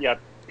similar.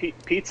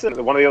 Pizza.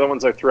 One of the other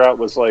ones I threw out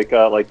was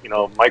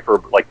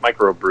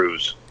micro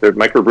brews. Their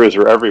micro brews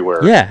are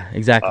everywhere. Yeah,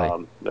 exactly.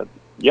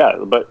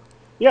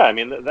 I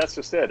mean that's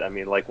just it. I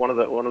mean, like one of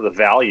the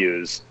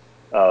values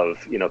of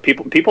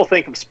people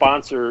think of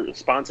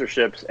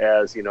sponsorships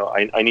as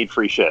I need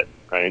free shit,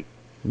 right?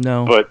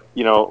 No. But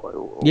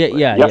yes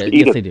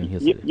they do.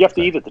 You have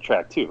to eat at the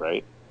track too,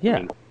 right? Yeah. I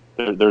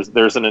mean,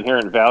 there's an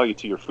inherent value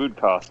to your food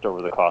cost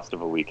over the cost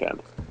of a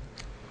weekend.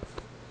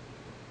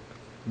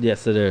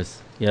 Yes, it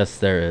is. Yes,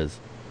 there is.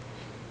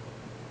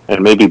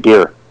 And maybe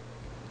beer.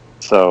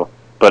 So,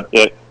 but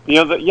you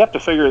have to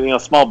figure,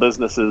 small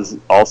businesses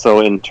also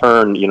in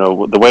turn,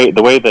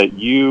 the way that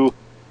you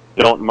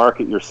don't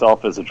market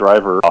yourself as a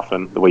driver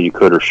often the way you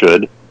could or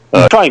should.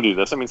 Try and do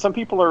this. I mean, some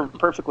people are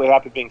perfectly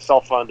happy being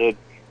self-funded,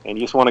 and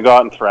you just want to go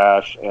out and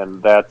thrash,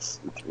 and that's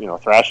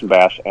thrash and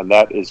bash, and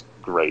that is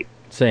great.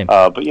 Same.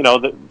 But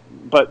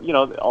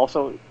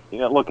also,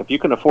 look, if you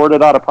can afford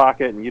it out of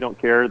pocket and you don't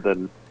care,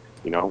 then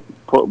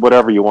put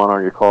whatever you want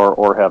on your car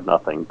or have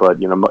nothing. But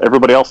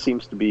everybody else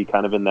seems to be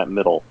kind of in that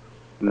middle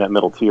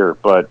tier.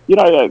 But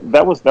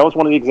that was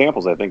one of the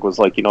examples I think was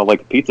like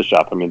a pizza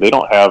shop. I mean, they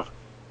don't have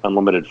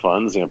unlimited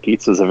funds.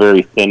 Pizza is a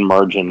very thin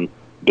margin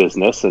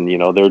business, and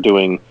they're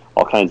doing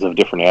all kinds of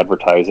different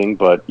advertising.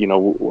 But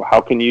how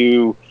can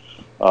you?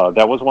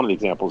 That was one of the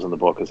examples in the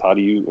book. Is how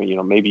do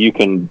you maybe you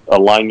can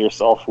align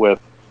yourself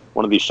with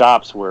one of these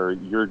shops where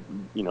you're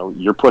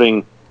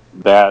putting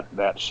that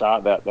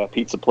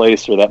pizza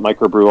place or that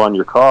microbrew on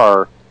your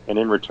car, and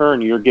in return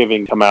you're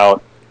come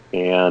out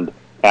and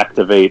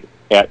activate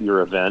at your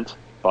event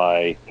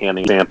by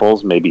handing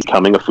samples, maybe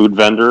becoming a food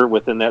vendor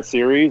within that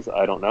series.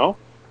 I don't know.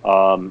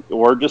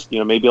 Or just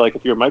maybe like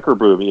if you're a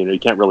microbrew, you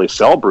can't really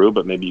sell brew,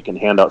 but maybe you can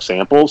hand out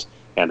samples,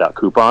 hand out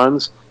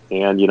coupons,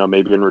 and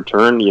maybe in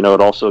return it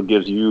also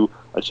gives you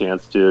a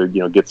chance to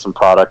get some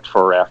product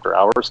for after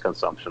hours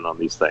consumption on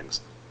these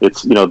things.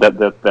 It's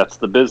that's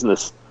the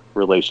business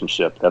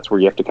relationship. That's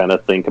where you have to kind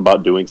of think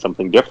about doing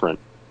something different.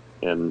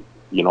 And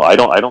I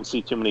don't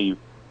see too many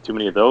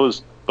of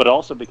those, but it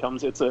also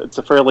becomes it's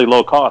a fairly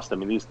low cost. I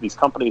mean, these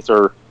companies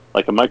are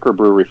like a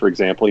microbrewery, for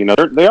example.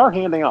 They are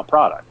handing out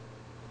product.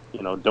 They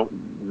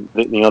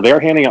are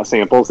handing out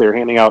samples. They're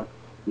handing out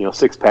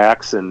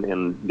 6-packs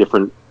and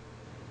different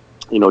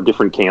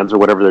different cans or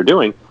whatever they're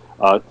doing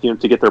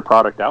to get their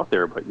product out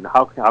there. But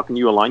how can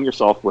you align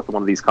yourself with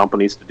one of these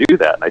companies to do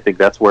that? And I think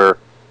that's where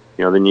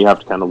then you have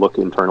to kind of look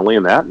internally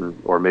in that,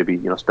 or maybe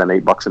spend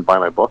 $8 and buy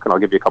my book, and I'll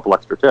give you a couple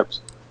extra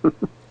tips.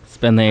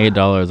 Spend the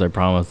 $8, I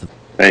promise.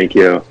 Thank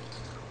you.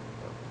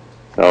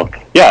 So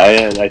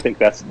and I think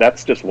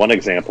that's just one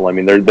example. I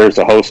mean, there's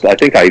a host. I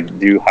think I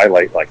do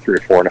highlight like 3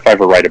 or 4, and if I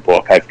ever write a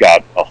book, I've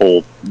got a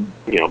whole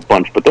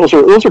bunch. But those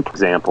are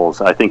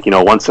examples. I think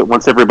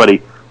once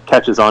everybody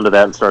catches on to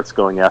that and starts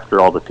going after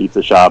all the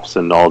pizza shops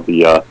and all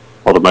the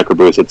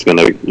microbrews, it's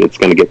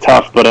gonna get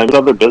tough. But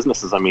other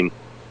businesses, I mean.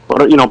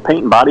 Paint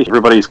and body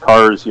everybody's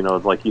cars.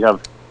 Like you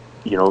have,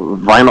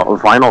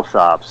 vinyl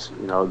shops.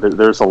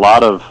 There's a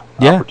lot of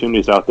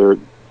opportunities out there,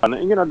 and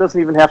it doesn't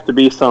even have to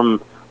be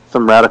some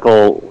some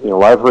radical,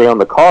 livery on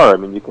the car. I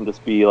mean, you can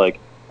just be like,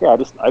 yeah, I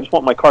just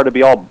want my car to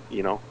be all,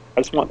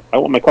 I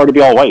want my car to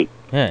be all white.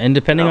 Yeah, and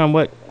depending on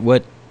what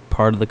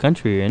part of the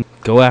country you're in,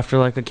 go after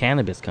like a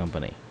cannabis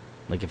company,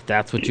 like if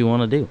that's what you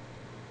want to do.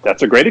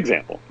 That's a great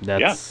example.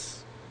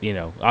 That's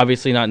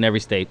obviously not in every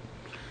state.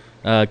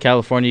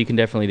 California, you can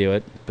definitely do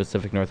it.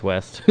 Pacific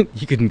Northwest,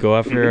 you can go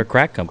after a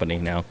crack company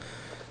now.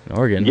 In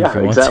Oregon, yeah, if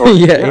you exactly.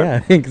 Want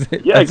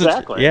to. Yeah,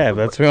 exactly.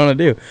 That's what we want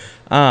to do.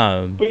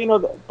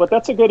 But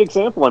that's a good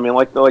example. I mean,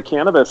 like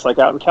cannabis, like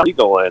out in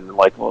California and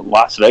like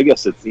Las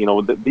Vegas, it's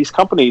these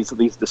companies,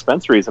 these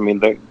dispensaries. I mean,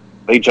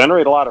 they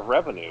generate a lot of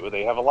revenue.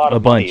 They have a lot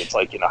of money. It's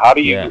like how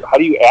do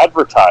you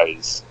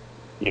advertise?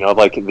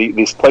 Like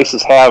these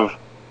places have,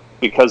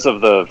 because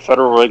of the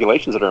federal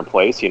regulations that are in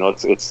place.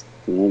 It's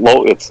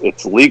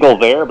legal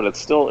there, but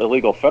it's still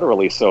illegal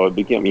federally. So it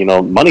became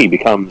money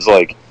becomes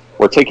like,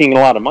 we're taking a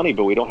lot of money,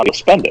 but we don't have to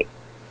spend it.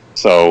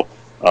 So,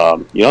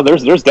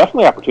 there's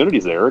definitely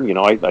opportunities there. And,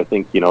 I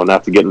think,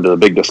 not to get into the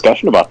big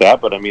discussion about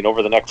that, but I mean,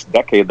 over the next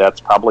decade,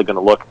 that's probably going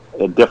to look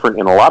different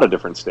in a lot of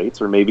different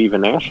states, or maybe even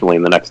nationally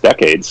in the next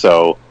decade.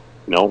 So,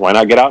 why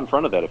not get out in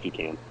front of that if you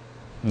can?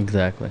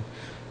 Exactly.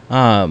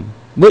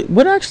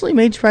 What actually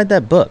made you write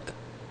that book?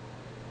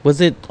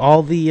 Was it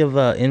all the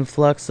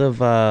influx of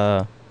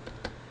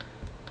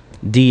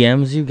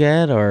DMs you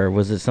get, or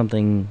was it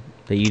something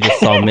that you just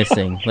saw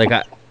missing? Like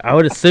I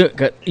would assume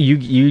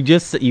you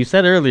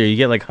said earlier you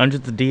get like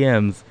hundreds of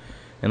DMs,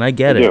 and I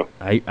get it.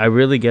 I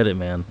really get it,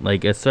 man.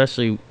 Like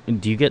especially,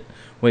 do you get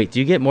more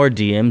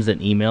DMs than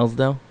emails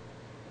though?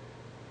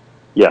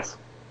 Yes.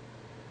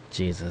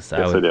 Jesus,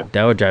 I do.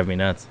 That would drive me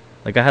nuts.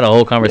 Like I had a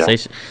whole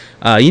conversation.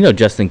 Yeah.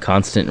 Justin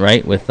Constant,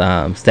 right? With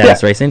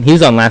Status Racing. He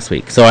was on last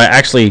week, so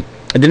I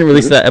didn't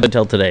release that episode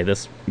until today.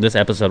 This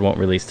episode won't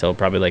release till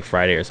probably like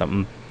Friday or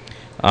something.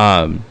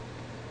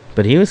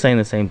 But he was saying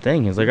the same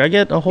thing. He's like, I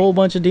get a whole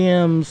bunch of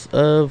DMs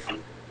of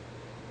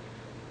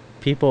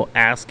people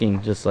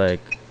asking, just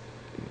like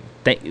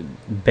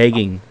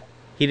begging.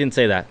 He didn't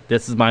say that.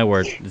 This is my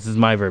word. This is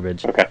my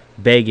verbiage. Okay.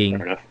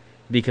 Begging,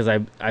 because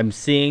I'm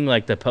seeing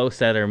like the posts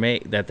that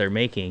they're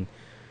making.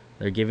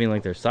 They're giving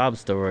like their sob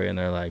story, and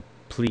they're like,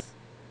 please.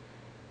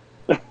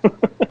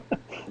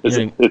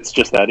 It's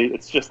just that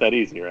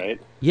easy, right?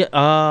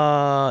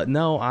 Yeah.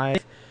 No,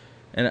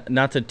 and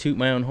not to toot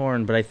my own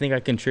horn, but I think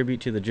I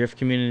contribute to the drift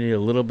community a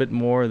little bit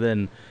more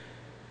than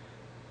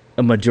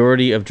a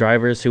majority of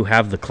drivers who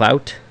have the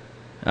clout,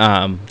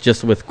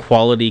 just with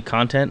quality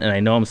content. And I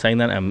know I'm saying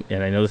that, and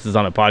I know this is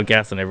on a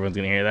podcast, and everyone's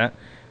going to hear that.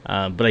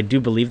 But I do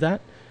believe that,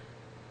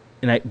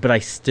 but I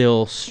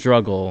still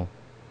struggle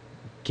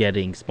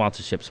getting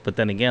sponsorships. But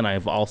then again,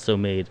 I've also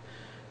made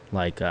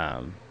like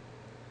not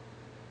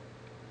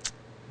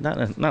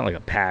like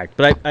a pact,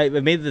 but I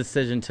made the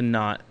decision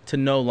to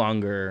no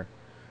longer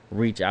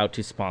reach out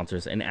to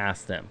sponsors and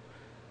ask them.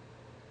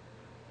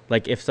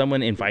 Like if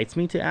someone invites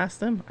me to ask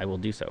them, I will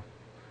do so.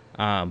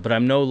 But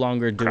I'm no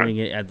longer doing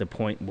it at the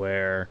point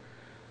where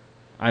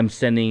I'm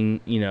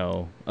sending,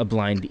 a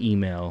blind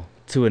email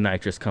to a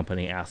nitrous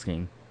company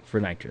asking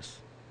for nitrous.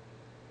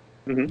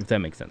 If that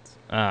makes sense.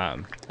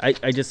 I'm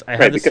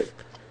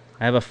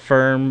a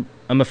firm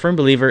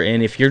believer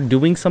in, if you're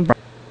doing something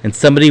and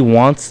somebody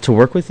wants to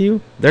work with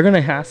you, they're going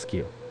to ask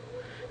you.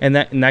 And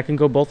that can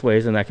go both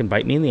ways, and that can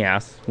bite me in the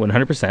ass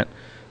 100%.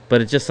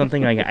 But it's just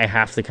something I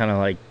have to kind of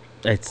like,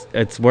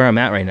 it's where I'm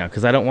at right now,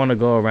 because I don't want to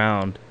go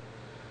around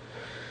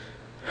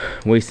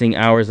wasting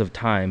hours of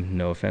time,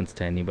 no offense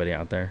to anybody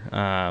out there,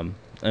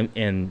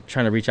 and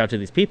trying to reach out to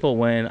these people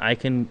when I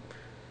can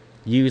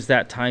use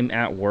that time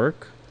at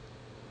work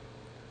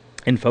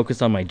and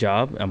focus on my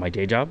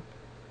day job,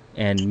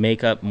 and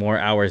make up more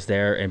hours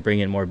there and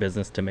bring in more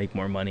business to make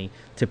more money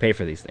to pay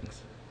for these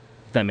things.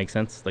 If that makes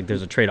sense? Like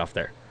there's a trade-off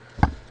there.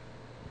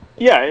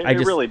 Yeah, it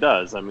really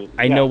does. I mean,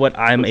 I know what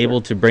I'm able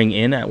to bring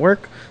in at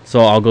work, so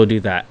I'll go do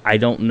that. I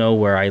don't know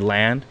where I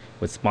land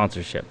with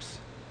sponsorships,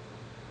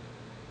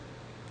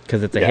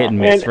 because it's a hit and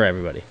miss for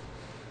everybody.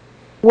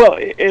 Well,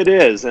 it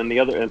is, and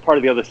part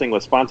of the other thing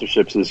with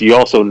sponsorships is you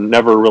also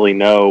never really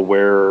know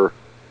where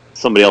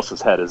somebody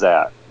else's head is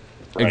at.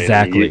 Right?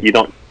 Exactly.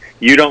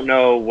 You don't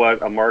know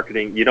what a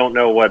marketing. You don't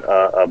know what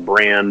a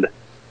brand,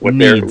 what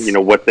needs.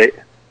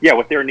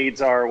 What their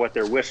needs are, what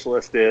their wish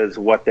list is,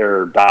 what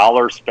their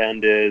dollar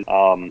spend is.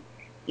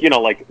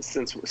 Like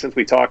since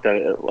we talked,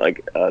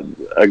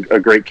 a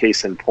great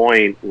case in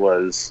point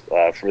was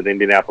for the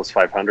Indianapolis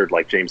 500.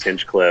 Like James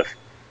Hinchcliffe,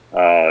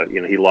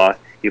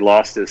 he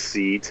lost his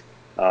seat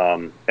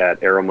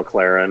at Arrow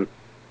McLaren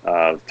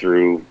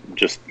through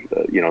just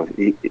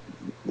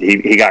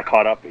he got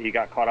caught up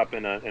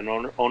in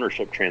an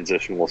ownership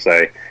transition, we'll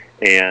say,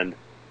 and.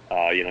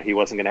 He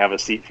wasn't going to have a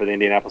seat for the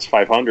Indianapolis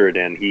 500,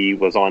 and he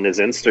was on his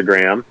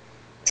Instagram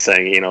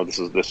saying, this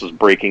was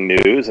breaking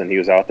news, and he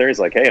was out there. He's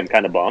like, hey, I'm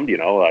kind of bummed.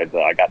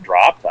 I got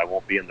dropped. I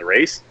won't be in the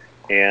race.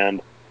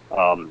 And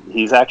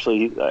he was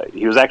actually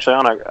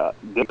on a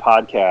good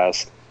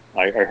podcast.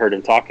 I heard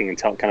him talking and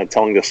kind of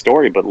telling the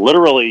story, but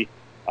literally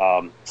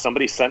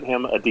somebody sent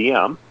him a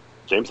DM,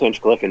 James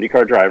Hinchcliffe,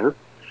 IndyCar driver,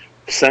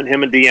 Sent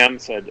him a DM,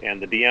 said,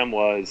 and the DM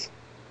was,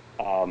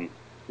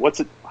 what's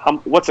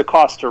it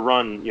cost to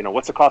run,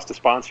 what's it cost to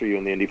sponsor you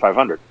in the Indy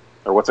 500?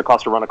 Or what's it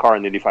cost to run a car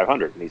in the Indy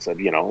 500? And he said,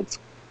 it's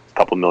a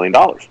couple $1 million.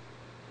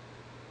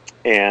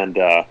 And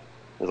I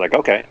was like,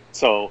 okay.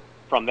 So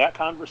from that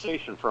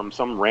conversation, from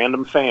some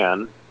random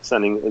fan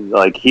sending,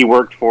 like, he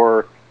worked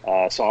for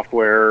a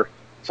software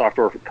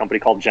company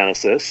called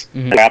Genesis.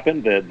 Mm-hmm. It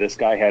happened that this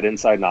guy had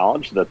inside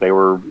knowledge that they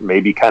were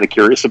maybe kind of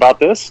curious about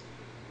this.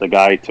 The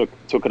guy took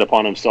it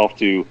upon himself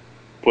to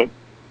put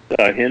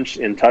Hinch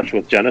in touch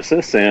with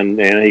Genesis, and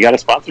he got a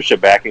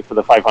sponsorship backing for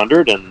the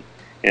 500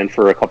 and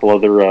for a couple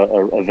other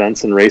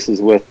events and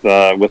races with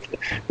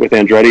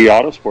Andretti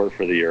Autosport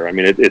for the year. I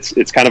mean,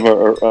 it's kind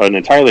of an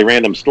entirely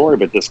random story,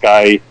 but this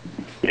guy,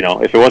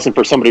 if it wasn't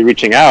for somebody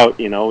reaching out,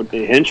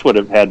 Hinch would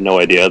have had no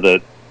idea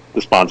that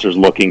the sponsor's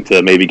looking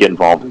to maybe get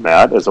involved in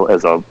that as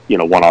a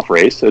one-off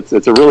race.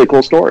 It's a really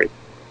cool story.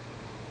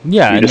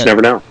 Yeah, you just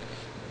never know.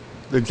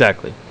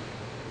 Exactly.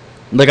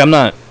 Like, I'm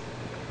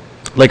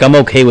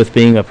okay with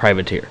being a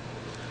privateer.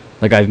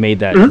 Like, I've made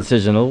that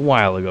decision a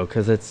while ago,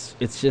 because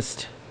it's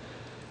just,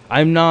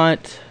 I'm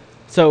not.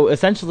 So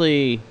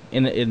essentially,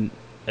 in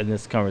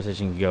this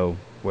conversation can go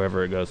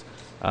wherever it goes.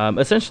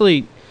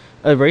 Essentially,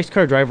 a race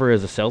car driver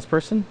is a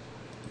salesperson,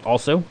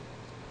 also.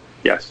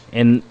 Yes.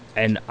 And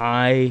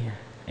I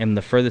am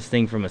the furthest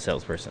thing from a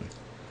salesperson.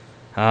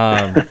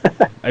 I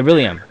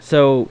really am.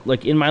 So,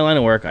 like, in my line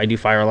of work, I do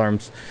fire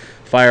alarms.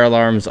 Fire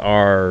alarms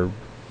are,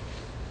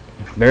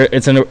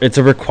 it's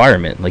a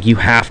requirement. Like, you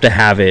have to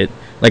have it.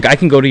 Like, I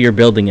can go to your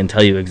building and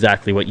tell you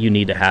exactly what you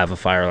need to have a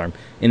fire alarm,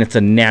 and it's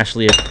a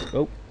national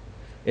Again?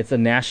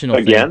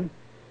 thing.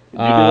 Did you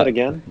do that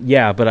again?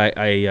 Yeah, but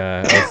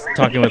I was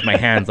talking with my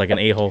hands like an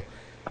a-hole,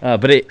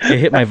 but it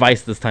hit my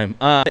vice this time.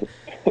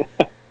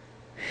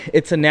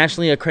 It's a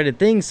nationally accredited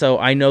thing, so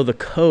I know the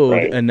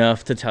code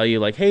enough to tell you,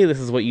 like, hey, this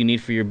is what you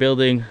need for your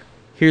building.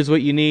 Here's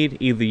what you need.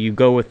 Either you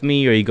go with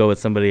me or you go with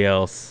somebody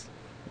else.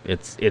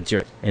 It's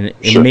your, and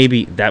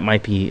maybe that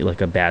might be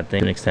like a bad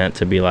thing to an extent,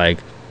 to be like,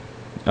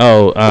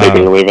 they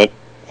can leave it.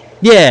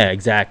 Yeah,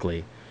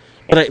 exactly.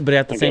 But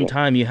at the same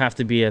time, you have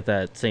to be at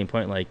that same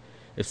point. Like,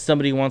 if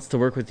somebody wants to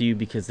work with you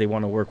because they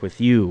want to work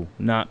with you,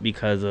 not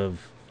because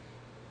of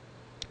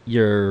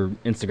your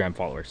Instagram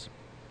followers,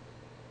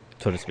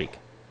 so to speak.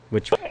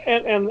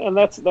 And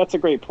that's a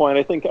great point.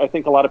 I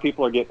think a lot of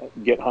people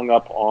get hung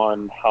up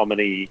on how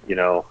many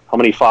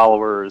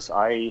followers.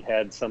 I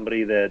had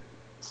somebody that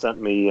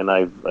sent me, and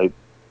I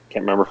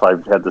can't remember if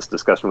I've had this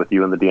discussion with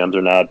you in the DMs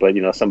or not, but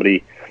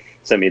somebody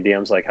sent me a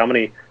DMs like, how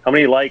many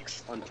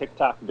likes on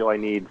TikTok do I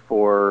need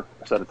for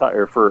a set of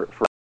tires, for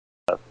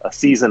a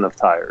season of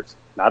tires?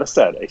 Not a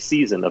set, a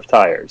season of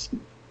tires.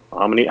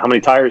 How many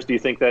tires do you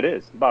think that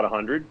is? About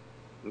 100.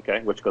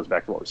 Okay, which goes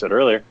back to what we said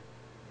earlier.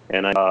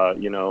 And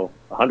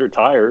 100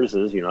 tires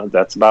is,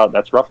 that's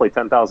roughly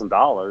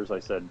 $10,000. I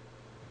said,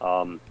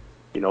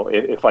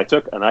 if I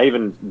took, and I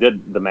even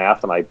did the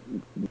math, and I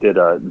did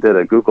a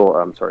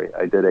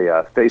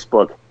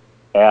Facebook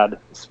ad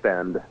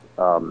spend,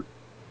 I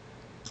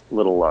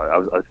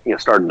was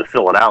starting to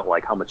fill it out,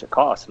 like how much it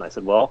costs. And I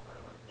said, well,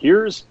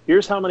 here's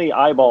how many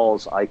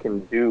eyeballs I can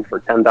do for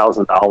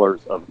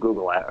 $10,000 of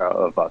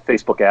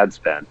Facebook ad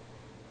spend.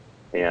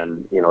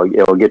 And,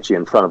 it'll get you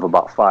in front of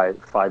about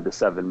 5 to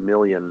 7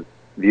 million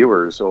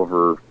viewers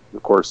over the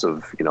course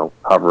of,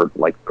 however,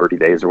 like 30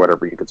 days or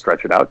whatever you could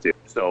stretch it out to.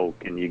 So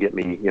can you get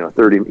me, can you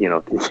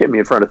get me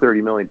in front of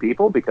 30 million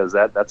people? Because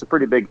that's a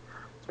pretty big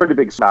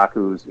stock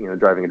who's,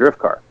 driving a drift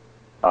car.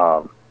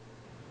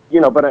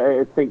 But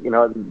I think,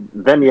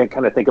 then you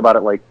kind of think about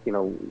it like,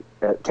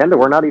 at Kenda,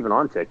 we're not even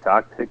on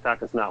TikTok.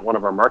 TikTok is not one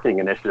of our marketing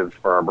initiatives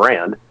for our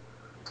brand.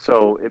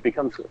 So it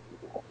becomes,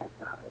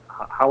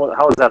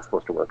 how is that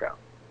supposed to work out?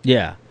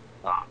 Yeah.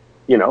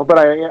 But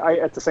I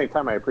at the same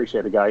time, I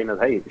appreciate a guy,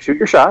 hey, shoot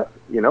your shot,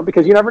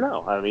 because you never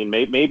know. I mean,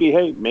 maybe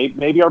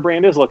our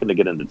brand is looking to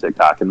get into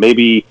TikTok, and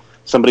maybe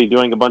somebody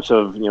doing a bunch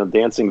of,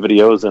 dancing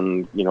videos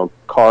and,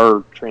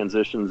 car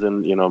transitions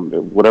and,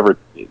 whatever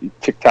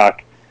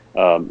TikTok,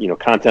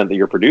 content that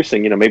you're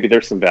producing, maybe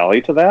there's some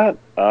value to that.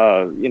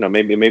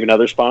 Maybe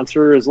another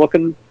sponsor is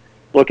looking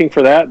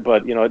for that,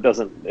 but, it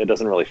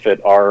doesn't really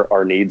fit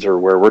our needs or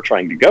where we're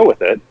trying to go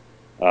with it.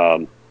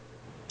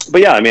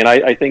 But yeah, I mean,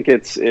 I think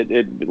it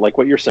like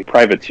what you're saying,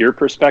 privateer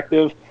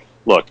perspective.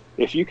 Look,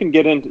 if you can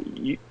get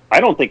into, I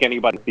don't think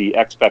anybody, the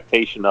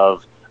expectation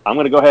of, I'm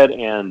going to go ahead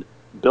and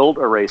build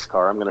a race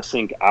car. I'm going to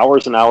sink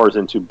hours and hours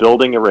into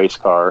building a race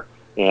car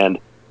and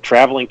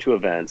traveling to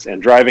events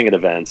and driving at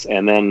events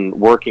and then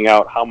working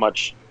out how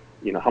much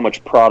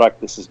product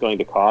this is going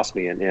to cost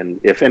me.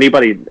 And if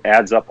anybody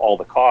adds up all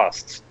the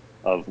costs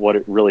of what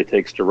it really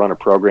takes to run a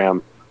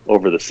program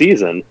over the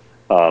season,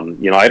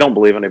 I don't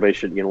believe anybody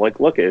should,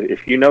 look,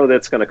 if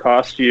that's going to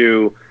cost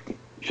you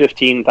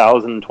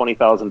 $15,000,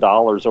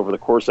 $20,000 over the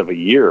course of a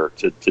year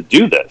to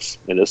do this,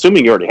 and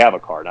assuming you already have a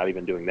car, not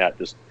even doing that,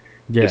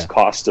 just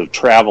cost of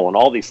travel and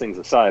all these things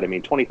aside, I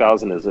mean,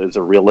 $20,000 is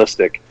a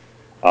realistic,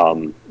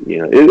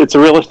 it's a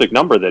realistic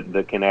number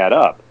that can add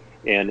up.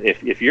 And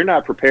if you're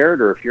not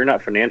prepared, or if you're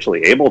not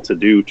financially able to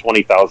do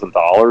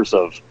 $20,000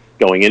 of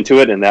going into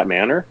it in that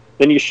manner,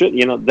 then you should,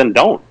 then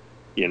don't,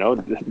 you know,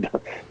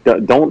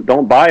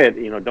 don't buy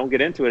it, don't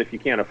get into it if you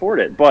can't afford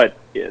it. But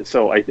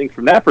so I think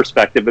from that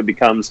perspective, it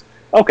becomes,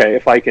 okay,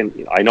 if I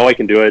can, I know I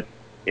can do it.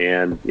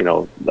 And,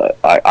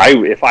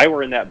 if I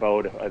were in that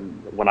boat,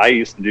 when I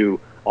used to do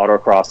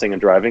autocrossing and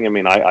driving, I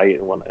mean,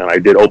 I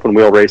did open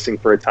wheel racing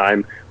for a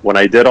time. When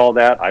I did all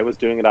that, I was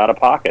doing it out of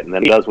pocket. And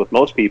then it does with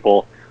most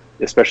people,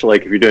 especially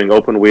like if you're doing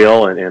open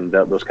wheel and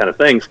those kind of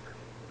things.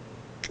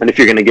 And if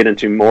you're going to get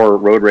into more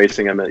road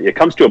racing, I mean, it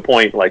comes to a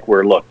point like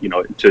where, look,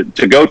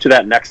 to go to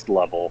that next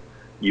level,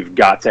 you've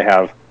got to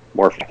have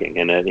more backing.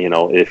 And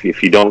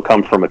if you don't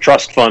come from a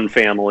trust fund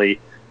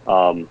family,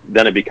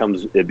 then it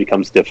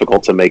becomes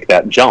difficult to make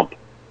that jump.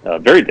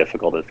 Very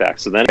difficult, in fact.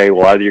 So then, okay,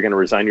 well, either you're going to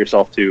resign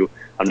yourself to,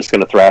 I'm just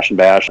going to thrash and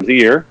bash a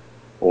year,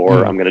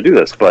 or I'm going to do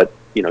this. But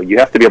you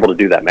have to be able to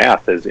do that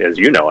math, as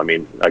you know. I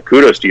mean,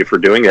 kudos to you for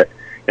doing it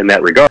in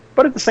that regard.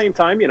 But at the same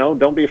time,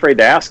 don't be afraid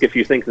to ask if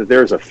you think that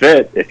there's a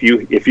fit. If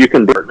you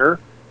can partner,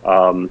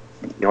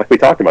 like we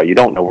talked about, you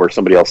don't know where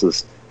somebody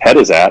else's head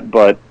is at,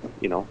 but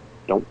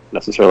don't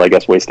necessarily, I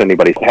guess, waste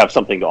anybody. Have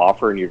something to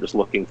offer, and you're just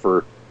looking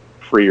for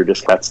free or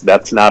discount.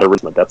 That's not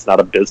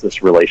a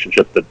business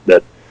relationship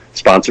that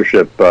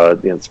sponsorship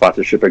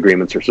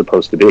agreements are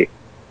supposed to be.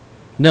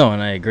 No,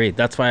 and I agree.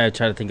 That's why I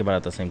try to think about it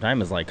at the same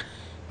time. Is like,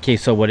 okay,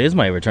 so what is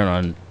my return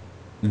on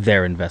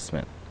their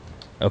investment?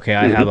 Okay,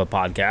 I have a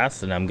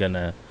podcast,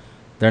 and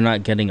they're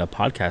not getting a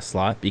podcast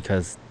slot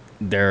because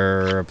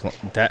so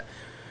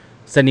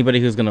anybody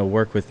who's gonna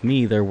work with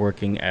me, they're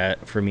working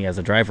for me as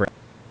a driver,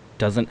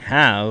 doesn't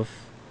have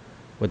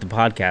what the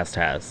podcast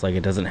has. Like,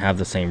 it doesn't have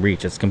the same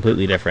reach. It's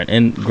completely different.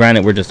 And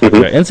granted, we're just talking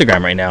about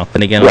Instagram right now.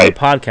 And again, on the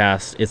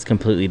podcast, it's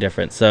completely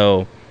different.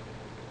 So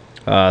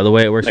the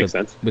way it works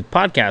with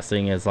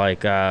podcasting is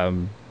like,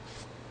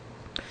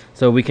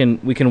 so we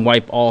can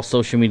wipe all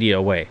social media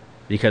away,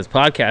 because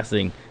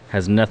podcasting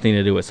has nothing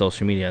to do with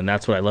social media, and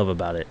that's what I love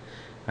about it.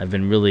 I've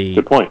been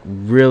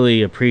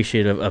really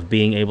appreciative of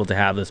being able to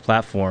have this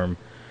platform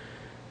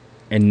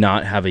and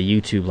not have a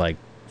YouTube like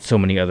so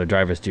many other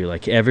drivers do.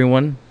 Like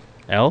everyone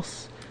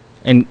else,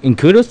 and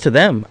kudos to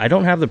them. I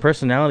don't have the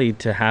personality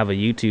to have a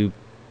YouTube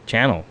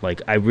channel.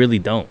 Like, I really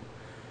don't.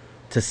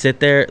 To sit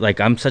there, like,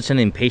 I'm such an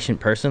impatient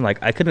person.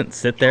 Like, I couldn't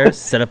sit there,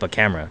 set up a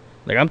camera.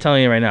 Like, I'm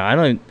telling you right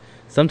now,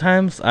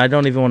 sometimes I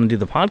don't even want to do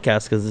the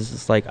podcast because it's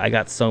just like I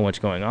got so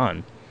much going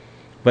on.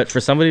 But for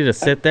somebody to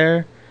sit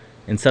there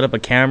and set up a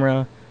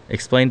camera,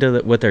 explain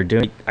what they're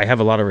doing, I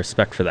have a lot of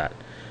respect for that.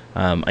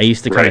 I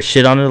used to kind of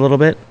shit on it a little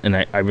bit, and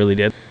I really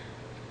did.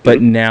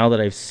 But now that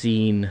I've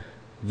seen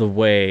the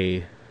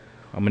way,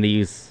 I'm going to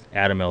use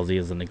Adam LZ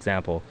as an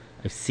example.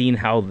 I've seen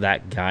how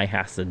that guy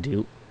has to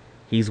do.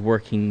 He's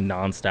working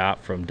nonstop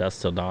from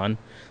dusk till dawn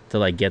to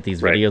like get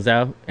these videos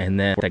out, and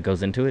then that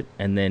goes into it.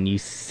 And then you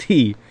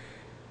see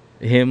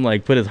him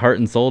like put his heart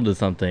and soul to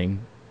something,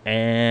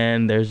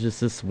 and there's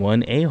just this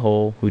one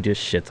a-hole who just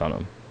shits on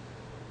him.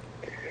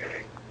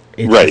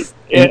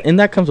 And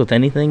that comes with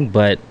anything,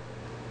 but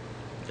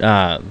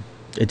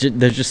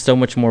there's just so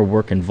much more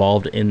work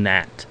involved in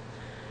that.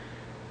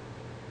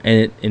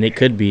 And it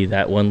could be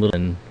that one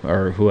little,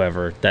 or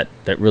whoever that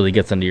really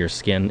gets under your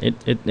skin.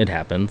 It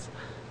happens,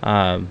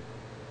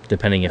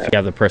 depending if you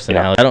have the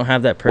personality. I don't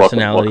have that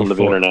personality. Welcome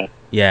to the internet.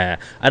 Yeah,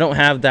 I don't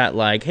have that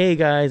like, hey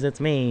guys,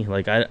 it's me.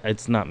 Like,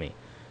 it's not me,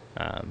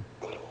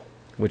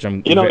 which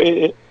I'm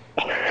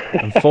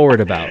I'm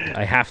forward about.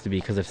 I have to be,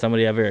 because if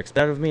somebody ever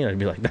expected of me, I'd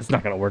be like, that's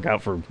not going to work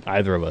out for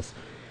either of us.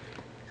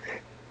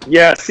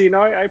 Yeah, see,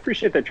 no, I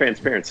appreciate that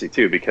transparency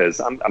too,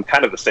 because I'm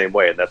kind of the same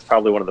way, and that's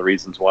probably one of the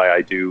reasons why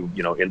I do,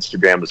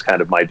 Instagram is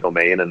kind of my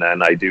domain, and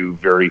then I do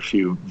very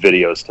few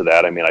videos to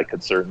that. I mean, I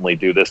could certainly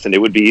do this, and it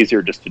would be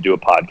easier just to do a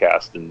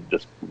podcast and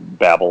just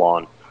babble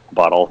on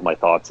about all of my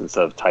thoughts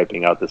instead of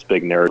typing out this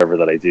big narrative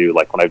that I do.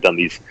 Like when I've done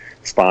these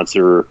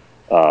sponsor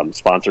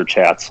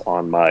chats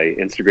on my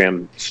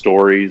Instagram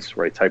stories,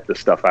 where I type this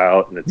stuff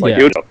out, and it's like,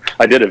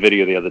 I did a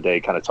video the other day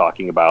kind of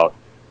talking about,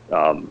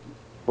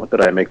 what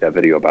did I make that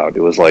video about?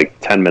 It was like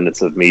 10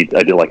 minutes of me.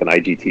 I did like an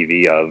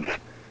IGTV of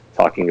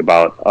talking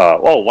about,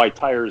 why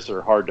tires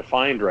are hard to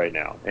find right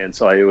now. And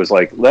so it was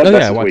like,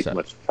 that's way too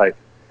much to type.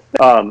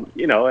 And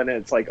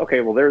it's like, okay,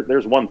 well,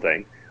 there's one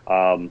thing,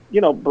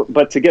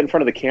 but to get in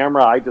front of the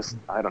camera, I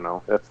don't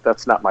know.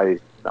 That's not my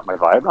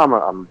vibe.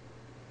 I'm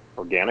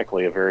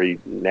organically a very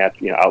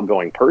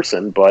outgoing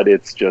person, but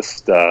it's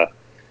just,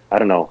 I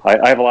don't know.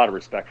 I have a lot of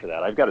respect for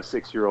that. I've got a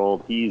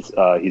 6-year-old. He's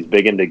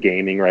big into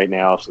gaming right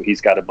now, so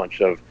he's got a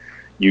bunch of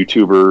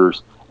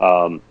YouTubers,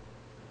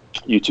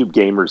 YouTube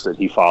gamers that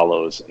he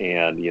follows,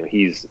 and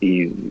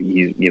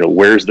he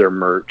wears their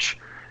merch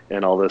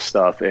and all this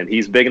stuff, and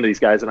he's big into these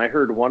guys. And I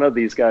heard one of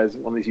these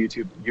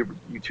YouTube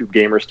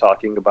gamers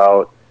talking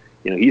about,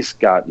 he's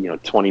got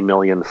 20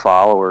 million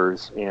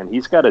followers, and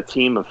he's got a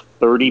team of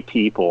 30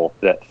 people.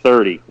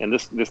 And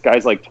this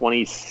guy's like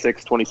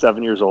 26,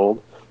 27 years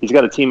old. He's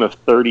got a team of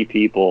 30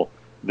 people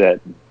that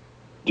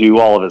do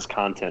all of his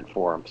content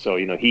for him. So,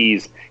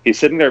 he's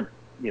sitting there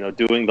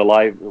doing the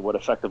what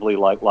effectively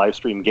like live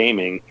stream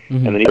gaming,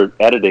 Mm-hmm. and then you're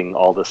editing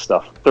all this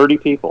stuff. 30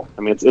 people.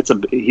 I mean,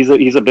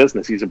 he's a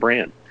business. He's a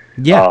brand.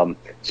 Yeah.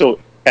 So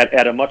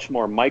at a much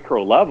more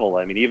micro level,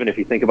 I mean, even if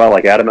you think about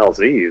like Adam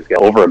LZ, he's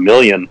got over a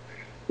million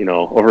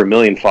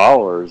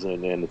followers,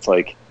 and it's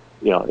like,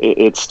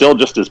 it's still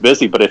just as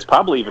busy, but it's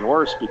probably even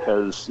worse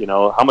because,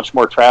 how much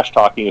more trash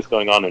talking is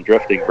going on in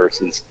drifting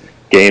versus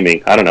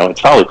gaming. I don't know.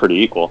 It's probably pretty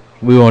equal.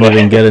 We won't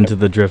even get into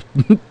the drift,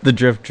 the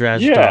drift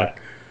trash talk.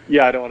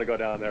 Yeah, I don't want to go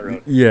down that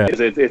road. Yeah.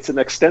 It's an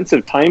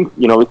extensive time.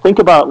 Think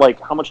about like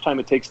how much time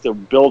it takes to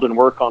build and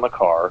work on a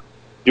car,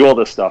 do all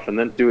this stuff, and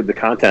then do the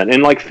content.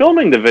 And like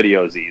filming the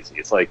video is easy.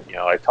 It's like,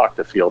 I talked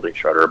to Fielding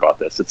Shredder about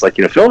this. It's like,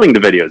 filming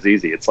the video is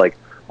easy. It's like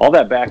all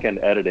that back end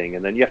editing,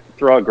 and then you have to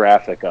throw a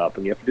graphic up,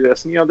 and you have to do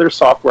this, and there's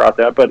software out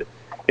there, but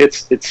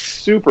it's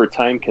super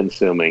time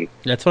consuming.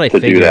 That's what I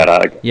figured. Do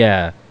that.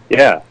 Yeah.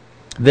 Yeah.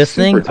 This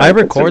thing, I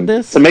record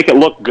this to make it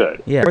look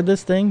good. Yeah, record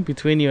this thing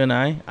between you and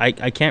I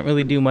can't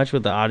really do much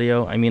with the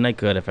audio. I mean, I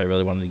could if I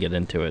really wanted to get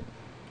into it.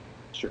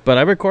 Sure. But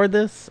I record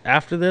this.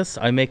 After this,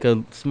 I make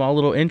a small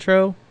little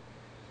intro,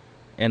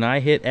 and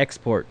I hit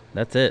export.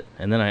 That's it.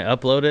 And then I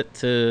upload it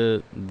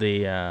to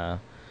the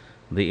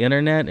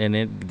internet, and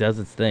it does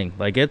its thing.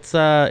 Like it's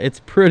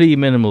pretty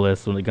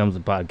minimalist when it comes to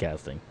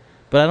podcasting.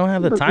 But I don't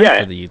have the time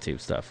for the YouTube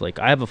stuff. Like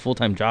I have a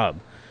full-time job.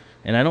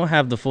 And I don't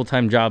have the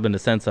full-time job in the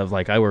sense of,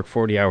 like, I work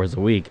 40 hours a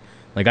week.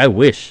 Like, I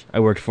wish I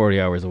worked 40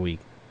 hours a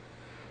week.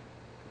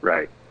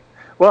 Right.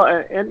 Well,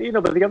 and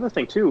but the other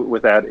thing, too,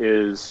 with that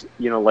is,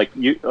 so like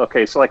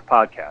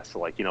podcasts. So,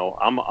 like,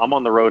 I'm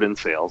on the road in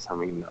sales. I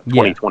mean,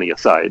 2020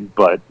 aside.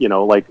 But,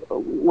 like,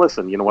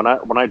 listen, when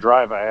I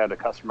drive, I had a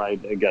customer, I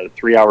got a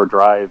 3-hour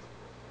drive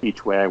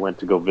each way I went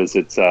to go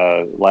visit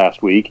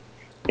last week.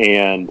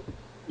 And,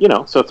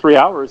 so 3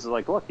 hours is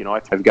like, look,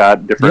 I've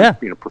got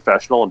different,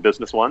 professional and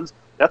business ones.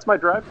 That's my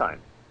drive time.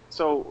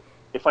 So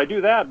if I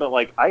do that, but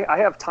like I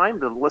have time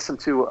to listen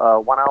to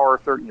a 1 hour,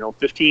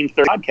 15,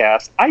 30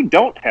 podcast, I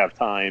don't have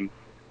time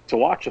to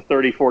watch a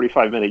 30,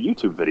 45 minute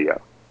YouTube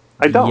video.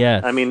 I don't.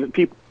 Yes. I mean,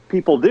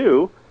 people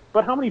do,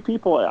 but how many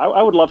people,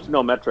 I would love to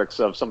know metrics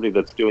of somebody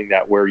that's doing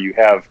that where you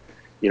have,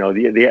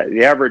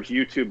 the average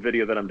YouTube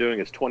video that I'm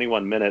doing is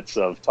 21 minutes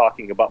of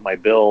talking about my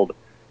build.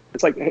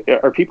 It's like,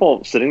 are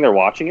people sitting there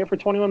watching it for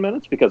 21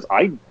 minutes? Because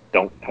I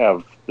don't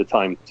have the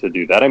time to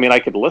do that. I mean, I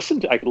could listen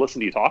to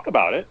you talk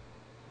about it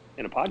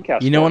in a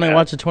podcast. When I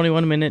watch a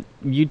 21-minute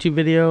YouTube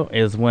video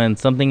is when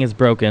something is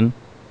broken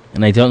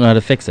and I don't know how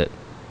to fix it.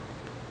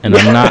 And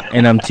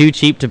I'm too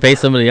cheap to pay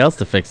somebody else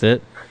to fix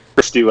it.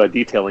 Just do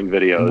detailing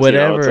videos.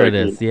 Whatever it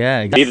is, yeah.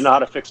 I need to know how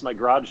to fix my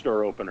garage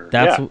door opener.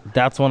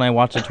 That's when I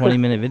watch a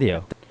 20-minute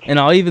video. And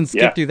I'll even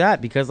skip through that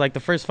because like the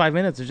first 5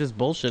 minutes is just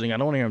bullshitting. I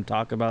don't want to hear them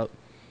talk about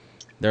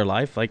their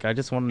life. Like I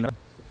just want to know.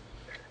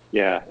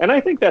 Yeah, and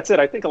I think that's it.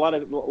 I think a lot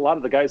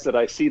of the guys that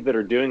I see that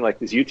are doing like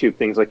these YouTube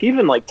things, like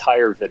even like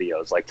tire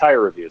videos, like tire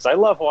reviews. I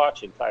love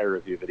watching tire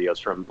review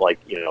videos from like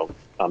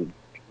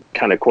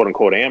kind of quote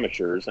unquote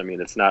amateurs. I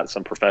mean, it's not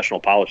some professional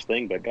polished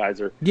thing, but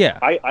guys are. Yeah.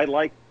 I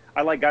like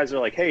guys that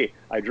are like, hey,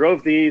 I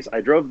drove this,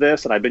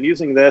 and I've been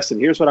using this, and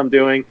here's what I'm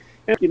doing.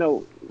 And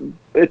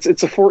it's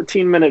a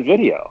 14-minute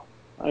video.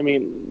 I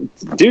mean,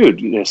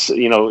 dude,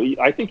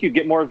 I think you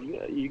get more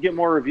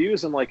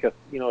reviews in like a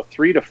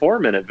 3 to 4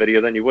 minute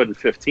video than you would in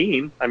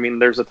 15. I mean,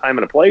 there's a time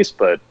and a place,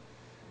 but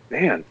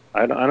man,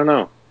 I don't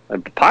know. A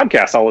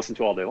podcast I'll listen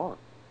to all day long.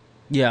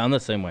 Yeah, I'm the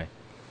same way.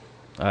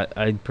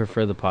 I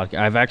prefer the podcast.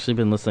 I've actually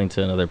been listening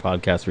to another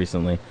podcast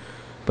recently,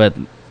 but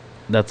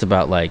that's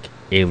about like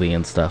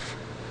alien stuff.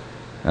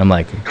 I'm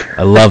like,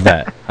 I love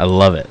that. I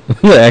love it.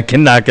 I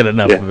cannot get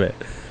enough of it.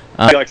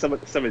 I feel like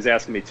somebody's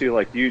asking me too.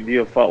 Like, do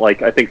you felt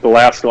like I think the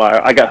last one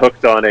I got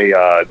hooked on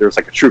there's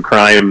like a true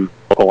crime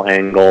local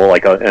angle,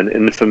 like an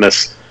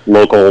infamous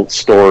local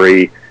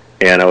story,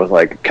 and I was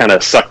like kind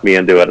of sucked me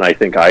into it. And I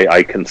think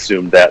I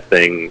consumed that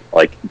thing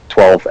like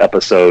 12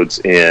 episodes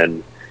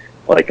in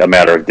like a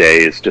matter of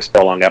days, just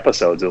so long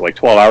episodes. It was like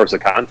 12 hours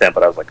of content,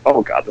 but I was like,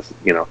 oh god, this is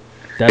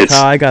That's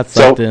how I got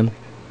sucked in.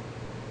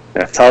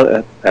 That's how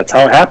it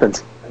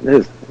happens. It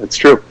is. It's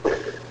true.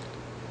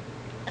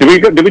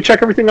 Did we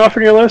check everything off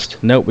on your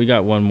list? Nope, we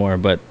got one more,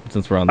 but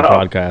since we're on the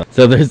podcast.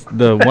 So there's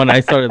the one I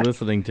started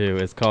listening to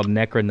is called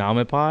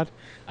Necronomipod.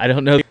 I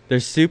don't know.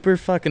 They're super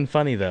fucking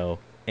funny, though.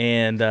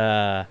 And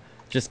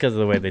just because of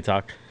the way they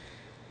talk.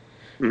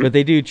 Mm-hmm. But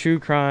they do true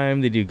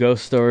crime. They do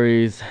ghost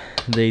stories.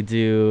 They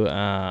do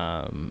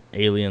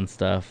alien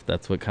stuff.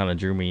 That's what kind of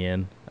drew me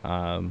in.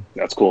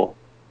 That's cool.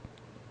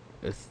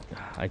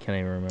 I can't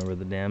even remember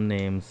the damn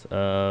names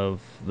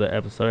of the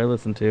episode I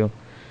listened to.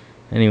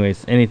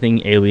 Anyways,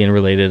 anything alien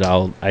related,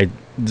 I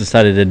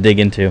decided to dig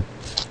into.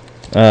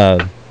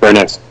 Very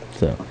nice.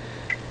 So,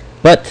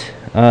 but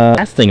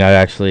last thing I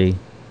actually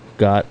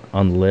got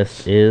on the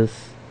list is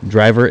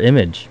driver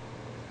image.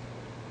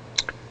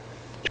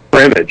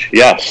 Driver image,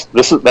 yes.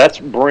 That's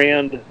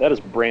brand new. That's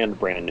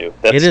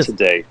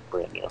today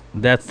brand new.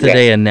 That's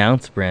today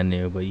announced brand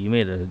new, but you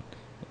made an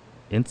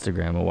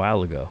Instagram a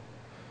while ago.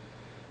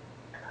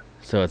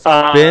 So it's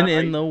been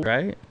in the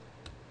right.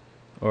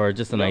 or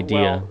just an No,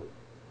 idea?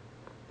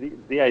 well,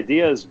 the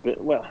idea has been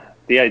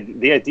the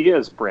idea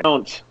is brand.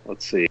 Don't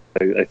let's see.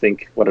 I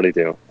think what did I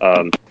do?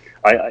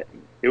 I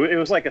it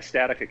was like a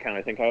static account.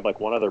 I think I had like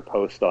one other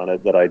post on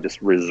it that I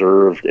just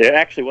reserved. It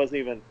actually wasn't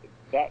even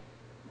that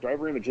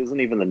driver image isn't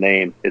even the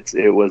name.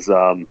 It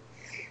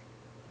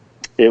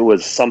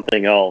was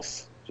something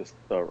else, just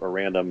a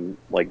random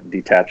like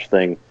detached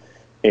thing.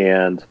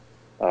 And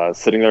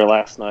sitting there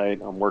last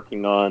night, I'm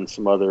working on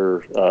some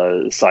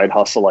other side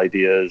hustle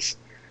ideas,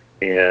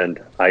 and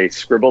I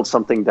scribbled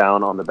something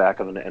down on the back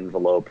of an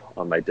envelope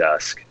on my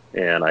desk,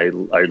 and I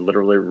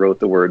literally wrote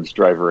the words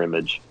driver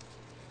image,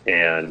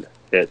 and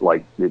it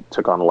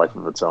took on a life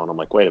of its own. I'm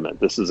like, wait a minute,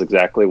 this is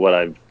exactly what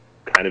I've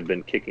kind of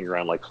been kicking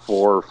around, like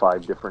 4 or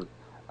 5 different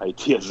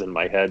ideas in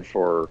my head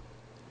for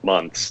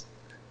months,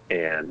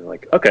 and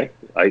like, okay,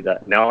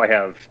 now I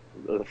have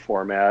the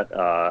format.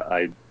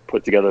 I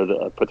put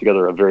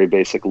together a very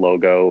basic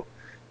logo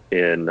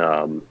in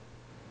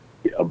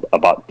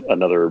about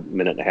another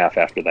minute and a half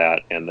after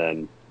that, and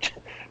then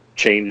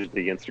changed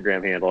the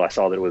Instagram handle. I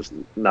saw that it was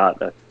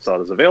not I saw it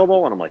was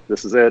available, and I'm like,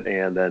 this is it.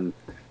 And then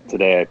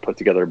today I put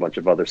together a bunch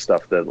of other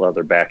stuff, that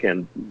other back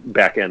end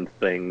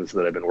things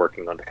that I've been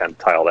working on to kind of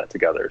tie all that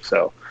together.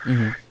 So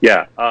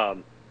yeah.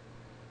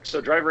 So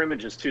driver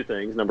image is two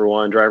things. Number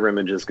one, driver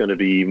image is going to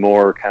be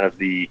more kind of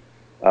the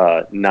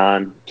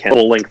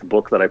full length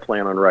book that I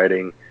plan on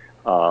writing.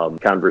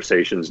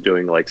 Conversations,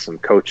 doing like some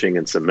coaching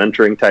and some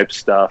mentoring type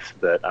stuff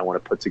that I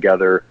want to put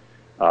together,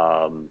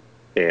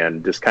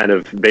 and just kind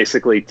of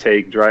basically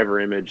take driver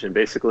image and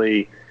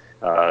basically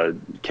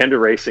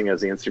Kenda Racing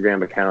as the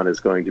Instagram account is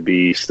going to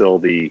be still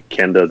the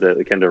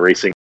Kenda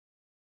Racing.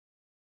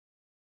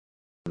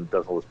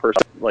 Does all this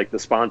person like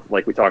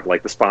we talked,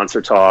 like the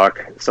sponsor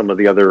talk, some of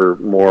the other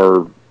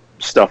more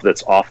stuff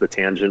that's off the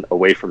tangent,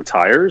 away from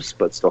tires,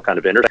 but still kind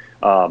of interesting.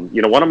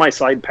 One of my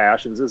side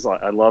passions is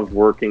I love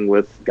working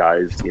with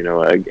guys,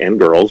 and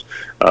girls,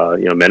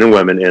 men and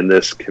women in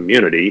this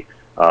community.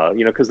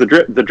 Because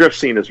the drift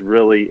scene is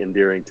really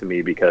endearing to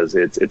me because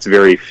it's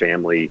very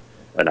family,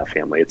 not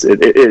family.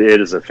 It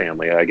is a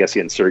family. I guess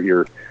you insert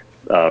your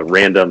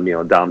random,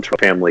 Dom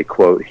family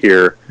quote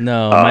here.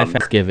 No, my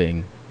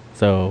Thanksgiving.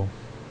 So.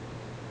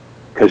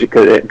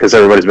 Because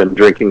everybody's been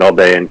drinking all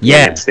day and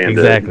can't stand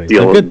exactly.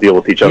 to deal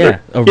with each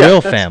other. Yeah, real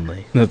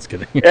family. That's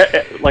kidding.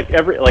 Like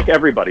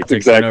everybody.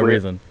 Exactly. For no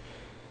reason.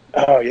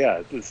 Oh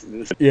yeah,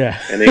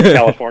 yeah. And in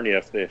California,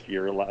 if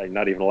you're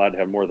not even allowed to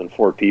have more than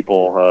 4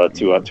 people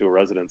to a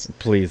residence,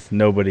 please,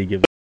 nobody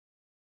give.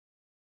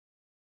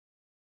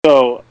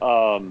 So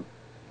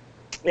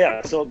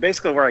so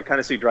basically, where I kind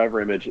of see driver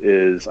image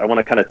is I want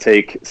to kind of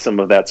take some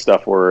of that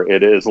stuff where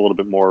it is a little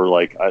bit more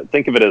like,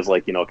 think of it as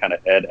like, kind of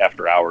Ed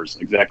After Hours,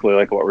 exactly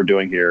like what we're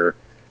doing here.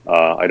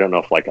 I don't know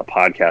if like a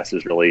podcast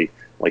is really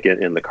like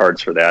in the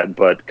cards for that,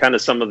 but kind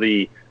of some of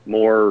the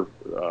more,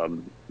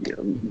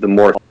 the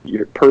more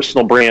your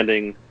personal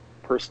branding,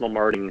 personal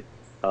marketing,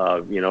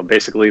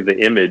 basically the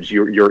image,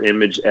 your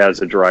image as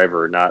a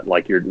driver, not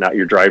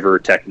your driver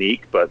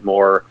technique, but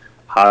more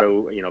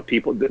how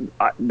people.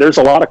 There's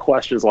a lot of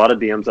questions, a lot of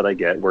DMs that I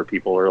get where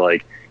people are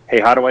like, hey,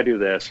 how do I do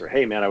this? Or,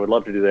 hey, man, I would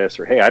love to do this.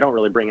 Or, hey, I don't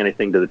really bring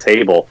anything to the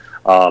table.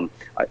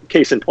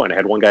 Case in point, I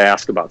had one guy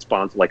ask about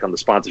like on the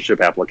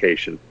sponsorship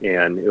application,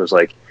 and it was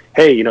like,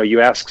 hey, you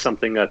ask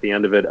something at the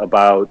end of it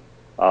about,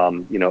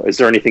 is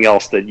there anything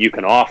else that you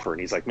can offer? And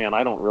he's like, man,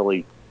 I don't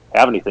really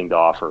have anything to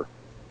offer.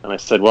 And I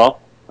said, look,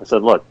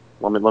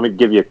 let me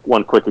give you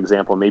one quick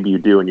example. Maybe you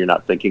do, and you're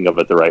not thinking of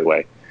it the right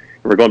way.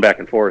 And we're going back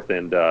and forth,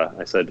 and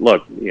I said,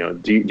 look,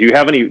 do you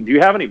have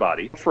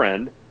anybody, a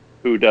friend,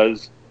 who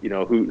does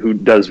who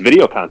does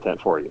video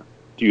content for you?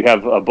 Do you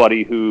have a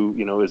buddy who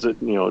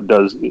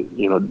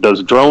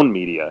does drone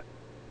media?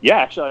 Yeah,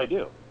 actually, I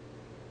do.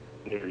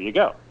 There you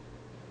go.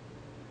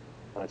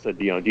 I said,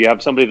 do you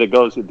have somebody that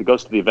goes to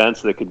the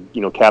events that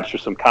could capture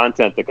some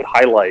content that could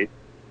highlight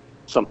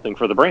something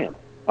for the brand?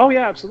 Oh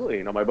yeah,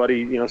 absolutely. My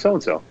buddy, so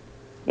and so.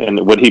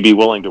 And would he be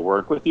willing to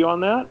work with you on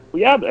that?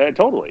 Well, yeah,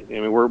 totally. I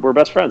mean, we're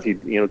best friends. He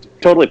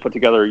totally put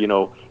together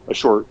a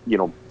short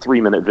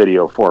 3-minute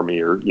video for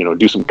me, or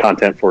do some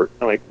content for it.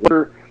 I'm like,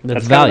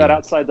 that's kind of that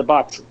outside the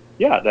box.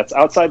 Yeah, that's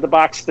outside the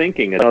box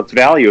thinking, and it's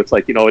value. It's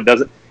like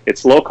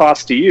it's low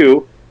cost to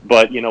you,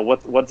 but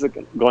what's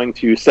it going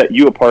to set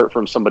you apart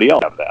from somebody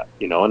else? Have that,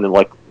 and then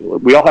like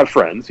we all have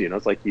friends.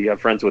 It's like you have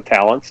friends with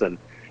talents, and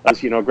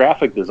as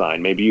graphic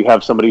design. Maybe you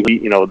have somebody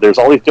who there's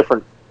all these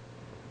different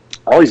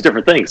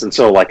things, and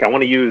so like I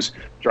want to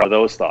draw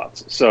those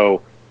thoughts.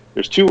 So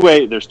there's two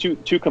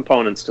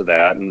components to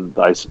that, and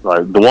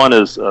the one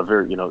is a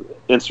very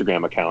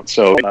Instagram account.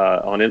 So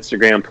on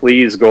Instagram,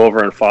 please go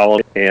over and follow,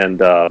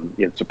 and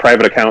it's a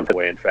private account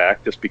way, in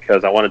fact, just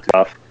because I wanted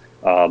to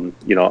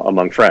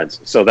among friends.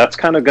 So that's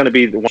kind of going to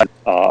be the one.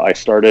 I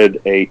started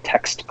a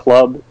text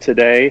club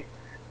today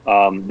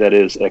that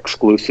is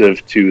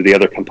exclusive to the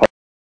other component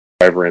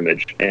driver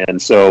image, and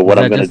so what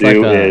I'm going to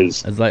do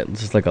is it's like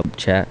just like a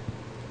chat.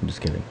 I'm just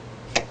kidding.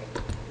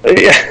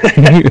 Yeah.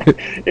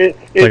 Like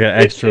an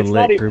extra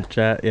lit group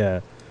chat.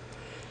 Yeah.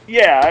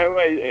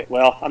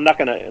 Well, I'm not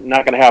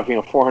gonna have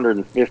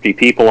 450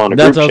 people on a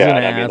That's group what I was chat.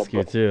 gonna I mean, ask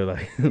you too.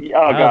 Like, oh how does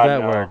God,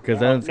 that no, work? Because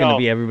then no, it's gonna no.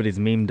 be everybody's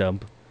meme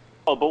dump.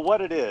 Oh, but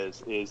what it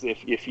is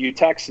if you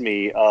text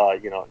me,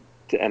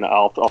 and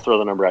I'll throw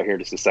the number out here in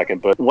just a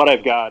second. But what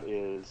I've got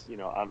is,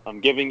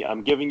 I'm giving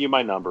you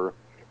my number.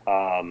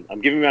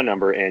 I'm giving you my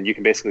number, and you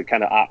can basically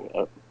kind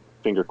of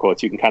finger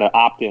quotes. You can kind of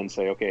opt in,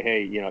 say, okay,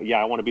 hey, yeah,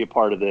 I want to be a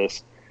part of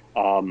this.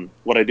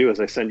 What I do is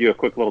I send you a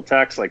quick little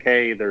text, like,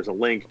 hey, there's a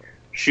link.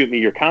 Shoot me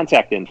your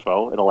contact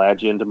info. It'll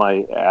add you into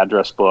my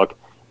address book,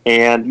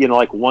 and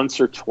like once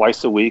or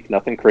twice a week,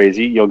 nothing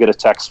crazy. You'll get a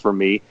text from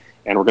me,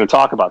 and we're going to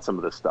talk about some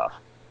of this stuff.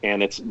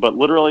 And but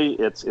literally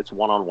it's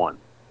one-on-one.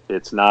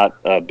 It's not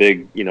a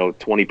big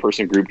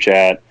 20-person group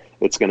chat.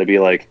 It's going to be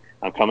like,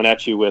 I'm coming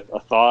at you with a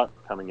thought,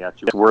 coming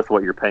at you, it's worth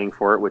what you're paying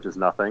for it, which is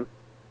nothing.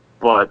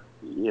 But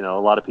a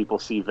lot of people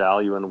see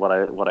value in what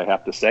I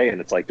have to say,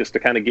 and it's like, just to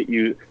kind of get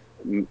you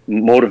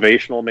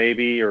motivational,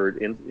 maybe, or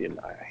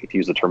I hate to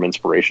use the term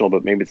inspirational,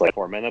 but maybe it's like,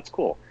 oh man, that's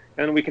cool.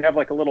 And we can have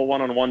like a little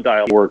one-on-one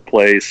dialogue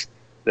workplace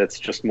that's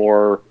just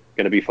more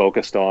going to be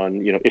focused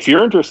on, if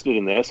you're interested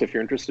in this, if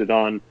you're interested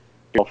on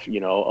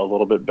a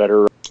little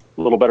better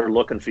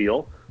look and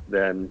feel,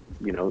 then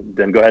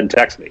go ahead and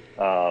text me.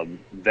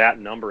 That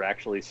number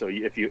actually, so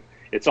if you,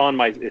 it's on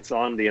the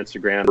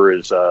Instagram number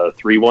is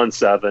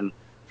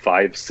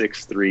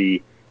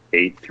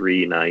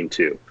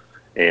 317-563-8392,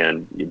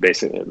 and you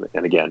basically,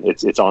 and again,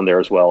 it's on there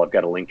as well. I've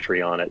got a link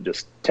tree on it.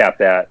 Just tap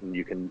that and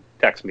you can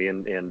text me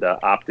and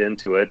opt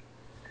into it.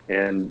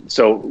 And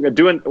so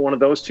doing one of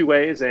those two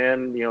ways,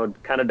 and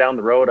kind of down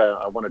the road,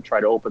 I want to try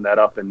to open that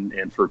up,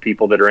 and for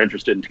people that are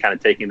interested in kind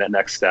of taking that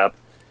next step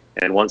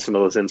and want some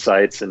of those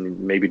insights, and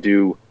maybe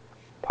do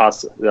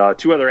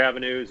two other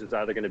avenues, is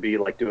either going to be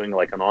like doing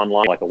like an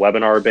online, like a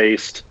webinar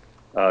based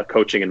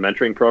coaching and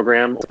mentoring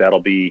program.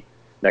 That'll be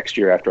next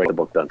year after I get the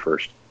book done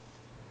first.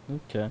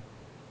 Okay.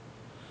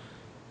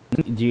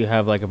 Do you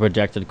have like a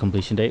projected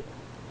completion date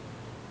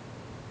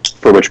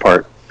For which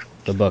part?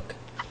 the book?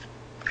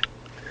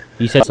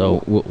 You said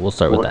so. We'll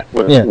start with that.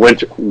 Yeah.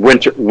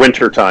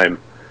 Winter time.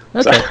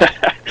 Okay.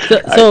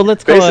 So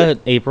let's go at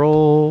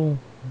April,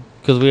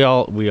 because we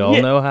all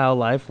know how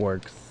life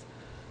works.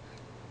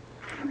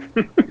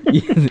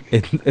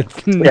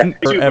 It's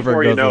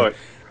forever goes.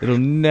 It'll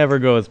never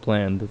go as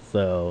planned.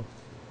 So.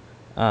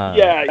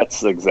 Yeah,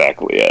 that's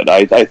exactly it.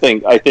 I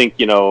think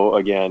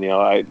again,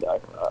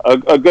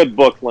 a good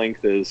book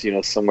length is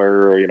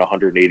somewhere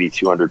 180,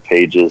 200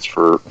 pages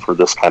for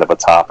this kind of a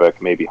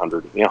topic, maybe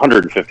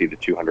 150 to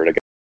 200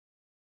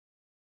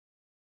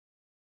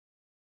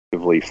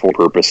 for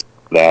purpose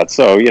of that.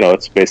 So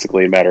it's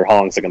basically a matter of how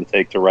long is it going to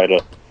take to write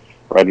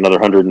another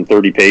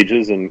 130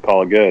 pages and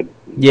call it good.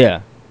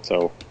 Yeah.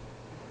 So,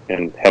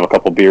 and have a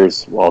couple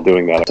beers while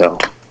doing that. So.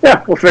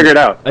 Yeah, we'll figure it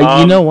out.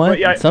 You know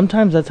what?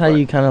 Sometimes that's how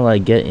you kind of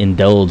like get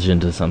indulged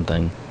into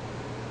something,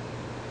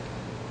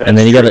 and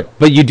then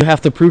but you do have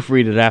to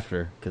proofread it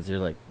after, because you're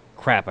like,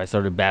 crap, I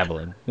started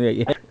babbling.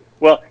 Yeah.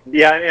 Well,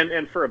 yeah,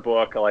 and for a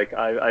book, like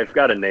I've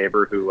got a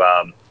neighbor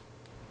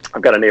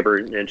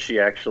and she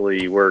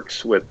actually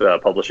works with a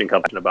publishing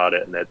company about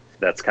it, and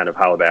that's kind of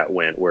how that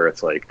went, where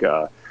it's like,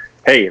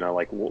 hey,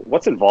 like,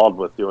 what's involved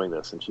with doing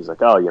this? And she's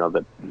like,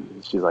 oh,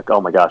 she's like,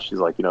 oh my gosh, she's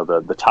like,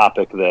 the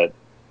topic that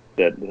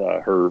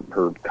her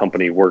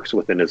company works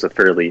within is a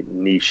fairly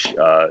niche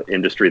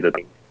industry,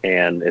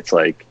 and it's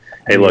like,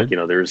 hey, look,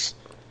 there's,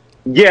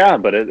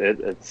 but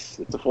it's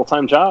a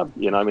full-time job.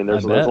 I mean,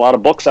 there's a lot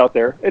of books out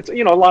there. It's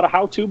a lot of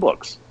how-to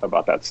books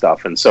about that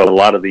stuff, and so a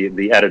lot of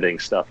the editing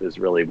stuff is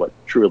really what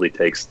truly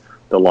takes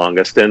the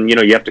longest. And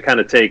you have to kind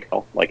of take,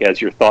 like,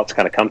 as your thoughts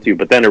kind of come to you,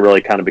 but then it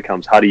really kind of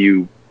becomes, how do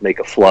you make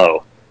a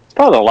flow? It's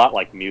probably a lot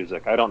like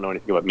music. I don't know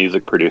anything about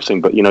music producing,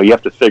 but you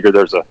have to figure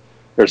there's a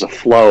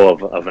flow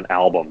of an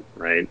album,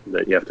 right,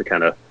 that you have to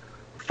kind of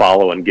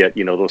follow and get.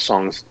 Those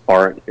songs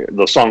are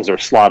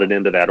slotted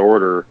into that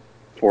order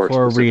for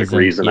a specific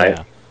reason.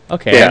 Yeah.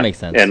 That makes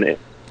sense. And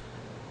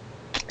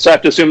so I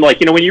have to assume, like,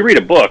 when you read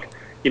a book,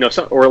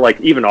 or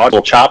like even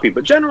audible choppy,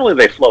 but generally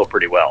they flow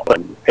pretty well. But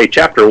hey,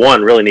 chapter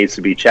 1 really needs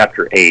to be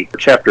chapter 8, or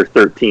chapter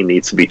 13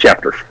 needs to be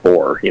chapter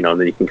 4. And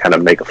then you can kind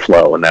of make a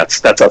flow, and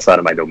that's outside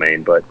of my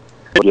domain. But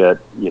get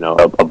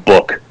a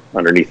book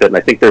underneath it, and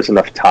I think there's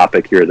enough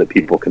topic here that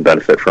people can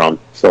benefit from.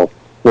 So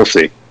we'll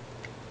see.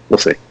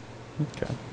 Okay.